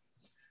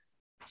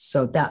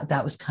so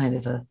that was kind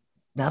of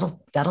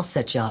that'll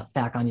set you up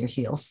back on your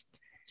heels.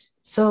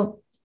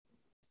 So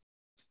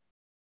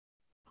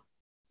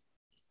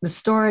the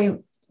story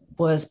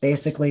was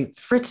basically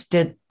Fritz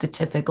did the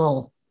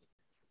typical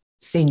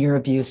senior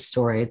abuse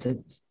story,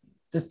 the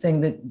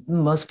thing that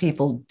most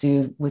people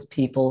do with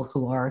people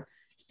who are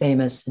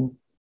famous and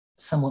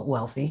somewhat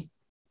wealthy.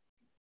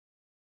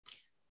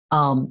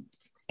 And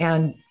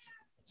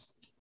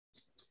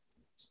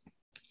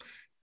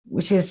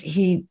which is,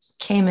 he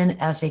came in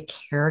as a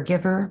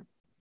caregiver.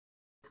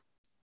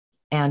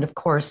 And of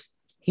course,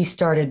 he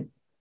started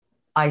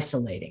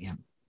isolating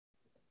him.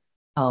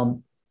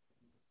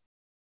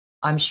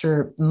 I'm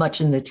sure, much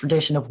in the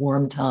tradition of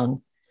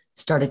Wormtongue,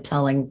 started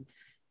telling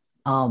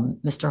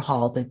Mr.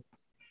 Hall that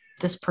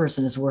this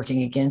person is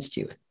working against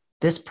you.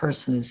 This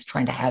person is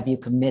trying to have you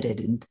committed,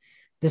 and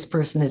this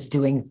person is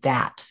doing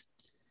that.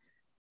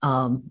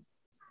 All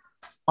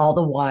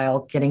the while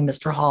getting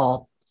Mr.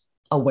 Hall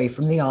away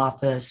from the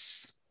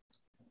office,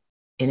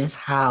 in his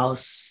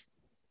house,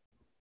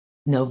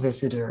 no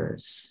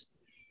visitors.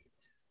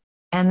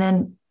 And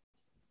then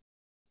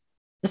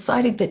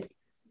deciding that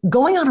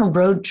going on a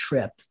road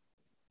trip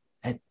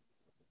at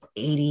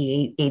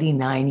 88,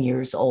 89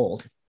 years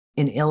old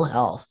in ill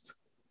health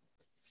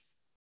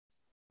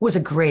was a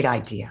great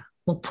idea.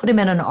 We'll put him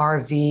in an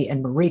RV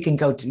and Marie can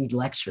go do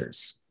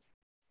lectures.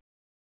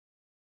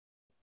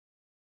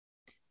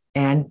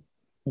 And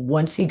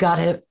once he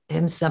got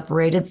him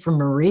separated from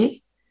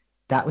Marie,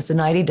 that was the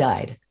night he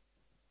died.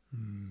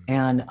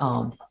 And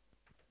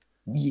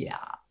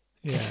yeah.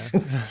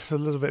 It's a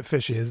little bit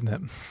fishy, isn't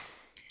it?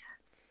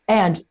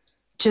 And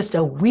just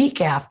a week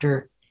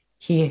after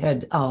he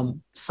had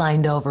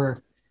signed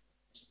over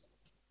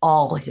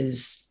all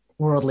his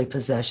worldly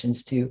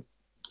possessions to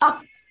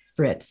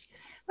Fritz.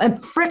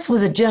 And Fritz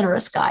was a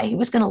generous guy. He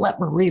was going to let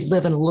Marie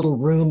live in a little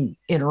room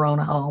in her own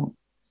home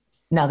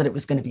now that it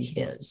was going to be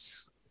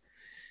his.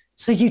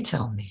 So you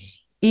tell me.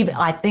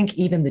 I think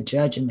even the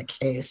judge in the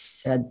case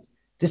said,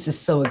 this is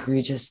so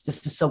egregious.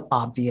 This is so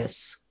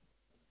obvious.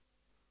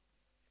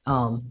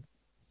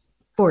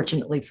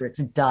 Fortunately, Fritz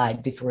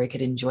died before he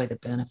could enjoy the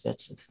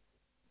benefits of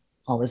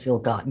all his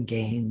ill-gotten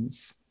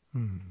gains.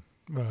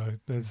 Well,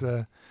 there's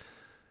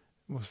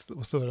what's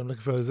the word I'm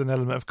looking for? There's an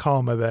element of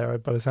karma there,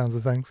 by the sounds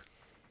of things.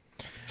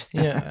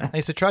 Yeah,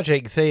 it's a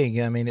tragic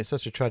thing. I mean, it's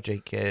such a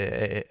tragic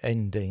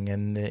ending,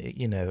 and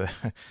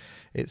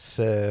it's.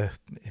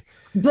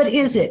 But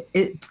is it?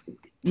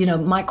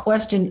 My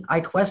question. I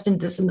questioned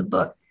this in the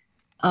book.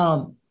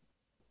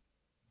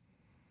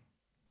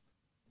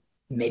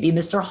 Maybe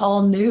Mr.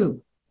 Hall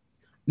knew.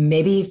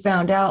 Maybe he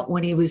found out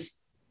when he was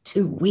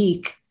too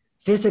weak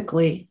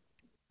physically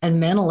and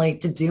mentally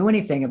to do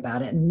anything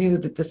about it, and knew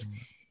that this.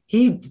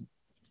 He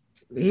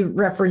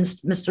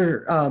referenced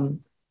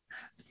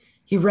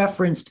he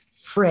referenced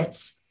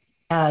Fritz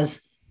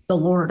as the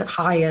Lord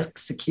High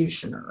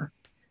Executioner.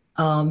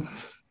 So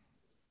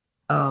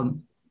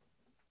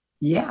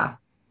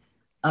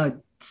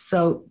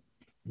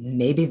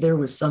maybe there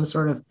was some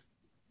sort of,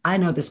 I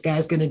know this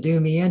guy's going to do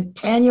me in.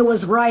 Tanya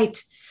was right.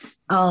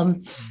 Yeah,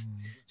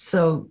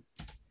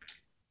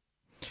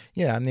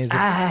 and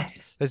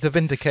there's a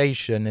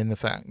vindication in the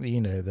fact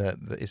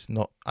that it's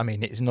not. I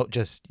mean, it's not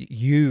just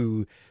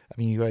you. I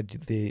mean, you had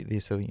the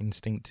sort of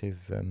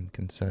instinctive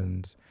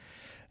concerns,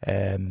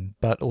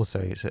 but also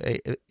it's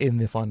in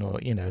the final.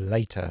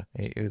 Later,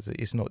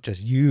 it's not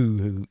just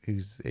you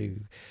who's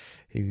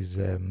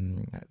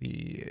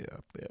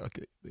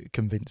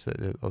convinced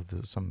of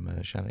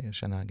some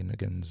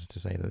shenanigans, to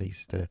say the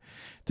least,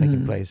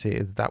 taking place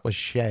here. That was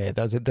shared.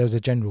 There was a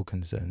general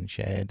concern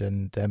shared,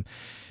 and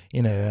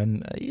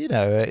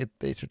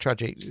it's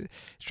tragic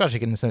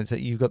in the sense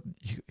that you got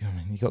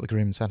the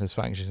grim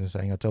satisfaction of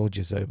saying "I told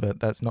you so," but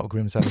that's not a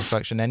grim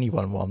satisfaction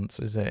anyone wants,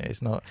 is it?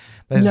 It's not.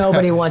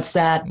 Nobody wants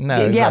that. No,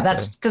 yeah, exactly.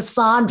 That's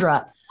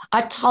Cassandra.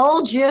 I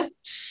told you.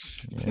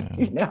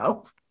 Yeah.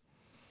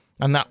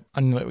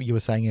 And you were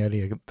saying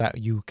earlier that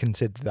you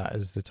consider that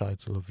as the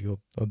title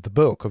of the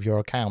book, of your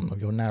account,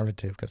 of your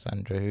narrative,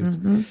 Cassandra,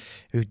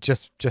 who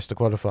just to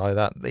qualify,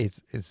 that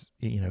is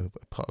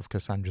part of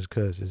Cassandra's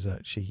curse is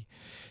that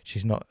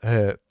she's not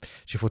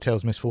she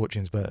foretells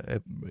misfortunes,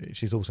 but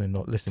she's also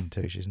not listened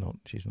to. She's not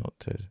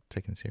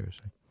taken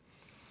seriously.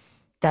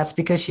 That's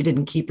because she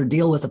didn't keep her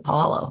deal with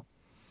Apollo.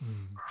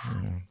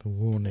 The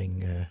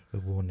warning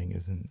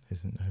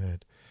isn't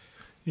heard.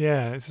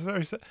 Yeah, it's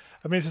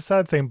it's a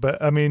sad thing,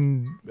 but I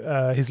mean,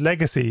 his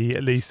legacy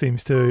at least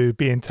seems to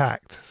be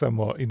intact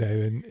somewhat,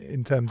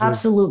 in terms of...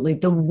 Absolutely.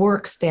 The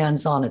work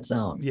stands on its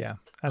own. Yeah.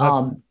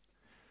 And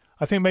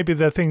I think maybe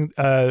the thing,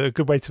 a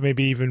good way to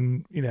maybe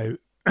even,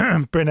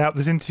 bring out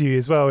this interview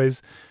as well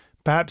is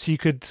perhaps you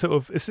could sort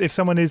of, if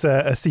someone is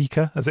a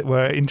seeker, as it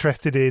were,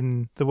 interested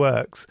in the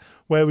works,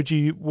 where would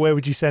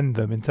you send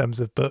them in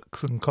terms of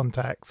books and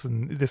contacts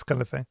and this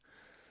kind of thing?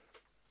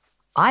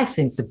 I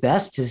think the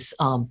best is...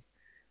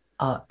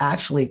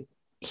 actually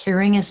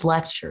hearing his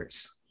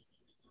lectures.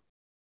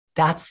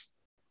 That's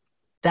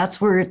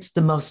where it's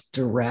the most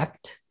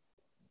direct.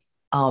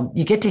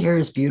 You get to hear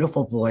his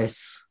beautiful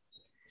voice,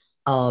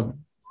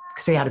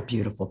 because he had a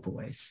beautiful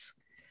voice.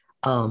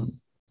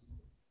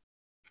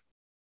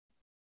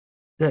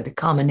 The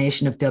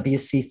combination of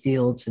W.C.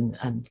 Fields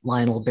and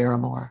Lionel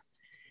Barrymore,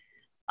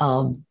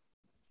 and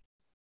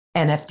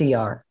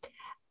FDR.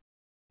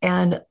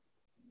 And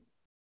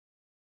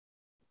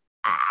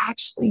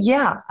actually,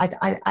 yeah,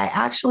 I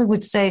actually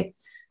would say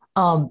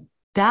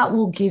that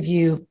will give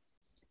you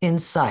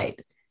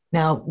insight.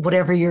 Now,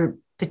 whatever your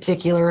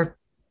particular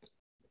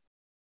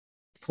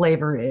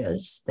flavor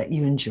is that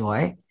you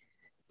enjoy,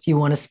 if you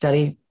want to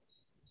study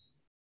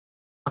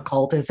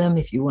occultism,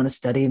 if you want to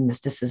study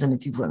mysticism,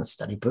 if you want to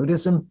study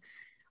Buddhism,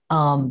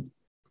 or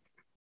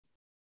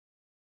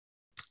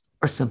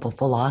simple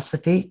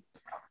philosophy,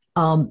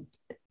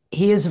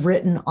 he has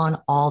written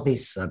on all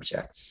these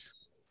subjects.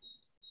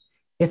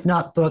 If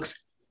not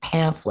books,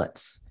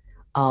 pamphlets.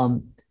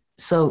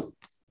 So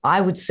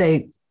I would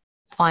say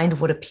find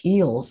what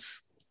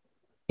appeals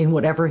in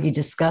whatever he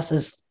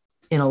discusses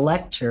in a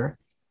lecture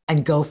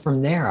and go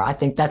from there. I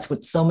think that's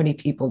what so many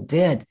people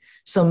did.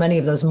 So many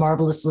of those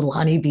marvelous little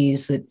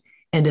honeybees that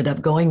ended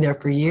up going there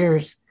for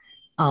years.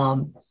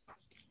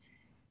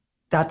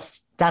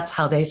 That's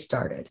how they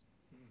started.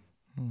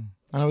 And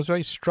I was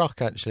very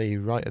struck, actually,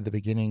 right at the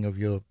beginning of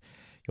your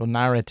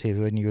narrative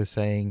when you were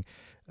saying,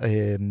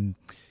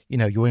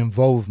 your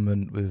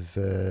involvement with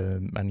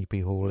Manly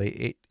P. Hall,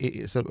 it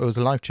was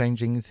a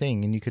life-changing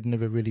thing, and you could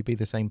never really be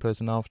the same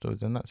person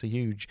afterwards. And that's a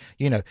huge,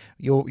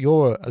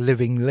 you're a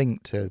living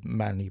link to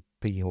Manly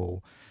P.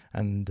 Hall,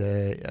 and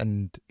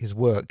his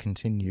work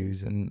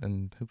continues,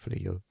 and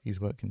hopefully his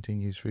work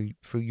continues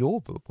through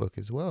your book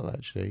as well,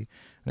 actually.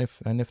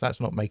 And if that's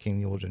not making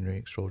the ordinary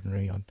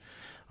extraordinary,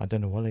 I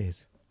don't know what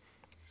is.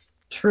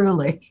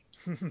 Truly.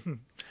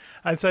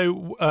 And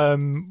so,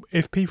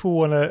 if people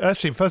want to,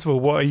 actually, first of all,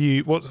 what's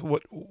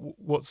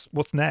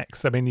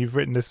next? I mean, you've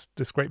written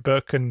this great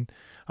book, and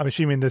I'm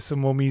assuming there's some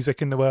more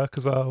music in the work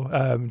as well.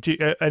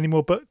 Any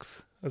more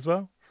books as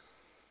well?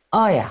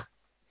 Oh yeah.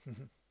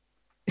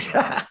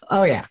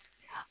 Oh yeah.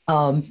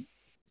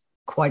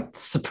 Quite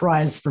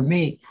surprise for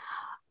me.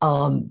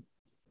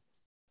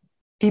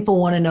 People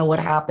want to know what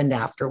happened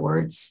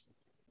afterwards.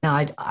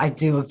 Now I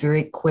do a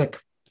very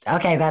quick,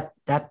 okay,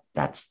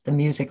 that's the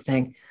music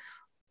thing.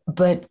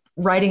 But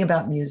writing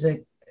about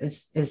music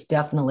is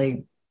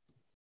definitely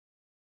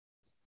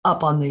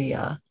up on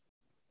the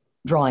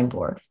drawing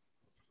board.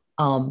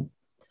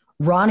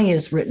 Ronnie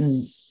has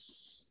written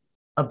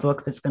a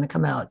book that's going to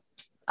come out,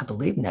 I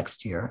believe,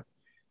 next year.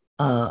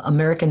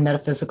 American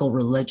Metaphysical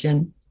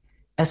Religion,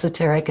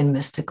 Esoteric and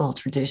Mystical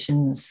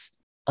Traditions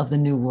of the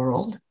New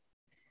World.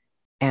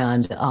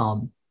 And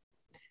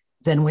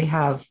then we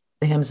have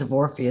the Hymns of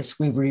Orpheus.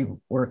 We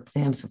reworked the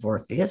Hymns of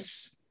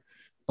Orpheus.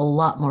 A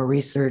lot more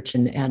research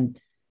and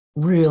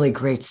really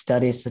great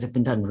studies that have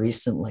been done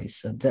recently.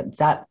 So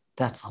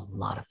that's a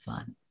lot of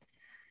fun.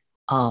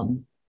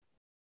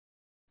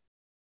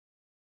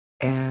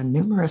 And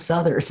numerous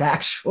others,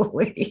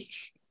 actually.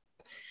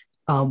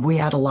 We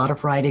had a lot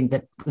of writing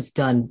that was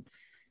done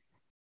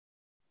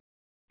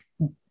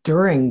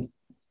during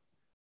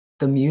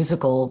the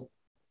musical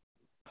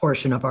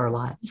portion of our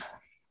lives.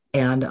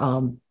 And,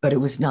 but it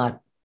was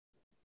not,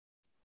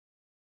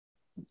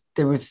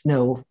 there was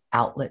no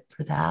outlet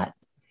for that.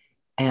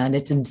 And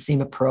it didn't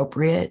seem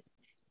appropriate.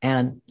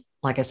 And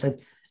like I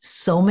said,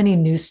 so many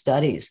new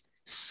studies,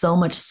 so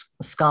much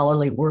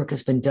scholarly work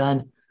has been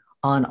done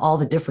on all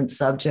the different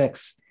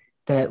subjects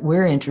that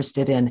we're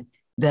interested in,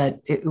 that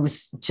it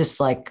was just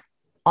like,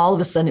 all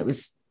of a sudden it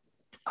was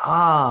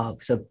a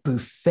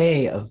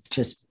buffet of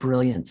just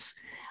brilliance,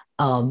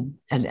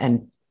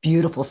 and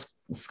beautiful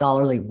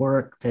scholarly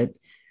work that,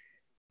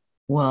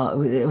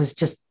 well, it was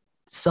just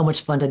so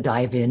much fun to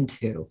dive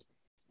into,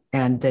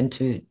 and then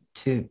to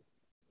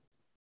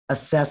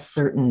assess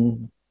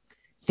certain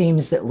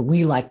themes that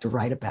we like to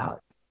write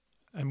about.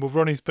 And will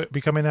Ronnie's book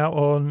be coming out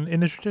on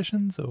Inner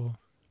Traditions, or?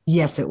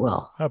 Yes, it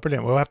will. Oh,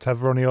 brilliant. We'll have to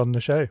have Ronnie on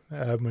the show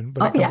when it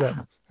comes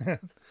out.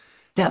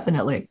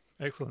 Definitely.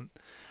 Excellent.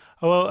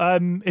 Oh, well,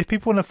 if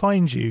people want to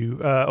find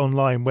you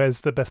online, where's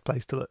the best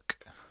place to look?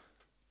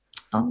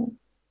 Oh,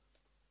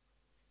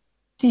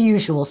 the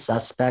usual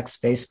suspects: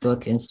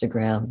 Facebook,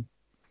 Instagram,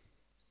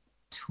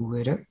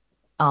 Twitter.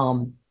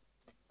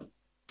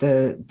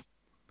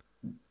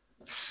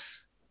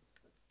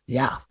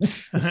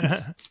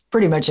 It's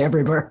pretty much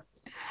everywhere.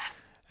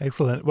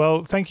 Excellent.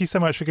 Well, thank you so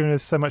much for giving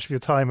us so much of your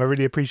time. I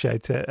really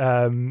appreciate it.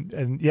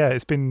 And yeah,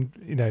 it's been,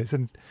 it's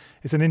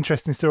an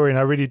interesting story, and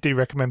I really do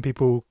recommend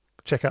people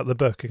check out the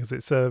book, because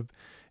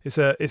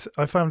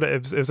I found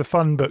it was a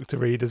fun book to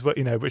read as well,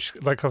 which,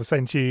 like I was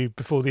saying to you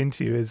before the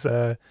interview, is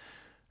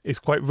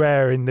quite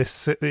rare in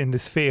this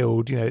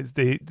field.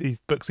 These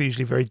books are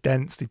usually very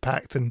densely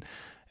packed, and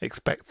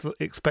expect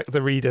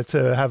the reader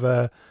to have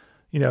a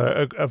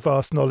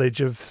vast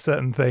knowledge of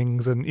certain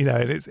things, and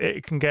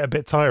it can get a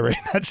bit tiring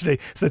actually.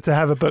 So to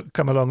have a book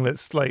come along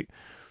that's like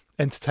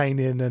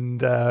entertaining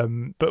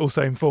and but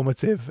also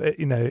informative,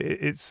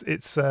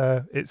 it's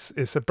a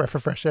breath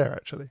of fresh air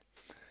actually.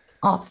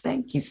 Oh,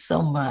 thank you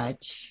so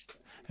much.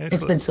 Excellent.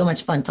 It's been so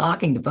much fun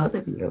talking to both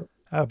of you.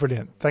 Oh,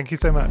 brilliant. Thank you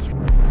so much.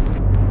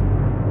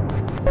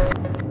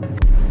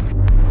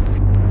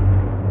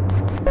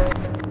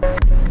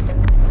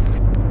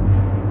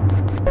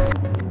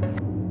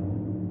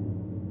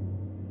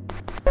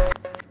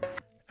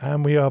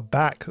 And we are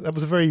back. That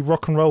was a very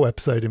rock and roll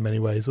episode in many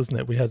ways, wasn't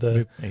it? We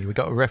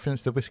got a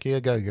reference to Whiskey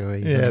A Go Go.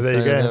 Yeah, there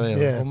you go.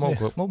 Yeah,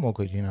 what more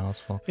could you ask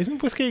for?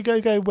 Isn't Whiskey A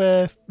Go Go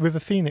where River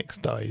Phoenix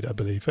died? I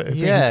believe.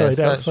 Yes,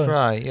 that's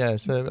right. Yeah,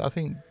 so I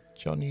think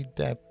Johnny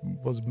Depp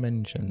was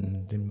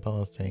mentioned in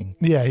passing.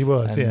 Yeah, he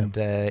was. And,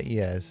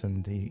 yes,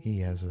 and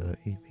he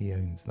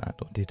owns that,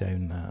 or did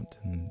own that,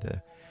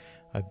 and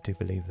I do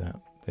believe that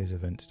those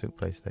events took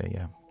place there.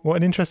 Yeah. What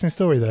an interesting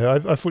story,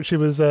 though. I thought she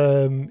was,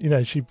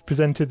 she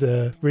presented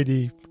a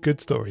really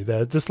good story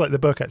there, just like the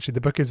book, actually.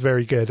 The book is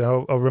very good.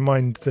 I'll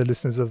remind the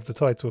listeners of the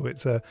title.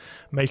 It's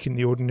Making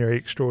the Ordinary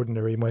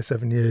Extraordinary, My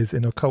 7 Years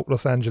in Occult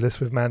Los Angeles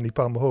with Manly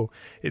Palmer Hall.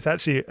 It's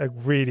actually a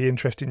really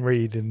interesting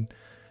read, and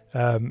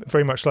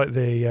very much like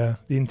the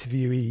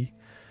interviewee.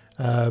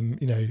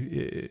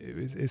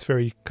 It's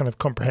very kind of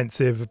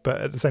comprehensive,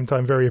 but at the same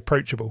time very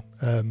approachable.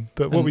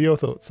 But what were your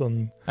thoughts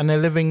on? And a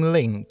living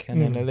link,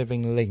 in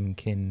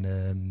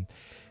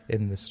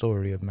the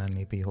story of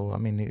Manly P. Hall. I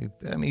mean,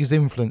 he's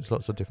influenced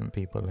lots of different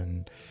people,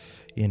 and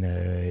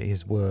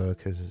his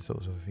work has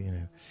sort of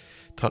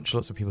touched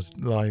lots of people's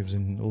lives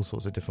in all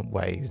sorts of different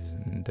ways,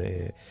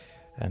 the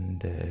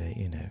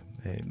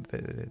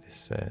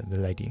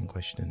lady in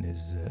question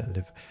is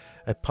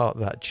a part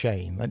of that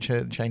chain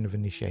of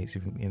initiates,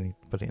 if you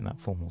put it in that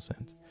formal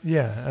sense.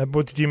 Yeah.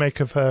 What did you make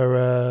of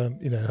her?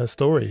 Her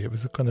story. It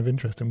was kind of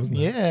interesting, wasn't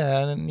it?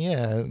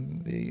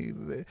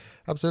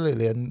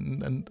 Absolutely.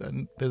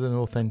 And there's an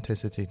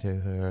authenticity to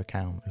her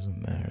account,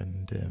 isn't there?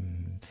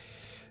 And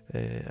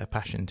a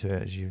passion to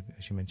it, as you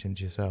mentioned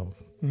yourself.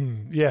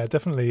 Yeah,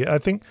 definitely. I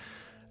think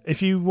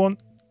if you want,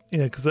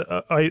 because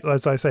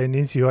as I say in the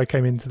interview, I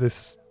came into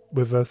this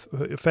with a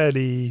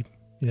fairly,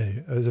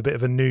 as a bit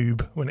of a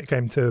noob when it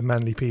came to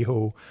Manly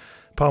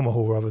Palmer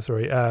Hall rather,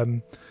 sorry.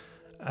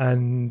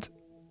 And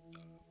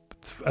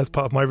as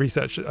part of my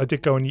research, I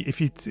did go on.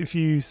 If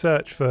you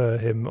search for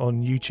him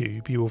on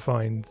YouTube, you will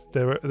find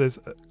there's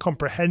a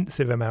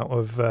comprehensive amount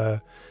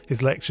of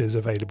his lectures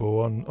available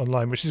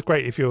online, which is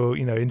great if you're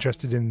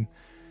interested in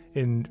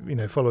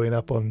following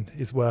up on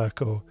his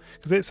work, or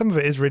because some of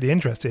it is really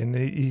interesting.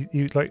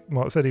 He like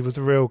Mark said, he was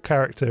a real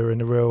character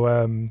and a real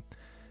an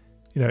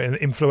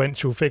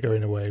influential figure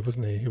in a way,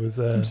 wasn't he? He was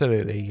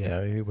absolutely,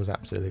 yeah, he was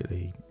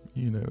absolutely.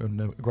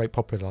 A great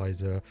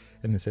popularizer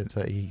in the sense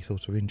that he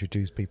sort of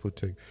introduced people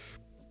to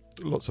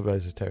lots of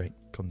esoteric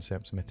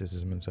concepts,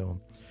 mysticism and so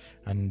on,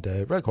 and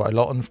wrote quite a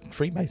lot on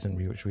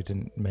Freemasonry, which we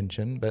didn't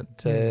mention,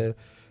 but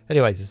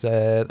anyways,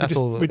 that's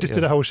all. We just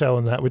did a whole show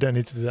on that. We don't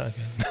need to do that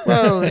again.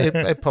 Well,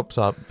 it pops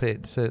up.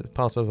 It's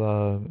part of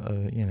our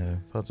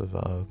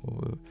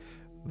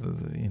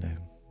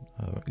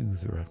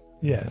oeuvre.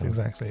 Yes,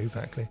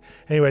 exactly.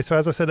 Anyway, so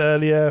as I said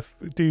earlier,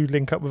 do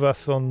link up with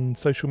us on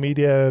social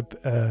media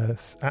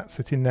at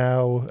Sitting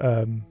Now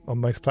on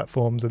most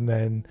platforms, and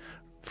then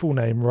full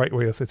name Right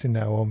Where You're Sitting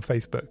Now on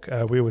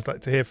Facebook. We always like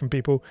to hear from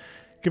people.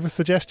 Give us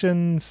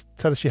suggestions.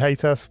 Tell us you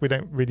hate us. We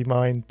don't really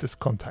mind. Just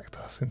contact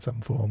us in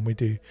some form. We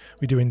do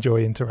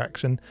enjoy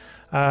interaction,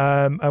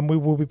 and we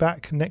will be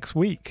back next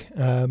week.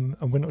 And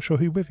we're not sure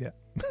who with yet,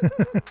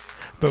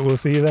 but we'll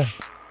see you there.